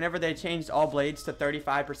updates, whenever they changed all blades to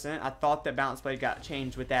 35%, I thought that balance blade got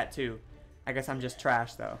changed with that too. I guess I'm just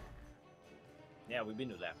trash though. Yeah, we've been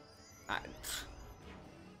to that.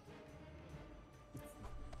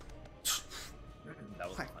 That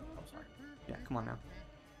was fun. I'm sorry. Yeah, come on now.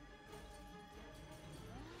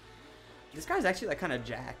 This guy's actually like kind of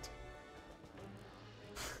jacked.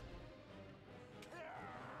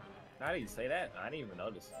 How did you say that? I didn't even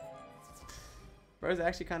notice. Bro's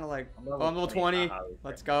actually kind of like, I'm oh, level I'm level 20. 20.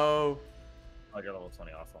 Let's go. Oh, you're level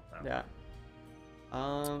 20 also. No.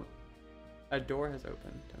 Yeah. A door has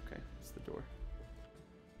opened. Okay, it's the door.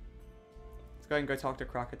 Let's go ahead and go talk to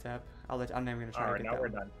Krokotop. I'm not even gonna try to Alright, get now that we're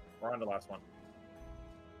one. done. We're on the last one.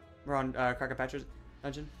 We're on Krokopatcher's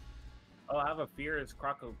dungeon. Oh, I have a fear. It's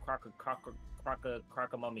Krokomummy.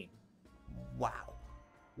 Wow.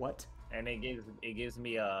 What? And it gives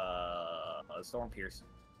me a Storm Pierce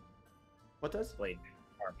What does? blade.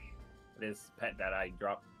 This pet that I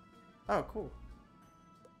dropped. Oh, cool.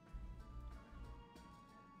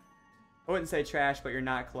 I wouldn't say trash, but you're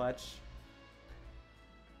not clutch.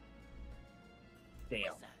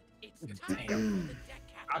 Damn. It's time for the deck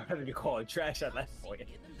I'm gonna be calling trash at that point. in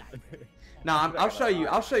the library. No, I'll show you.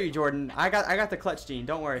 I'll show you, Jordan. I got the clutch gene.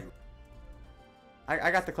 Don't worry.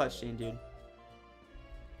 I got the clutch gene, dude.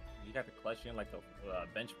 You got the clutch in like the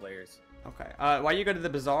bench players. Okay. While you go to the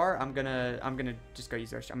bazaar, I'm gonna just go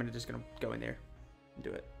use their. I'm just gonna go in there and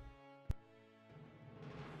do it.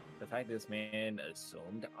 The fact this man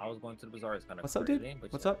assumed I was going to the bazaar is kind of What's up, crazy. dude?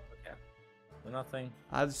 But What's yeah, up? okay. Well, nothing.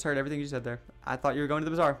 I just heard everything you said there. I thought you were going to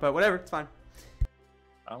the bazaar, but whatever. It's fine.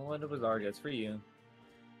 I'm going to the bazaar just for you.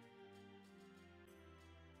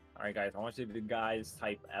 All right, guys. I want you to guys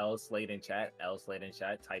type L Slade in chat. L Slade in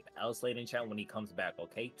chat. Type L Slade in chat when he comes back.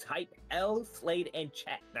 Okay. Type L Slade in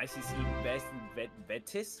chat. Nice to see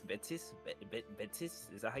Betis.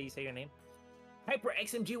 Is that how you say your name? Hyper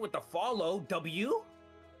XMG with the follow. W.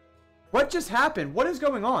 What just happened? What is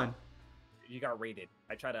going on? You got raided.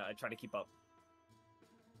 I try to keep up.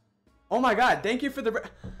 Oh my god, thank you for the...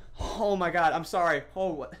 Oh my god, I'm sorry.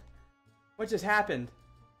 Oh, what just happened?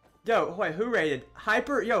 Yo, wait, who raided?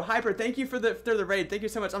 Hyper, yo, Hyper, thank you for the raid. Thank you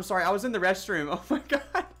so much. I'm sorry, I was in the restroom. Oh my god.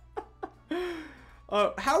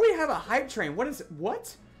 How do we have a hype train?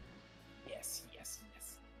 What? Yes.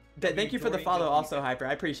 Thank you for the follow also, Hyper.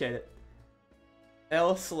 I appreciate it.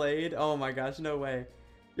 L Slade. Oh my gosh, no way.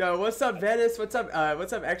 Yo, what's up, Vetis? What's up,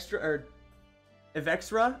 Extra, or...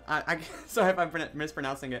 Evexra? Sorry if I'm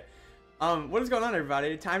mispronouncing it. What is going on,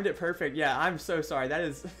 everybody? Timed it perfect. Yeah, I'm so sorry. That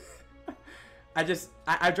is...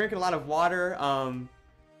 I drink a lot of water, and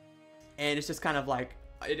it's just kind of like,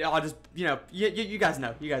 I'll just, you guys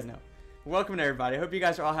know. You guys know. Welcome to everybody. Hope you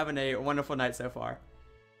guys are all having a wonderful night so far.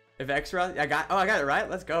 Evexra? I got it right?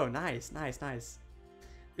 Let's go. Nice.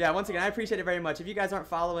 Yeah, once again, I appreciate it very much. If you guys aren't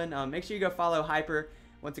following, make sure you go follow Hyper.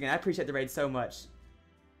 Once again, I appreciate the raid so much.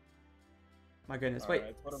 My goodness, wait.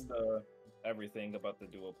 I told him everything about the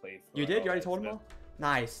dual playthrough. You did? You already told him all?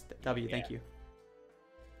 Nice. W, thank you.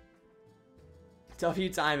 W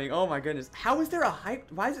timing. Oh my goodness. How is there a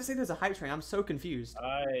hype? Why does it say there's a hype train? I'm so confused.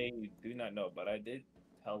 I do not know, but I did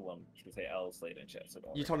tell them to say L Slade in chat. So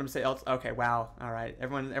don't you told him to say L? Okay, wow. All right.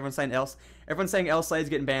 Everyone's saying L. Everyone's saying L Slade's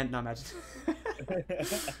getting banned. No, imagine.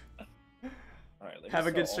 All right, have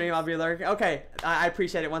a good stream. I'll be lurking. Okay, I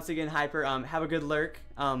appreciate it once again, Hyper. Have a good lurk.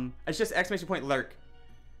 It's just exclamation point lurk.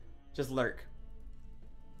 Just lurk.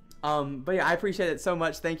 But yeah, I appreciate it so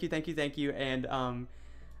much. Thank you, and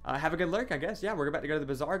have a good lurk, I guess. Yeah, we're about to go to the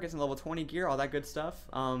bazaar, get some level 20 gear, all that good stuff.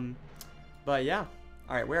 But yeah.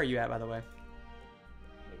 All right, where are you at, by the way?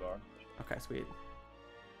 Bazaar. Okay, sweet.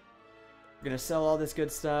 We're gonna sell all this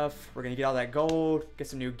good stuff. We're gonna get all that gold, get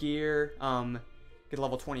some new gear. Get a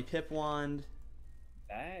level 20 pip wand.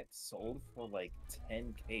 That sold for like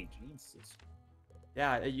 10k. Jesus.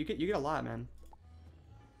 Yeah, you get a lot, man.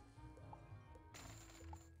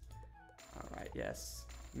 All right, yes.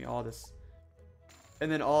 Give me all this,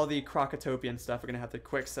 and then all the krokotopian stuff we're gonna have to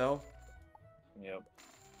quick sell. Yep.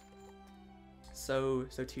 So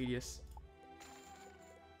tedious.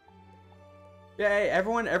 Yeah, hey,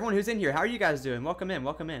 everyone who's in here, how are you guys doing? Welcome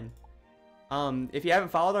in. If you haven't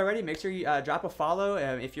followed already, make sure you drop a follow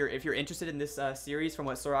if you're interested in this series from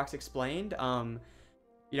what Sorox explained.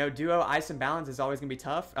 Duo Ice and Balance is always gonna be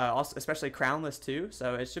tough, also especially Crownless too.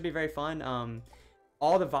 So it should be very fun.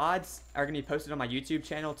 All the VODs are gonna be posted on my YouTube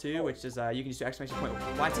channel too, which is you can just do exclamation point.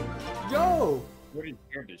 What? Yo! You already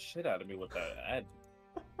scared the shit out of me with that ad.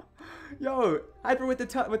 Yo, Hyper with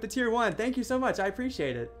the tier 1. Thank you so much. I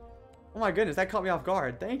appreciate it. Oh my goodness, that caught me off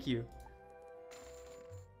guard. Thank you.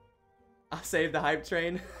 I'll save the hype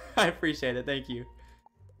train. I appreciate it. Thank you.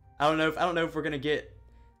 I don't know if we're gonna get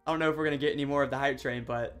any more of the hype train,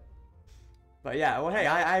 but yeah. Well, hey,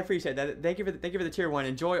 I appreciate that. Thank you for the tier 1.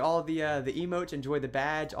 Enjoy all the emotes. Enjoy the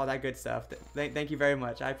badge. All that good stuff. Thank you very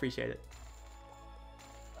much. I appreciate it.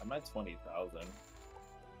 I'm at 20,000.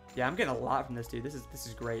 Yeah, I'm getting a lot from this dude. This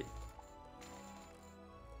is great.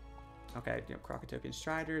 Okay, Krokotopian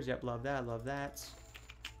Striders. Yep, love that.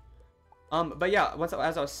 But yeah,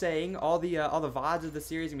 as I was saying, all the VODs of the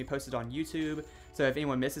series are gonna be posted on YouTube. So if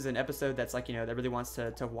anyone misses an episode that's like, that really wants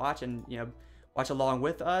to watch and, watch along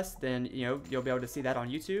with us, then, you'll be able to see that on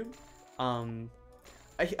YouTube.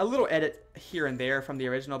 A little edit here and there from the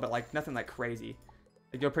original, but like nothing like crazy.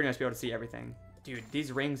 Like, you'll pretty much be able to see everything. Dude,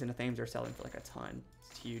 these rings and the themes are selling for like a ton.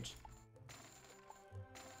 It's huge.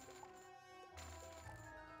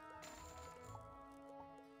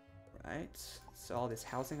 Right. So all these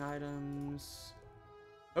housing items.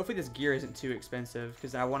 Hopefully this gear isn't too expensive,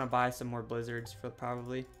 because I want to buy some more blizzards for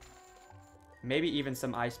probably. Maybe even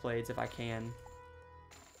some ice blades if I can.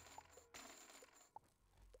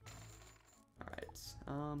 Alright.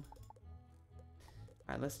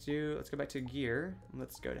 Alright, let's go back to gear.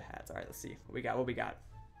 Let's go to hats. Alright, let's see what we got.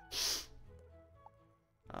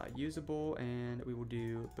 Usable, and we will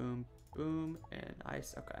do boom, boom, and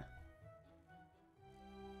ice. Okay.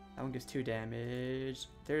 That one gives 2 damage.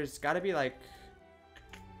 There's got to be like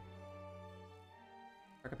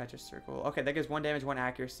Archipatcher Circle. Okay, that gives 1 damage, 1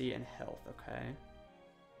 accuracy, and health. Okay.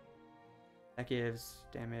 That gives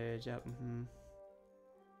damage. Yep.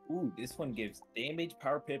 Ooh, this one gives damage,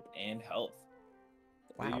 power pip, and health.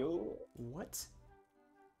 Wow. Yo. What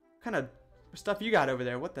kind of stuff you got over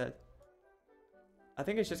there? What the? I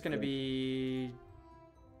think it's just gonna be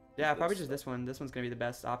Yeah, probably just this one. This one's gonna be the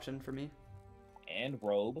best option for me. And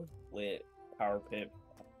robe with power pip,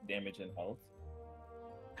 damage, and health.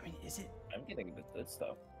 I mean, is it? I'm getting the good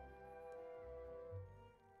stuff.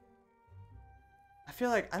 I feel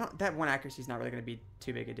like that one accuracy is not really gonna be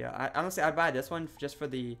too big a deal. I honestly, I'd buy this one just for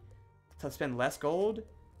to spend less gold.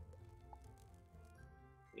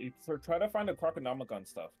 So try to find the Croconomicon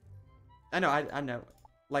stuff. I know, I know.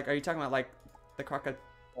 Like, are you talking about like the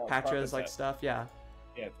Crocopatras like stuff? Yeah.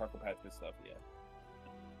 Yeah, Crocopatra stuff. Yeah.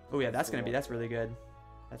 Oh yeah, that's really good.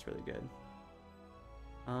 That's really good.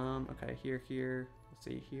 Okay, here. Let's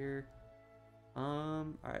see here. All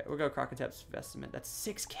right, we'll go Crocotep's Vestment. That's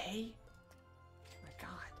 6K. My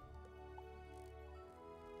God.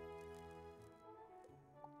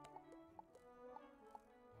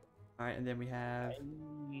 All right, and then we have.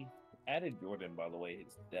 I added Jordan, by the way,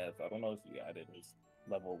 his death. I don't know if you added his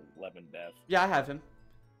level 11 death. Yeah, I have him.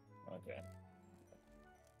 Okay.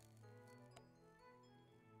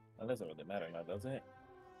 That doesn't really matter now, does it?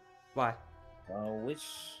 Why?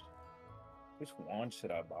 Which wand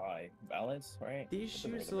should I buy? Balance, right? These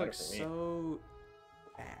shoes look so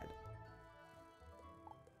bad.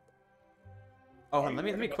 Oh, hold on,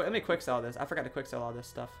 let me quick sell this. I forgot to quick sell all this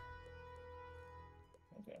stuff.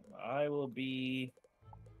 Okay, I will be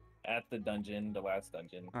at the dungeon, the last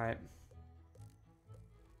dungeon. All right.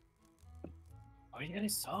 Oh, you got a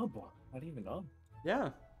sub? I didn't even know. Yeah.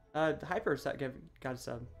 Hyper got a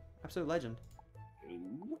sub. Absolute legend.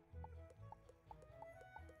 Ooh.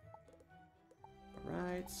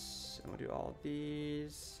 Alright, and we'll do all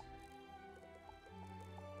these.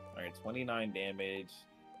 Alright, 29 damage.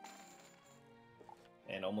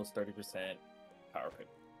 And almost 30% power pick.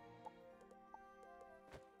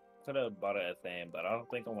 Could have bought a thing, but I don't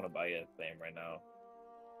think I want to buy a thing right now.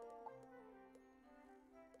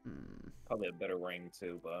 Probably a better ring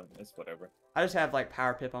too, but it's whatever. I just have like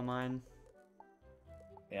power pip on mine.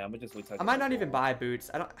 Yeah, I'm gonna just wait till I might not even buy boots.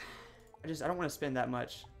 I don't want to spend that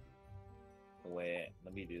much. Wait,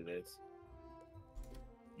 let me do this.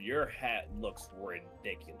 Your hat looks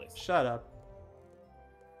ridiculous. Shut up.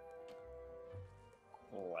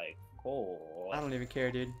 Like, oh. I don't even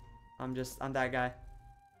care, dude. I'm that guy.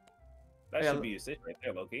 That Yeah, should be your sit right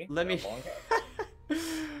there, Loki. Let me.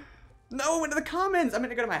 No, into the comments. I'm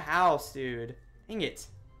gonna go to my house, dude. Dang it.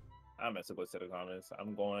 I'm messing with the comments.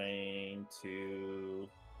 I'm going to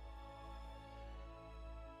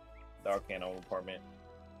the Arcana apartment.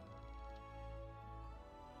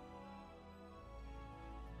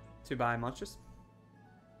 To buy monstrous.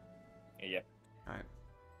 Yeah. All right.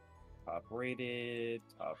 Top rated.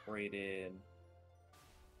 Top rated.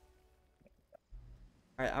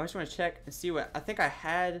 All right. I just want to check and see what I think I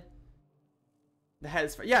had. The head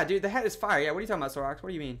is fire. Yeah, dude. The head is fire. Yeah. What are you talking about, Sorox? What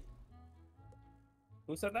do you mean?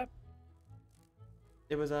 Who said that?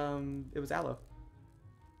 It was Aloe.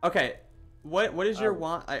 Okay. What is your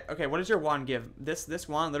wand? Okay. What does your wand give? This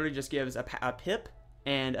wand literally just gives a pip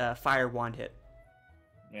and a fire wand hit.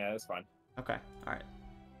 Yeah, that's fine. Okay. All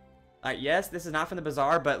right. Yes, this is not from the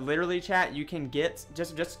bazaar, but literally, chat, you can get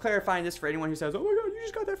just clarifying this for anyone who says, "Oh my God, you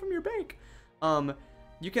just got that from your bank."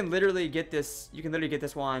 You can literally get this. You can literally get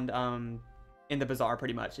this wand in the bazaar,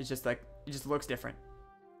 pretty much. It's just like it just looks different.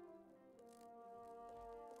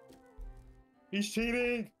 He's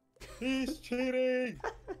cheating. He's cheating.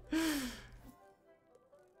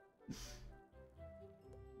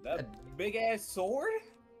 That big ass sword.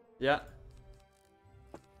 Yeah.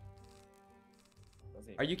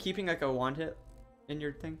 Are you keeping like a wand hit in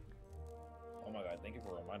your thing? Oh my God! Thank you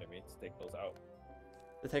for reminding me to take those out.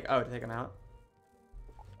 To take them out.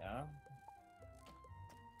 Yeah.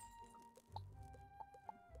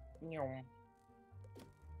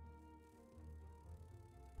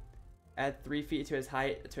 Add 3 feet to his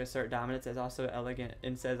height to assert dominance is also elegant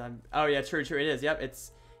and says I'm. Oh yeah, true. It is. Yep.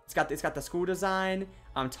 It's got the school design.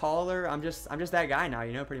 I'm taller. I'm just that guy now.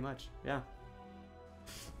 You know, pretty much. Yeah.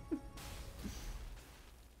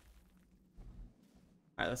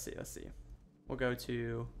 All right. Let's see. We'll go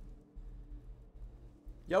to.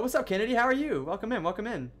 Yo, what's up, Kennedy? How are you? Welcome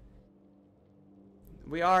in.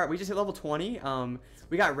 We just hit level 20.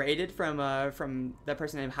 We got raided from that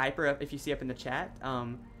person named Hyper. If you see up in the chat.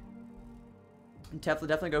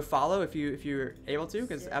 Definitely go follow if you're able to,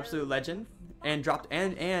 because absolute legend, and dropped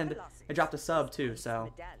it dropped a sub too.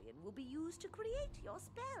 So. Will be used to create your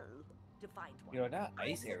spell. To find one. You know, that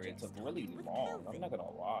ice area took really long. I'm not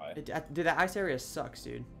gonna lie. Dude, that ice area sucks,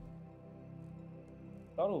 dude.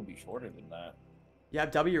 I thought it would be shorter than that. Yeah,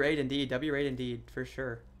 W raid indeed, for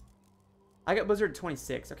sure. I got Wizard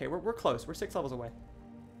 26. Okay, we're close. We're 6 levels away.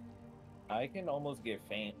 I can almost get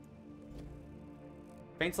faint.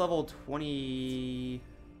 Faint's level 20.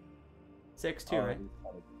 6 too, right?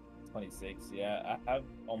 26. Yeah, I have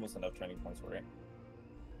almost enough training points for it.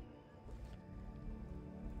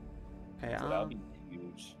 Okay, So that'll be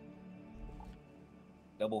huge.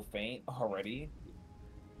 Double feint already?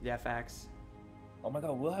 yeah, facts. Oh my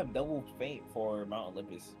god, we'll have double feint for Mount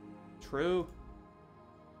Olympus. True.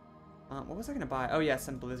 What was I gonna buy? Oh yeah,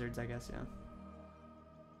 some blizzards, I guess. Yeah.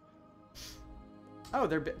 Oh,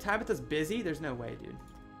 Tabitha's busy. There's no way, dude.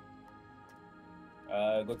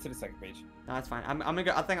 Go to the second page. No, that's fine. I'm gonna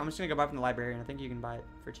go. I think I'm just gonna go buy from the librarian. I think you can buy it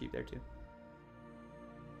for cheap there too.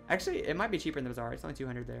 Actually, it might be cheaper in the bazaar. It's only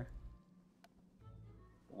 200 there.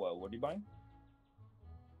 What are you buying?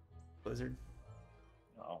 Blizzard.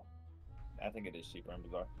 Oh, I think it is cheaper in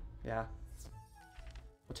bazaar. Yeah.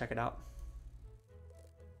 We'll check it out.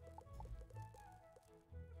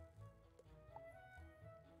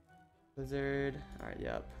 Blizzard. All right.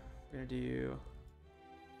 Yep. We're gonna do.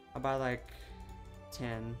 I'll buy like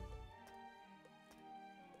 10.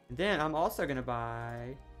 And then I'm also gonna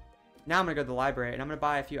buy. Now I'm gonna go to the library and I'm gonna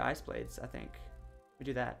buy a few ice blades. I think we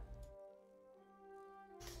do that.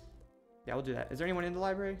 Yeah, we'll do that. Is there anyone in the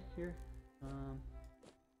library here?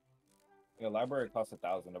 The library costs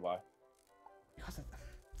 1,000 to buy. All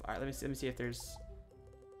right, let me see if there's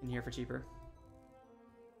in here for cheaper.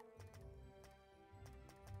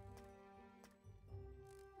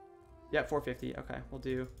 Yeah, 450. Okay, we'll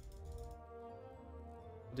do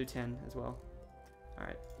 10 as well. All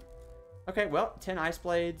right. Okay, well, 10 ice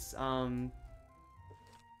blades. Okay,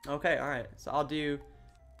 all right. So I'll do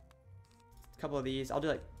a couple of these. I'll do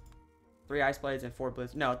like 3 ice blades and 4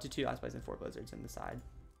 blizzards. No, I'll do 2 ice blades and 4 blizzards in the side.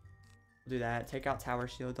 We'll do that. Take out tower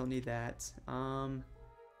shield. Don't need that. And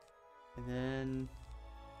then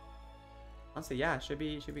honestly, yeah, should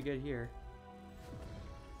be good here.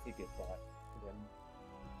 You get that.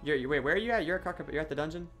 Wait, where are you at? You're at the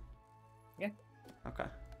dungeon? Yeah. Okay.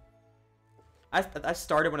 I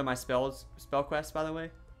started one of my spell quests, by the way.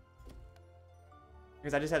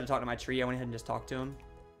 Because I just had to talk to my tree. I went ahead and just talked to him.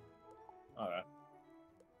 Alright.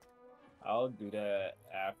 I'll do that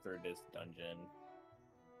after this dungeon.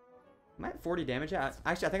 Am I at 40 damage? Yeah.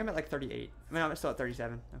 Actually, I think I'm at like 38. I mean, I'm still at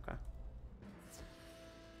 37. Okay.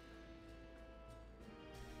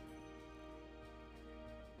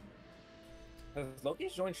 Has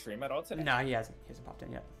Loki's joined stream at all today? No, he hasn't. He hasn't popped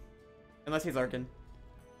in yet. Unless he's lurking.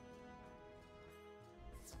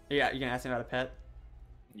 Yeah, you gonna ask him about a pet?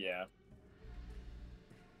 Yeah.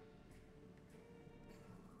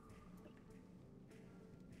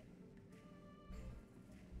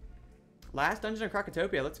 Last dungeon of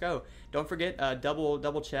Krokotopia. Let's go. Don't forget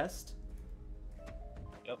double chest.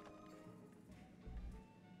 Yep.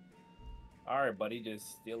 Alright, buddy,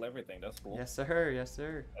 just steal everything. That's cool. Yes, sir. Yes,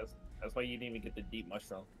 sir. That's why you didn't even get the deep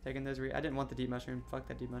mushroom. Taking those. I didn't want the deep mushroom. Fuck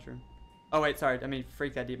that deep mushroom. Oh wait, sorry. I mean,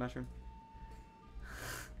 freak that deep mushroom.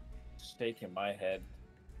 Shaking my head.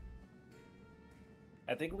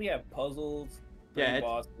 I think we have puzzles.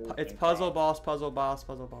 Yeah, it's puzzle boss, puzzle boss,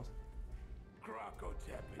 puzzle boss.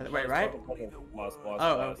 Wait, right? Boss,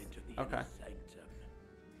 Oh, okay.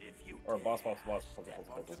 Or boss. Probably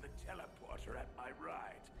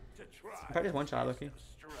just one shot, Loki.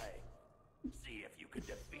 See if you can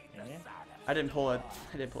defeat the I didn't pull an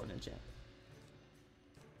enchant.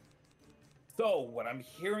 So what I'm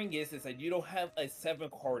hearing is that you don't have a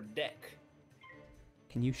 7-card deck.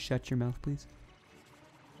 Can you shut your mouth, please?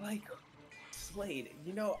 Like, Slade,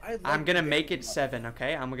 you know, I'm gonna make it 7,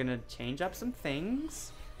 okay? I'm gonna change up some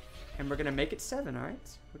things, and we're gonna make it 7, all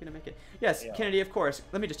right? We're gonna make it. Yes, yeah. Kennedy, of course.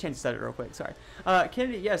 Let me just change the set real quick. Sorry,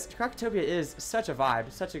 Kennedy. Yes, Krokotopia is such a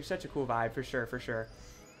vibe, such a cool vibe for sure,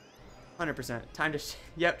 100%. Time to.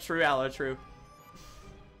 Yep, true, Aloe, true.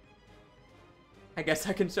 I guess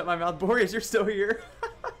I can shut my mouth. Boreas, you're still here.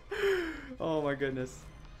 Oh my goodness.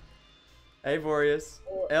 Hey, Boreas.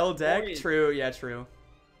 L deck, Boreas. True, yeah, true.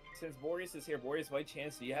 Since Boreas is here, Boreas, by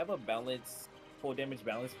chance, do you have a full damage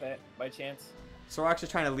balance pet by chance? Sorox is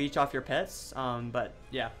trying to leech off your pets, but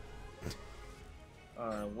yeah.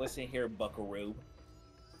 Listen here, Buckaroo.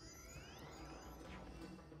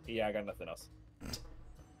 Yeah, I got nothing else.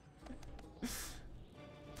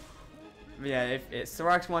 Yeah, if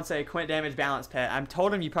Sorox wants a quint damage balance pet, I'm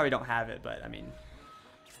told him you probably don't have it, but I mean,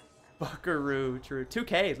 Buckaroo, true.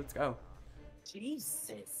 2K, let's go.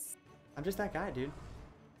 Jesus. I'm just that guy, dude.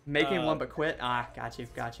 Making one but quit. Ah, got you.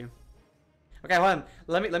 Okay, hold on.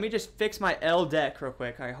 Let me just fix my L deck real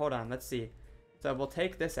quick. All right, hold on. Let's see. So we'll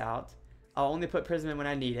take this out. I'll only put Prism in when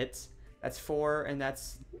I need it. That's 4, and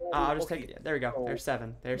that's. I'll just take it. There we go. So, there's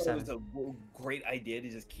 7. There's 7. It was a great idea to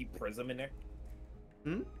just keep Prism in there.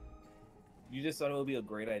 Hmm. You just thought it would be a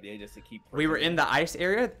great idea just to keep Prism We were in the ice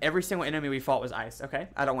area. Every single enemy we fought was ice. Okay,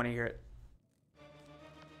 I don't want to hear it.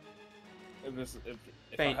 if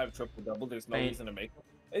I Faint. have triple double, there's no Faint. reason to make them.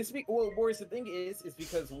 Well, Boris, the thing is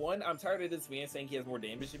because one, I'm tired of this man saying he has more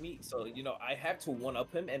damage than me, so you know I have to one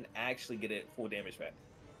up him and actually get it full damage back.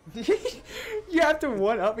 You have to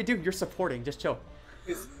one up me, dude. You're supporting. Just chill.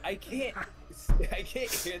 Because I can't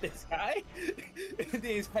hear this guy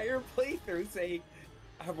the entire playthrough say,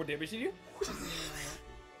 "I have more damage than you."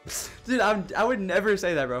 Dude, I would never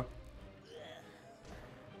say that, bro.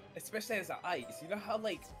 Especially as an ice, you know how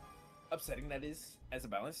like upsetting that is as a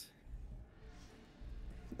balance.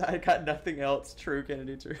 I got nothing else. True,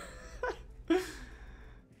 Kennedy. True.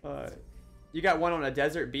 You got one on a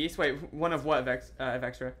desert beast. Wait, one of what,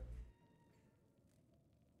 Vextra?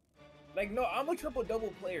 Like, no, I'm a triple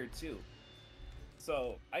double player too,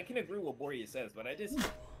 so I can agree with what Boreas says, but I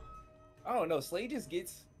don't know. Slade just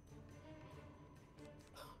gets.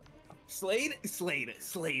 Slade.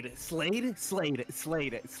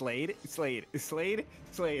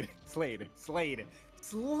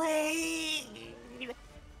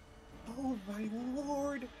 Oh my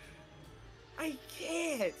lord! I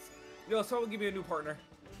can't! Yo, so I'll give you a new partner.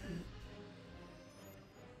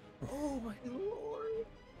 Oh my lord!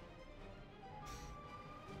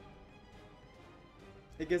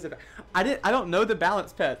 It gives it. I don't know the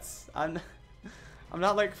balance pets. I'm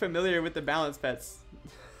not like familiar with the balance pets.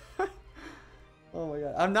 Oh my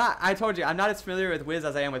god. I told you, I'm not as familiar with Wiz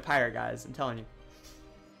as I am with Pirate, guys. I'm telling you.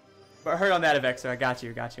 But I heard on that, Avex, so I got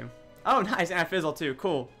you. Oh, nice. And I fizzle too.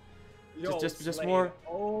 Cool. Yo, just more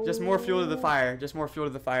fuel to the fire. Just more fuel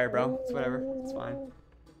to the fire, bro. It's whatever. It's fine.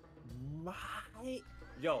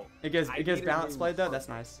 It gives balance blade though. That's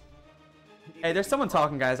nice. Hey, there's someone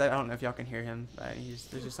talking, guys. I don't know if y'all can hear him. But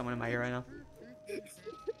there's just someone in my ear right now.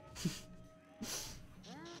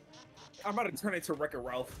 I'm about to turn into Wreck-It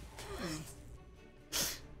Ralph.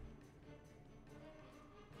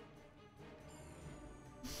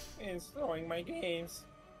 And throwing my games.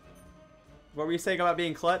 What were you saying about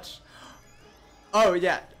being clutch? Oh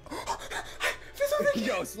yeah.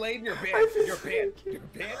 Yo, Slade, you're banned. You're banned. You're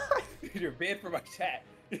banned. You're banned from my chat.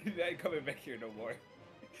 You're not coming back here no more.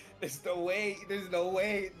 There's no way. There's no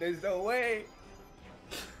way. There's no way.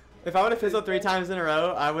 If I would have fizzled 3 times in a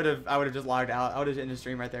row, I would have just logged out. I would have ended the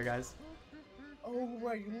stream right there, guys. Oh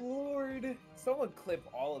my lord! Someone clip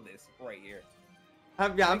all of this right here.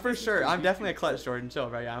 Yeah, I'm for sure. I'm definitely a clutch, Jordan. Chill,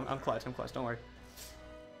 bro. Yeah, I'm clutch. I'm clutch. Don't worry.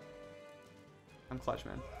 I'm clutch,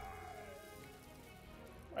 man.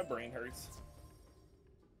 My brain hurts.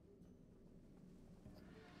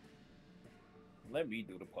 Let me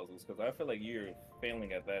do the puzzles because I feel like you're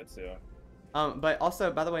failing at that too. But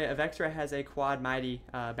also, by the way, Avextra has a quad mighty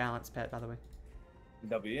balance pet, by the way.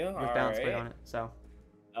 W. With balance plate on it. So.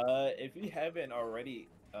 If you haven't already,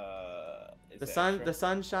 the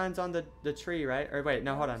sun shines on the tree, right? Or wait,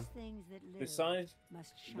 no, hold on. The sun.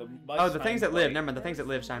 Oh, the things that live. Never mind. The things that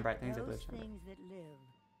live shine bright. Things that live shine bright. Things that live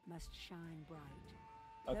must shine bright.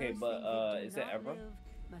 Okay, Those but things that do is that not Ever? live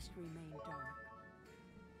must remain dark.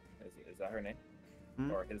 Is that her name?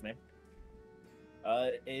 Hmm? Or his name?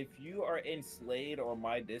 If you are in Slade or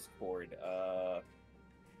my Discord,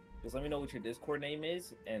 just let me know what your Discord name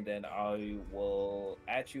is, and then I will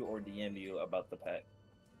at you or DM you about the pet.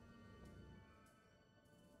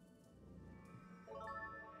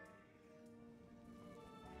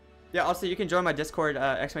 Yeah. Also, you can join my Discord.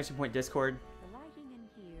 !Discord. The lighting in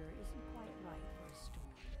here isn't quite right for a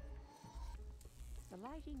storm. The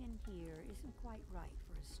lighting in here isn't quite right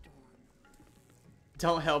for a storm.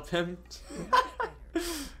 Don't help him.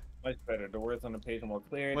 Much better. The words on the page are more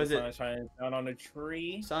clear. Was the it- sun shines down on the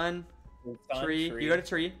tree. Sun, Sun, tree. You go to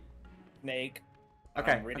tree. Snake.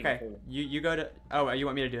 Okay. I'm reading Okay. it. You go to. Oh, you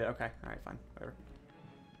want me to do it? Okay. All right. Fine. Whatever.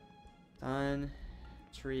 Sun,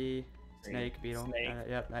 tree, snake, beetle. Snake.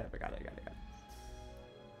 Yep. I got it.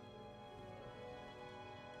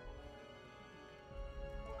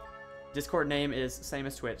 Discord name is same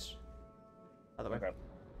as Twitch. By the way. Okay.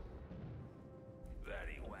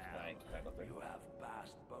 Very well. Nice. You have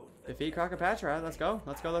passed both the Defeat Krokopatra. Let's go.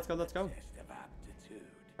 Let's go. test of aptitude.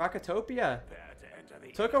 Krokotopia. Prepare to enter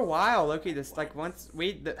the Took a while, Loki. This like once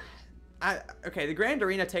okay, the Grand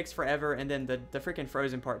Arena takes forever, and then the freaking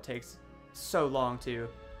Frozen part takes so long too.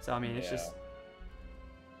 So I mean, it's just.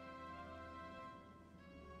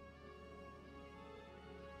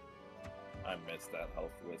 I missed that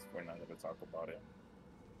health list. We're not going to talk about it.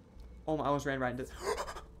 Oh my! I almost ran right into.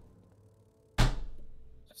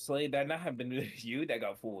 Slade, that not have been you that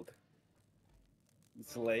got fooled.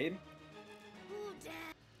 Slade?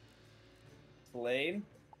 Slade?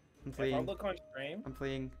 I'm If I fleeing. look on stream. I'm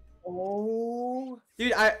fleeing. Oh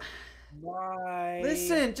Dude, my.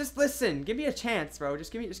 listen. Just listen. Give me a chance, bro.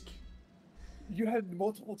 Just give me. You had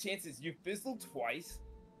multiple chances. You fizzled twice.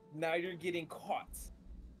 Now you're getting caught.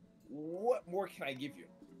 What more can I give you?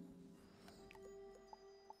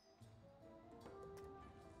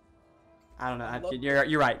 I don't know.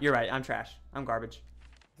 You're right. You're right. I'm trash. I'm garbage.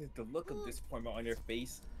 The look of disappointment on your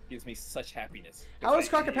face gives me such happiness. How is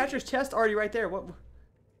Crocopatra's chest already right there? What?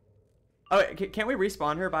 Oh, can't we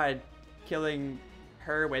respawn her by killing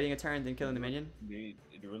her, waiting a turn, then killing the minion? Do you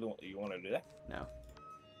really want to do that? No.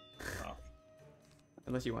 Oh,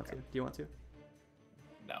 Unless you want to. Do you want to?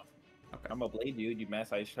 no. Okay. I'm a blade dude. You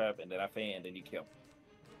mass ice trap, and then I fan, and then you kill.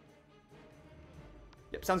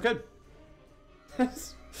 Yep. Sounds good.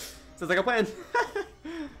 Sounds like a plan.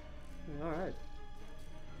 All right.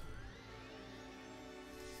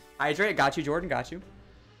 Hydrate. Got you, Jordan. Got you.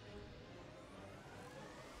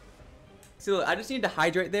 So look, I just need to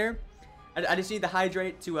hydrate there. I just need to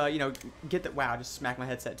hydrate to, you know, get the... Wow, I just smacked my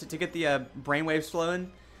headset. To get the brainwaves flowing,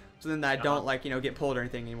 so then I don't, like, you know, get pulled or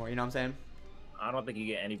anything anymore. You know what I'm saying? I don't think you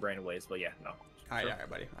get any brainwaves, but yeah, no. All right, Sure. all right,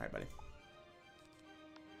 buddy. All right, buddy.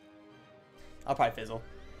 I'll probably fizzle.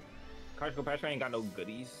 Copatra ain't got no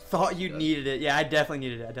goodies. Thought you needed it. Yeah, I definitely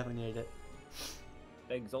needed it. I definitely needed it.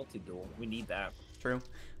 The Exalted Duel. We need that. True.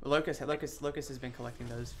 Well, Locust has been collecting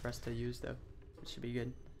those for us to use, though. It should be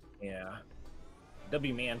good. Yeah.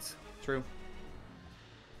 W Mans. True.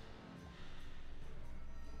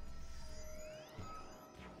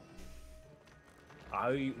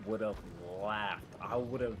 I would have laughed. I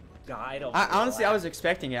would have died of Honestly, I laugh. was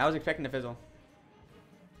expecting it. I was expecting to fizzle.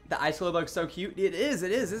 The ice glow bug's so cute. It is,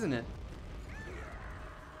 isn't it?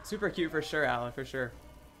 Super cute for sure, Alan, for sure.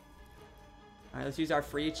 All right, let's use our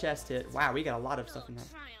free chest hit. Wow, we got a lot of stuff in there.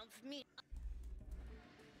 Triumph me.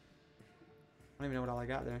 I don't even know what all I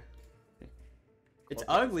got there. It's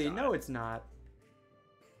Close to ugly. the No, sky. it's not.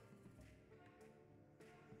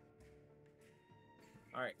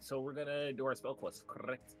 Alright, so we're gonna do our spell quest,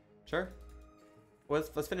 correct? Sure. Well,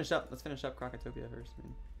 let's finish up. Let's finish up Krokotopia first.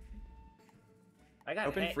 Man. I got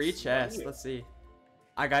Open Hex free right chest. here. Let's see.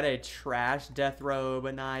 I got a trash death robe.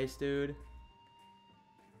 Nice, dude.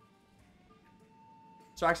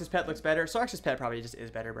 Sorox's pet looks better. Sorox's pet probably just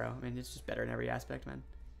is better, bro. I mean, it's just better in every aspect, man.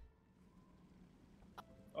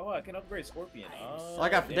 Oh, I can upgrade Scorpion. Well, I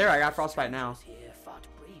got Frostbite now. Here fought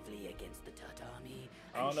bravely against the Tut army.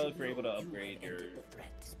 I don't and know should if you're able to you upgrade have your entered the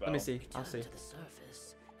threat. spell. Let me see. I'll Return see. to the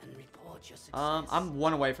surface and report your success. I'm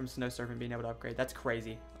one away from Snow Serpent being able to upgrade. That's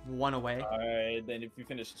crazy. One away. Alright, then if you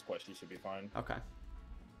finish this quest, you should be fine. Okay.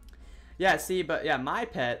 Yeah, see, but yeah, my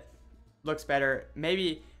pet looks better.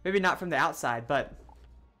 Maybe not from the outside, but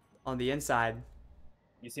on the inside.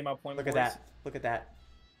 You see my point? Look at boys? that. Look at that.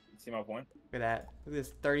 You see my point? Look at that. Look at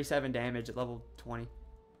this 37 damage at level 20.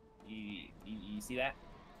 You see that?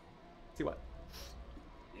 See what?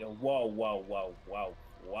 Yeah, whoa, whoa, whoa, whoa,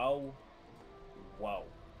 whoa, whoa.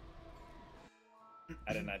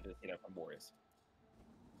 I did not just see that from Boris.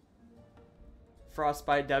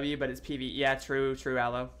 Frostbite W, but it's PV. Yeah, true,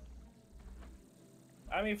 Aloe.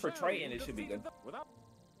 I mean, for Triton, it should be good.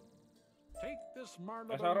 Take this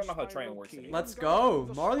I don't know how Triton works anymore. Let's go.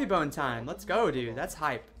 Marleybone time. Let's go, dude. That's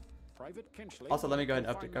hype. Also, let me go ahead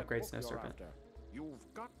and upgrade Snow Serpent. You've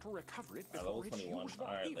got to recover it Level before it's 21. used on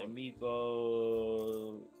Alright, evil. let me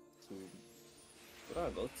go to... Where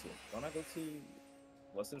do I go to? Don't I go to...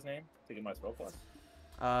 What's his name? To get my spell plus?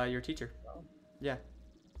 Your teacher. Oh. Yeah.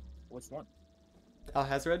 Which one?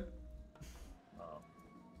 Alhazred. Oh.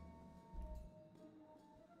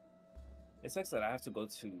 It sucks that I have to go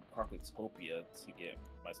to krokotopia to get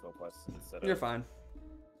my spell plus instead You're of... fine.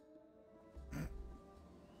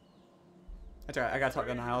 That's alright. I gotta talk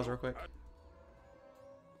to Niles real quick.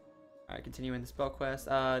 Alright, continuing the spell quest.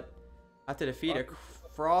 I have to defeat a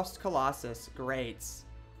Frost Colossus. Great.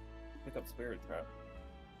 Pick up Spirit Trap.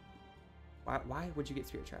 Why would you get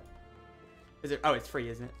Spirit Trap? Is it? Oh, it's free,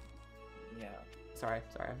 isn't it? Yeah. Sorry.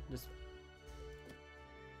 Just.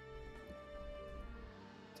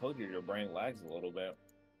 Told you your brain lags a little bit.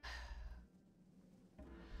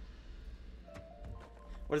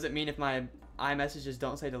 What does it mean if my iMessages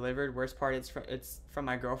don't say delivered? Worst part, it's from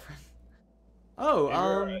my girlfriend.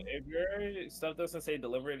 Oh, if your stuff doesn't say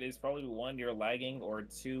delivered, it's probably one, you're lagging, or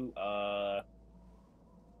two,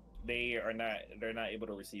 they're not able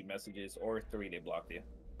to receive messages, or three, they blocked you.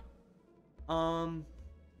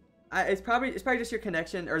 it's probably just your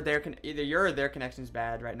connection or either your or their connection's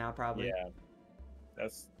bad right now, probably. Yeah,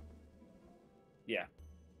 yeah.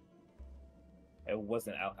 It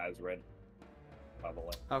wasn't Alhazred, by the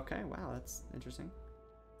way. Okay, wow, that's interesting.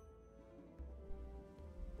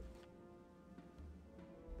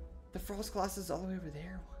 The Frost Colossus is all the way over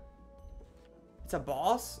there. It's a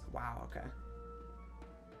boss? Wow, okay.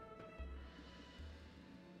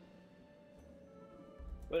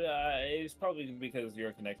 But it's probably because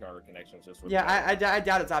your connection or connection is just. Really Yeah, bad. I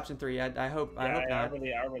doubt it's option 3. I hope Yeah, I hope I not.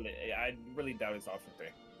 really doubt it's option 3.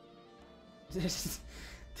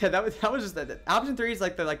 Yeah, that was just that. Option 3 is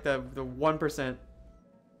like the 1%.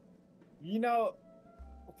 You know,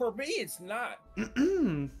 for me, it's not.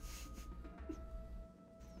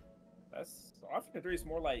 That's option 3 is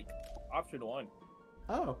more like option 1.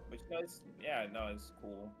 Oh. Which does, yeah, no, it's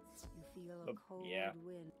cool. You feel a But, cold yeah.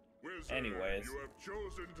 wind. Wizard, Anyways. you have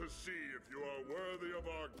chosen to see if you are worthy of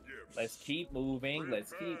our gifts. Let's keep moving.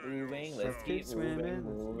 Let's keep moving. Let's Let's keep keep moving. swimming.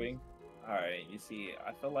 Moving. All right. You see,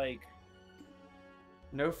 I feel like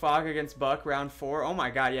No fog against Buck round 4. Oh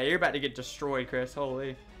my god, yeah, you're about to get destroyed, Chris.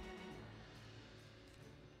 Holy.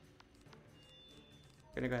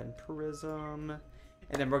 Gonna go ahead and Prism.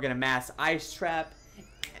 And then we're gonna mass Ice Trap.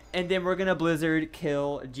 And then we're gonna Blizzard,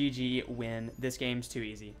 kill, GG, win. This game's too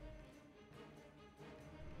easy.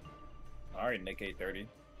 all right, Nick 830.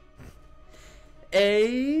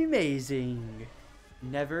 Amazing.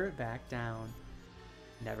 Never back down.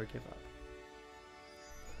 Never give up.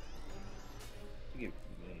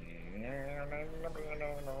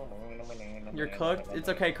 You're cooked. It's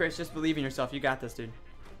okay, Chris. Just believe in yourself. You got this, dude.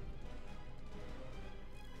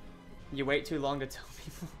 You wait too long to tell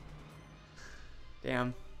people.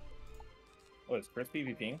 Damn. What is Chris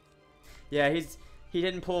PvP? Yeah, he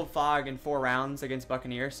didn't pull fog in 4 rounds against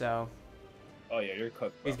Buccaneer, so Oh yeah, you're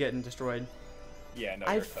cooked. Bro. he's getting destroyed. Yeah, no,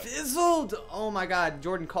 I you're cooked. fizzled. Oh my god,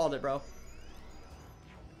 Jordan called it, bro.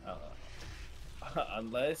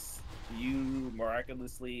 Unless you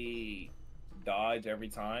miraculously dodge every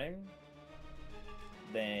time,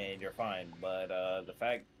 then you're fine. But the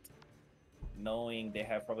fact, knowing they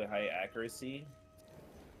have probably high accuracy,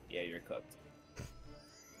 yeah, you're cooked.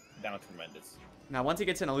 Down tremendous. Now once he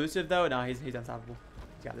gets an elusive though, no, he's unstoppable.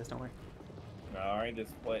 He's got this. Don't worry. All right,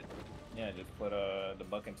 just put the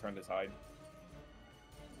buck and turn this hide.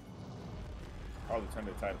 Probably turn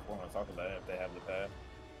the tide 4 on top of that if they have the pad.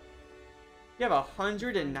 You have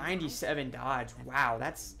 197 dodge. Wow,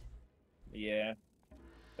 that's Yeah,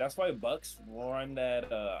 that's why Bucks run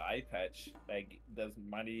that eye patch that does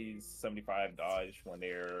 -75 dodge when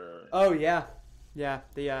they're. Oh yeah, yeah.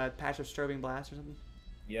 The patch of strobing blast or something.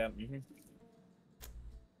 Yeah.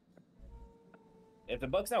 If the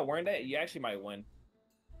Buck's not wearing that, you actually might win.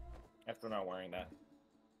 After not wearing that.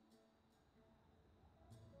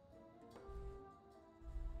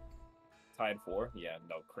 Tide 4? Yeah,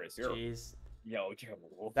 no, Chris, you're. Jeez, Yo,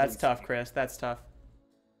 that's tough, Chris. That's tough.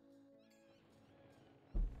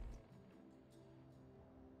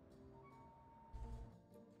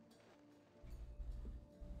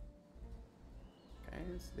 Okay,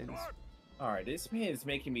 then Alright, this man is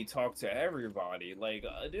making me talk to everybody. Like,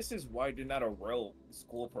 this is why you're not a real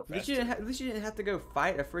school professor. at least you didn't have to go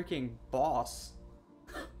fight a freaking boss.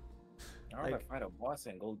 I don't want to fight a boss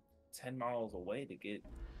and go 10 miles away to get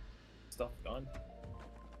stuff done.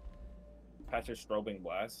 Patch your strobing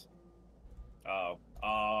blast. Oh.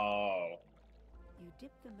 You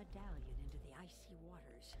dip the medallion into the icy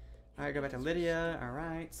waters. All right, go back to Lydia. All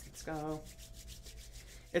right, let's go.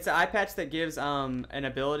 It's an eye patch that gives an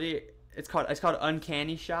ability. It's called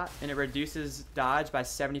Uncanny Shot, and it reduces dodge by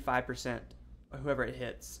 75%. Whoever it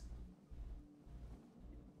hits.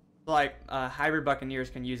 Like hybrid Buccaneers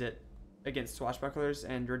can use it against swashbucklers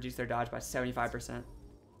and reduce their dodge by 75%.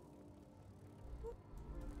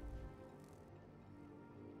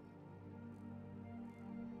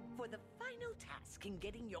 For the final task in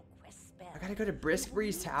getting your quest spell. I gotta go to Brisk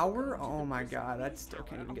Breeze Tower. Oh my god, I still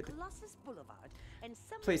can't even get the.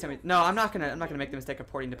 Please tell me. No, I'm not gonna make the mistake of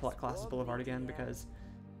porting to Colossus Boulevard again because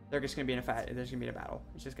they're just gonna be in a fight. There's gonna be a battle.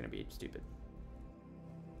 It's just gonna be stupid.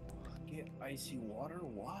 Get icy water?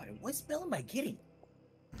 Why? What spell am I getting?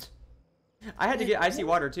 I had to get icy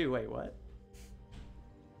water too. Wait, what?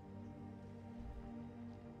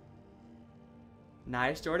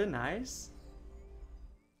 Nice, Jordan. Nice.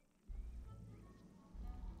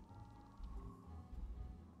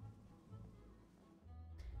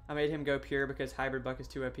 I made him go pure because hybrid buck is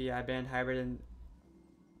too OP. I banned hybrid and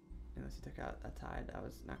unless he took out a tide, I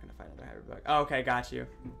was not gonna fight another hybrid buck. Oh, okay, got you.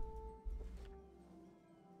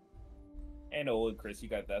 And old Chris, you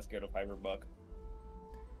got that scared of hybrid buck.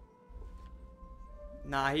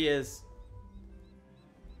 Nah, he is.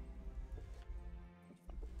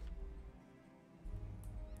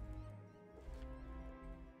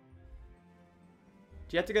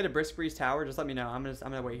 Do you have to go to Brisk Breeze Tower? Just let me know. I'm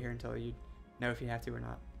gonna wait here until you know if you have to or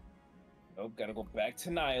not. Nope, gotta go back to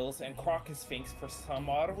Niles and Croc Sphinx for some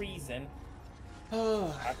odd reason.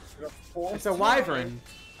 Oh, It's it's a wyvern.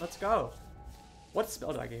 Let's go. What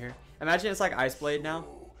spell do I get here? Imagine it's like Ice Blade now.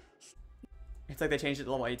 It's like they changed it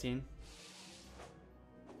to level 18.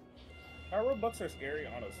 Our Robux are scary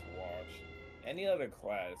on a Swatch. Any other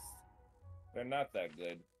class, they're not that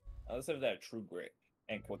good. Unless they have that true grit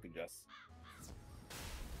and quick adjust.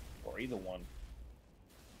 Or either one.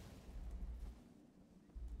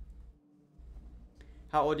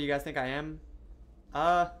 How old do you guys think I am?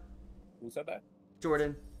 Who said that?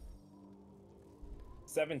 Jordan.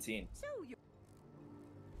 17. So you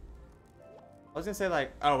I was gonna say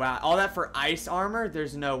like, oh wow, all that for ice armor?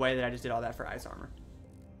 There's no way that I just did all that for ice armor.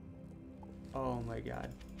 Oh my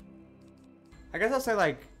god. I guess I'll say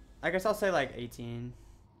like 18.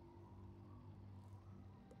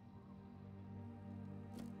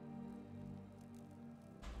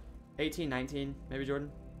 $18, $19, maybe Jordan.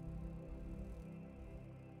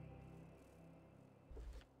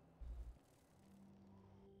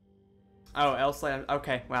 Oh, L Slade.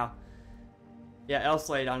 Okay, wow. Yeah, L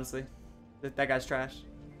Slade, honestly. That guy's trash.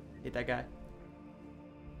 Hate that guy.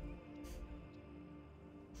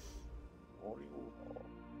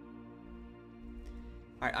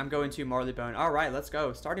 Alright, I'm going to Marleybone. Alright, let's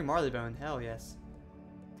go. Starting Marleybone. Hell yes.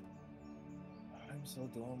 I'm still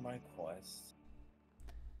doing my quest.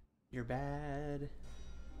 You're bad.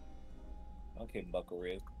 Okay,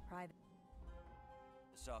 Buckaroo. private.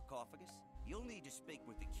 The sarcophagus? You'll need to speak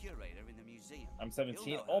with the curator in the museum. I'm 17.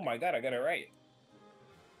 You'll know Oh how my to- god, I got it right.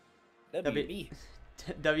 WB.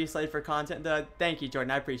 W Slade for content. Thank you,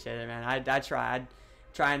 Jordan. I appreciate it, man. I tried.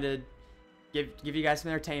 Trying to give you guys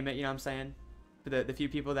some entertainment, you know what I'm saying? For the few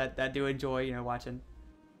people that do enjoy, you know, watching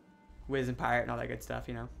Wiz and Pirate and all that good stuff,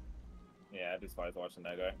 you know? Yeah, I despise watching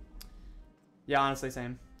that guy. Yeah, honestly,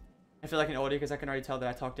 same. I feel like an oldie because I can already tell that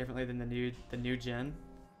I talk differently than the new gen.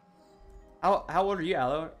 How old are you,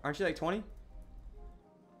 Aloe? Aren't you like 20?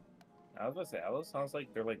 I was about to say, Aloe sounds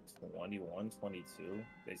like they're like 21, 22.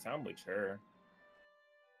 They sound mature.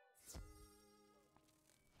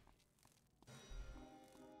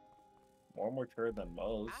 More mature than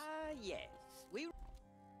most. Ah, yes. We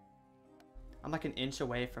I'm like an inch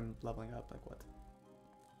away from leveling up. Like what?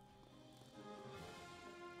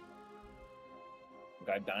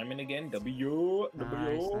 Got Diamond again. W. Nice,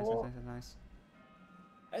 W. nice, nice, nice, nice.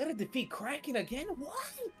 I gotta defeat Kraken again?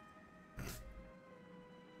 What?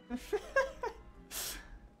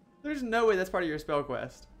 There's no way that's part of your spell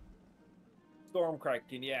quest. Storm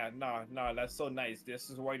Kraken, yeah, nah, that's so nice. This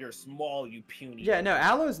is why you're small, you puny. Yeah, no,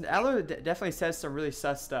 Aloe definitely says some really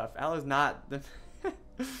sus stuff. Aloe's not the.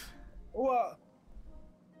 Well,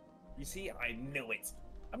 you see, I knew it.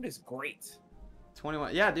 I'm just great.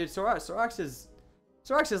 21. Yeah, dude, Sorox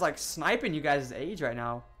is like sniping you guys' age right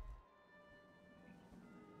now.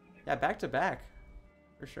 Yeah, back to back,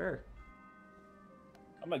 for sure.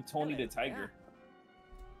 I'm like Tony the Tiger.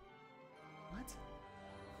 What?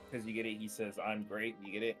 Because you get it, he says, I'm great.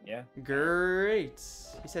 You get it? Yeah? Great.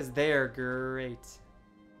 He says they're great.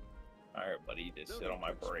 Alright, buddy, you did shit on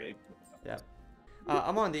my parade. Yeah.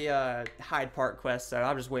 I'm on the Hyde Park quest, so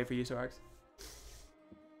I'll just wait for you, Sorox.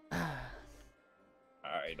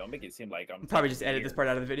 Alright, don't make it seem like I'm... Probably just edit this part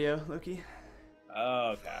out of the video, Loki.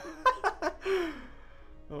 Oh, okay.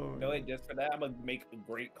 Oh, No, wait, just for that, I'm gonna make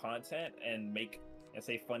great content and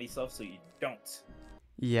say funny stuff so you don't.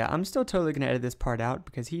 yeah, I'm still totally gonna edit this part out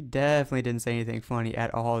because he definitely didn't say anything funny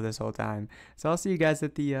at all this whole time. So I'll see you guys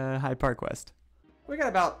at the Hyde Park quest. We got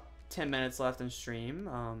about 10 minutes left in stream,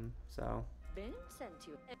 so Been sent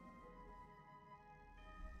you.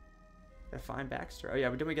 gotta find Baxter. Oh yeah,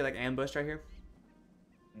 didn't we get like ambushed right here?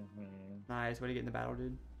 Mm-hmm. Nice. What do you get in the battle,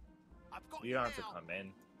 dude? I've got You don't have to come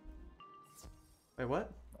in. Wait, what?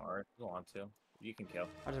 Or if you want to. You can kill.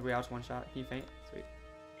 I'll just one shot. Can you faint? Sweet.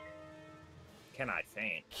 Can I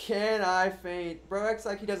faint? Can I faint? Bro acts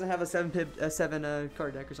like he doesn't have a seven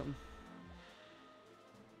card deck or something.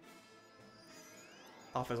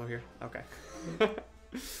 I'll fizzle here. Okay. That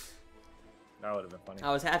would have been funny.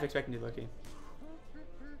 I was half expecting to Loki.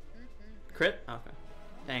 Crit? Okay.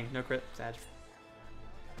 Dang, no crit. Sad.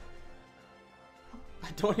 I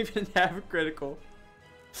don't even have a critical.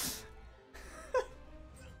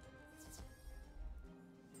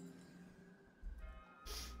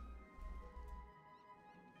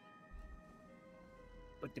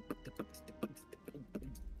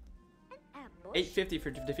 Ambush. 850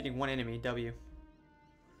 for defeating one enemy. W.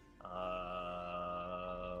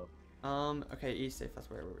 Okay, East Safe House.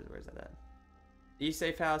 Where's that at? East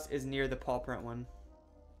Safe House is near the paw print one.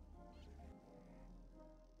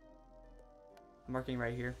 I'm marking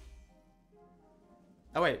right here.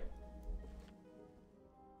 Oh wait.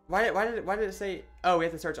 Why did it say? Oh, we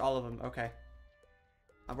have to search all of them. Okay.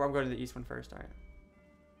 I'm going to the east one first. All right.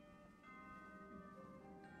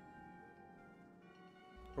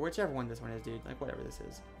 Or whichever one this one is, dude. Like, whatever this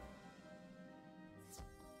is.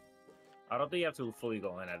 I don't think you have to fully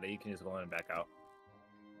go in. I think you can just go in and back out.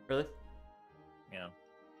 Really? Yeah.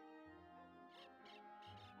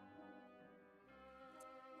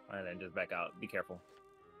 And then just back out. Be careful.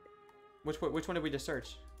 Which one did we just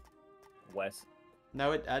search? West.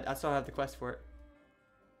 No, I still have the quest for it.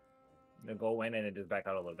 Then go in and then just back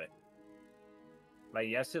out a little bit. Like,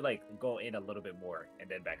 you have to, like, go in a little bit more and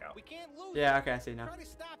then back out. We can't lose. Yeah, okay, I see now. Try to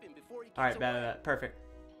stop him before he gets Alright, away. bad. Perfect.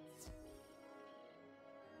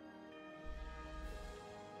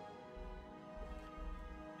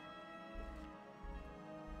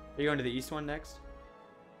 Are you going to the east one next?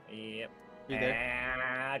 Yep. You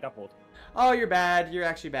there? I got pulled. Oh, you're bad. You're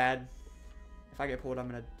actually bad. If I get pulled, I'm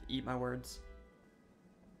gonna eat my words.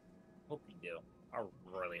 Hope you do. I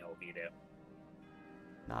really hope you do.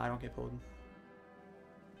 Nah, I don't get pulled.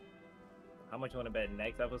 How much you want to bet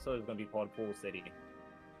next episode is going to be called Pool City?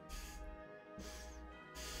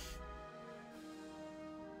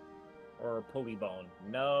 Or Pulley Bone?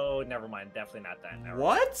 No, never mind. Definitely not that. Never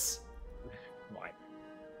What? mind.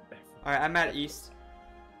 Alright, I'm at east.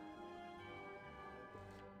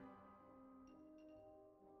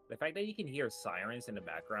 The fact that you can hear sirens in the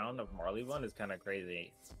background of Marley One is kind of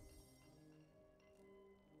crazy.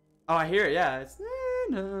 Oh, I hear it. Yeah, it's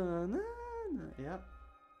yep.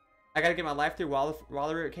 I gotta get my life through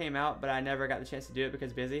Wallaroo. It came out, but I never got the chance to do it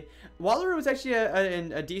because busy. Wallaroo was actually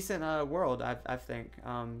a decent world, I think.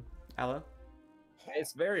 Aloe.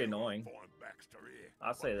 It's very annoying.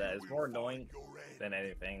 I'll say that. It's more annoying than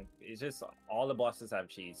anything. It's just all the bosses have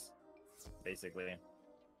cheese, basically.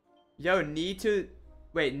 Yo, knee to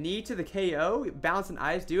the KO. Balance and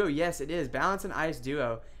Ice duo. Yes, it is. Balance and Ice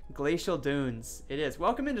duo. Glacial Dunes. It is.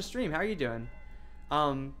 Welcome into stream. How are you doing?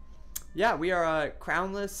 Yeah, we are a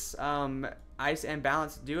crownless ice and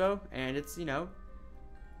balance duo, and it's, you know,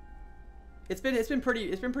 it's been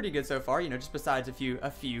pretty good so far, you know, just besides a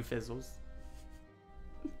few fizzles.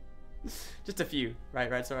 Just a few, right,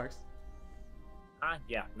 Sorox?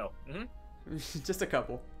 Yeah, no. Just a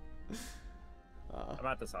couple. I'm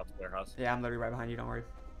at the South Square House. Yeah, I'm literally right behind you, don't worry.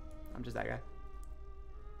 I'm just that guy.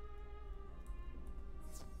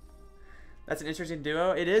 That's an interesting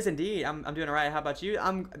duo. It is indeed. I'm doing all right. How about you?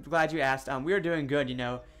 I'm glad you asked. We are doing good, you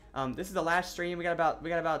know. This is the last stream. We got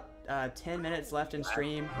about 10 minutes left in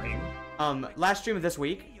stream. Last stream of this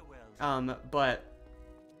week. But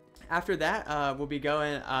after that, we'll be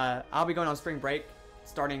going. I'll be going on spring break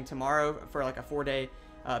starting tomorrow for like a 4-day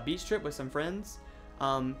beach trip with some friends.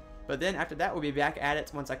 But then after that, we'll be back at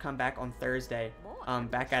it once I come back on Thursday.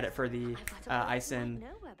 Back at it for the ice and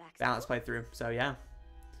balance playthrough. So yeah.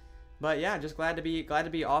 But yeah, just glad to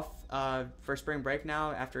be off for spring break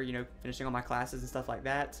now after, you know, finishing all my classes and stuff like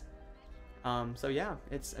that. So yeah,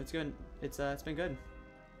 it's good. It's been good.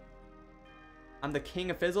 I'm the king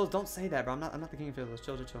of fizzles. Don't say that, bro. I'm not the king of fizzles.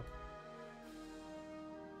 Chill.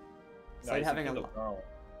 So No, having a what?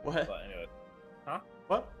 What? Anyway. Huh?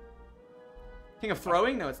 What? King of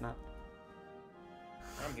throwing? No, it's not.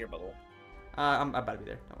 I'm here, Bubble. I'm about to be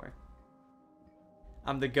there. Don't worry.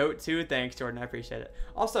 I'm the GOAT too. Thanks, Jordan. I appreciate it.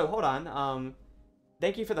 Also, hold on.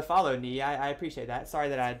 Thank you for the follow, Nee. I appreciate that. Sorry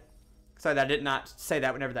that I did not say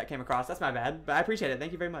that whenever that came across. That's my bad. But I appreciate it.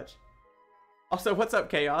 Thank you very much. Also, what's up,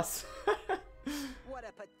 Chaos? What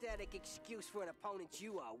a pathetic excuse for an opponent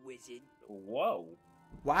you are, Wizard. Whoa.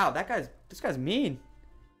 Wow, this guy's mean.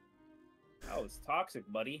 That was toxic,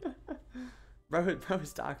 buddy. Bro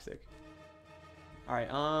is toxic. All right.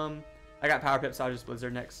 I got power pip, so I'll just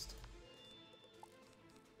Blizzard next.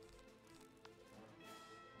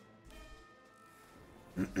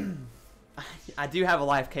 I do have a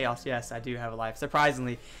life, Chaos. Yes, I do have a life.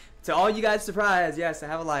 Surprisingly, to all you guys' surprise, yes, I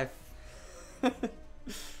have a life.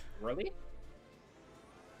 Really?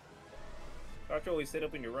 I thought you always sit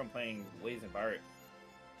up in your room playing Blaze and Pirate.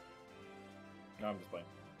 No, I'm just playing.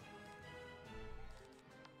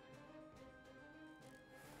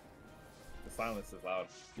 The silence is loud.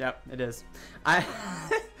 Yep, it is. I've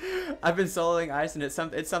been soloing ice, and it's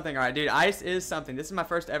something. All right, dude. Ice is something. This is my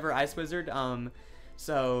first ever ice wizard.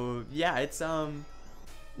 So yeah, it's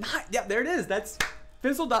yeah, there it is. That's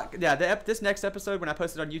Fizzle. Yeah, this next episode when I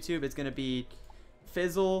post it on YouTube, it's gonna be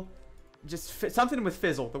Fizzle, just something with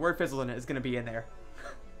Fizzle. The word Fizzle in it is gonna be in there.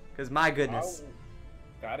 Cause my goodness.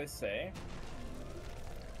 I gotta say,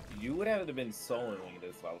 you would have been soloing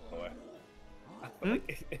this, by the way. I feel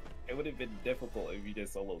like it would have been difficult if you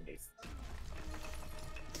just soloed this.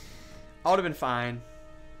 I would have been fine.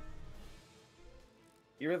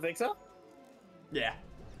 You really think so? Yeah,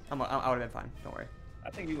 I would have been fine. Don't worry. I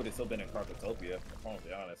think you would have still been in Krokotopia, if I'm gonna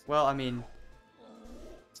be honest. Well, I mean,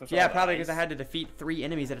 Switch Yeah, all the probably because I ice. had to defeat 3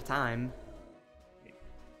 enemies at a time.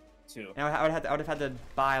 2 And I would have had to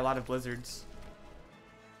buy a lot of blizzards.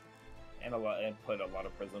 and put a lot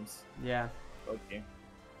of prisms. Yeah. Okay.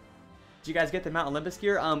 Did you guys get the Mount Olympus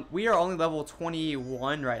gear? We are only level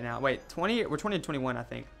 21 right now. Wait, 20? We're 20 to 21, I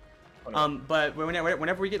think. But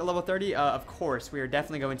whenever we get to level 30, of course, we are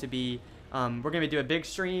definitely going to be, we're going to do a big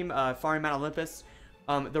stream, farming Mount Olympus.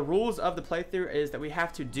 The rules of the playthrough is that we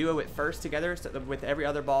have to duo it first together so with every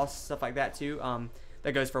other boss, stuff like that too.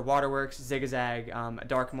 That goes for Waterworks, Zigzag,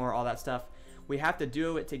 Darkmoor, all that stuff. We have to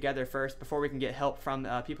duo it together first before we can get help from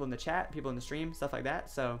people in the chat, people in the stream, stuff like that.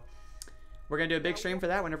 So we're going to do a big stream for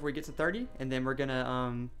that whenever we get to 30, and then we're going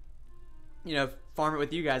to, you know, farm it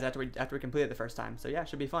with you guys after we complete it the first time. So yeah,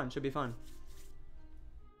 should be fun. Should be fun.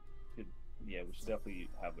 Yeah, we should definitely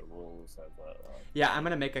have the rules. Yeah, I'm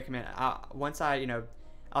gonna make a command. Once I,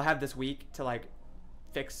 I'll have this week to like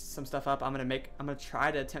fix some stuff up. I'm gonna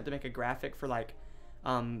try to attempt to make a graphic for like,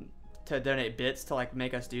 to donate bits to like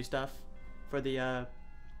make us do stuff for the,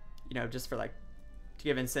 just for like to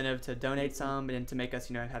give incentive to donate some and to make us,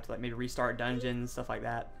 have to like maybe restart dungeons, stuff like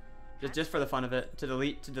that. Just for the fun of it, to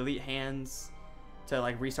delete hands, to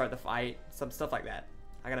like restart the fight, some stuff like that.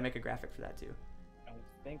 I gotta make a graphic for that too.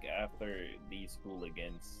 I think after these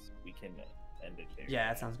hooligans, we can end it there. Yeah,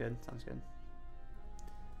 that sounds good. Sounds good.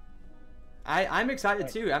 I'm excited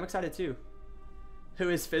too. I'm excited too. Who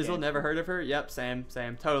is Fizzle? Yeah. Never heard of her? Yep, same.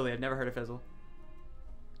 Totally, I've never heard of Fizzle.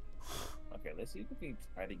 Okay, let's see if we can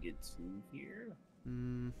try to get 2 here.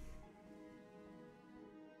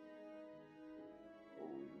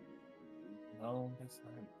 No, that's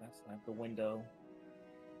not the window.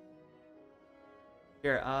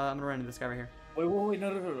 Here, I'm gonna run into this guy right here. Wait, no.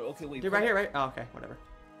 Okay, wait. Dude, right here, right? Oh, okay, whatever.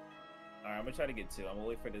 Alright, I'm gonna try to get 2. I'm gonna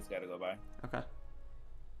wait for this guy to go by. Okay.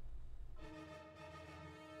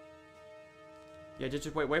 Yeah,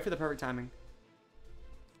 just wait for the perfect timing.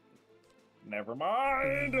 Never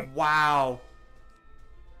mind. Wow.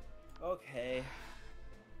 Okay.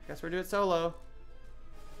 Guess we're doing it solo.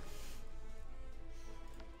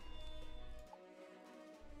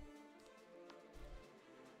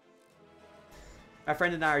 My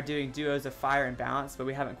friend and I are doing duos of fire and balance, but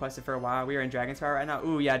we haven't quested for a while. We are in Dragonspire right now.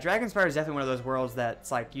 Ooh, yeah, Dragonspire is definitely one of those worlds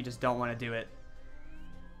that's like you just don't want to do it.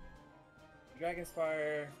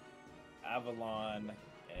 Dragonspire, Avalon,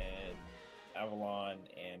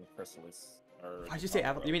 and Chrysalis. Why'd you say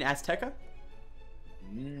Avalon? You mean Azteca?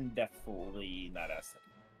 Definitely not Azteca.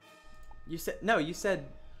 You said no. You said.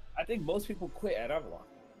 I think most people quit at Avalon.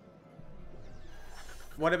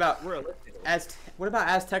 What about Realistically. What about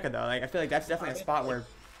Azteca though? Like I feel like that's definitely a spot where.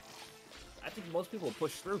 I think most people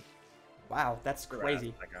push through. Wow, that's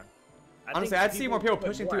crazy. I Honestly, think I'd see more people put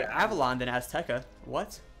pushing more through at Avalon than Azteca.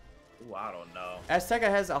 What? Ooh, I don't know. Azteca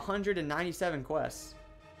has 197 quests.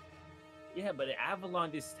 Yeah, but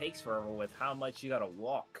Avalon just takes forever with how much you gotta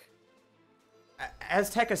walk.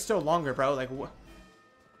 Azteca's still longer, bro. Like what?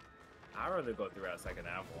 I'd rather go through Aztec and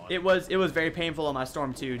Avalon. It was very painful on my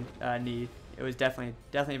Storm 2 knee. It was definitely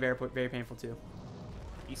very painful too.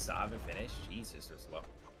 You still haven't finished? Jesus, you're slow.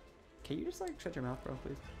 Can you just like shut your mouth, bro,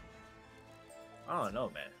 please? I don't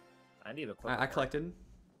know, man. I need a quick. I collected.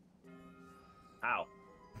 How?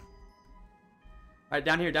 Alright,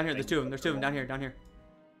 down here. There's 2 of them. There's 2 of them down here.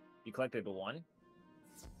 You collected the 1?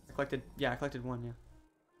 I collected 1, yeah.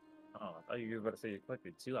 Oh, I thought you were about to say you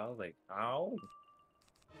collected 2. I was like, ow.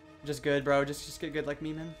 Just good, bro. Just get good like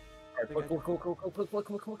me, man. Alright, quick.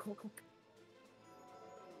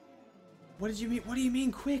 What did you mean? What do you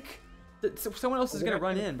mean quick? Someone else is gonna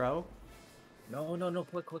run in, bro. No,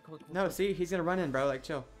 quick. No, see, he's gonna run in, bro. Like,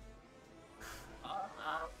 chill.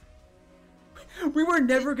 We were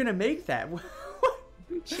never gonna make that.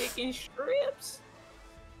 Chicken strips.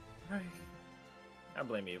 I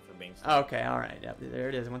blame you for being. Okay, all right. Yep, there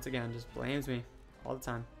it is. Once again, just blames me all the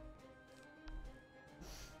time.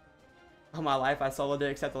 All my life, I soloed it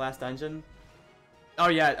except the last dungeon. Oh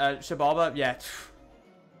yeah, Shabalba. Yeah.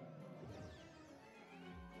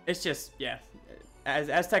 It's just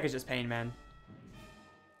Aztec is just pain, man.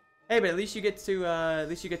 Hey, but at least you get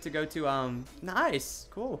to go to nice,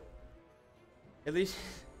 cool. At least.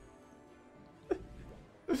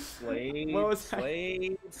 Slade, What was that?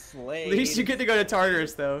 Slade. At least you get to go to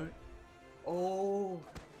Tartarus though. Oh.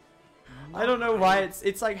 I don't know why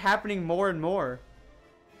it's like happening more and more.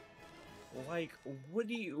 Like, what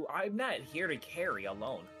do you? I'm not here to carry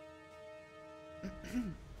alone.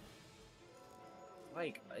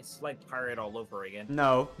 Like, it's like pirate all over again.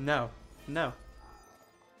 No.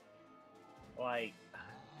 Like,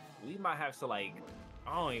 we might have to like,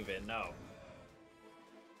 I don't even know.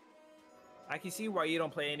 I can see why you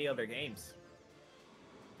don't play any other games.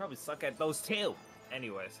 probably suck at those too.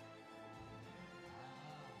 Anyways.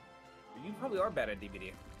 You probably are bad at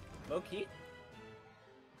DBD. Low key.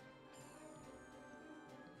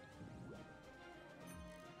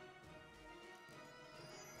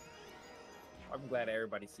 I'm glad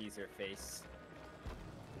everybody sees your face.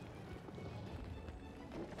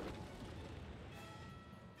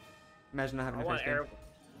 Imagine not having a face cam.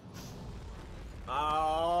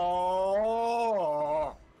 Oh!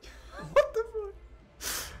 What the fuck?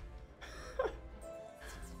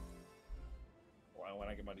 When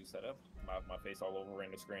I get my new setup, my face all over in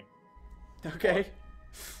the screen. Okay.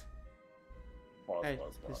 Pause, Hey,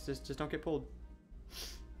 pause. just don't get pulled.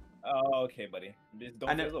 Oh, okay, buddy. Just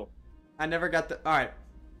don't fizzle. I never got the. All right.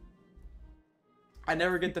 I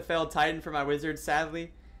never get the failed Titan for my wizard,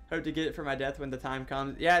 sadly. Hope to get it for my death when the time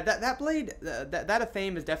comes. Yeah, that blade, that of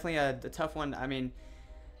fame is definitely a tough one. I mean,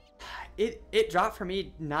 it dropped for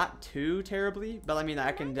me not too terribly, but I mean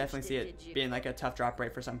I can definitely see it being like a tough drop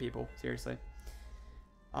rate for some people. Seriously.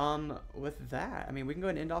 With that, I mean we can go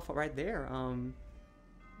ahead and end off right there.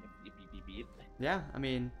 Yeah, I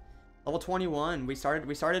mean, level 21. We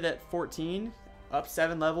started at 14, up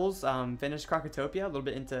 7 levels. Finished Krokotopia, a little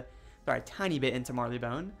bit into, sorry, tiny bit into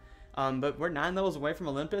Marleybone. But we're 9 levels away from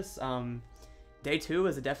Olympus. Day 2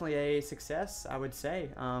 is definitely a success, I would say.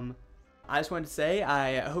 I just wanted to say,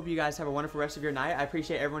 I hope you guys have a wonderful rest of your night. I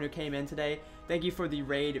appreciate everyone who came in today. Thank you for the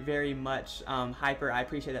raid very much. Hyper, I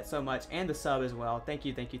appreciate that so much. And the sub as well. Thank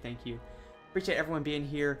you, thank you, thank you. Appreciate everyone being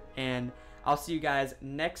here. And I'll see you guys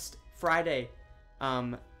next Friday.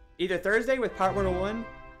 Either Thursday with Part 101.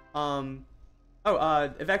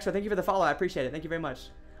 Vextra, thank you for the follow. I appreciate it. Thank you very much.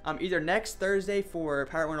 Either next Thursday for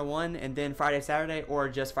Pirate 101 and then Friday, Saturday, or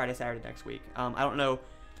just Friday, Saturday next week. I don't know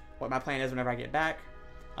what my plan is whenever I get back.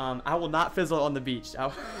 I will not fizzle on the beach.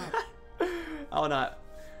 I will not.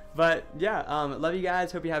 But yeah, love you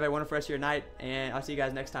guys. Hope you have a wonderful rest of your night, and I'll see you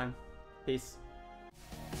guys next time. Peace.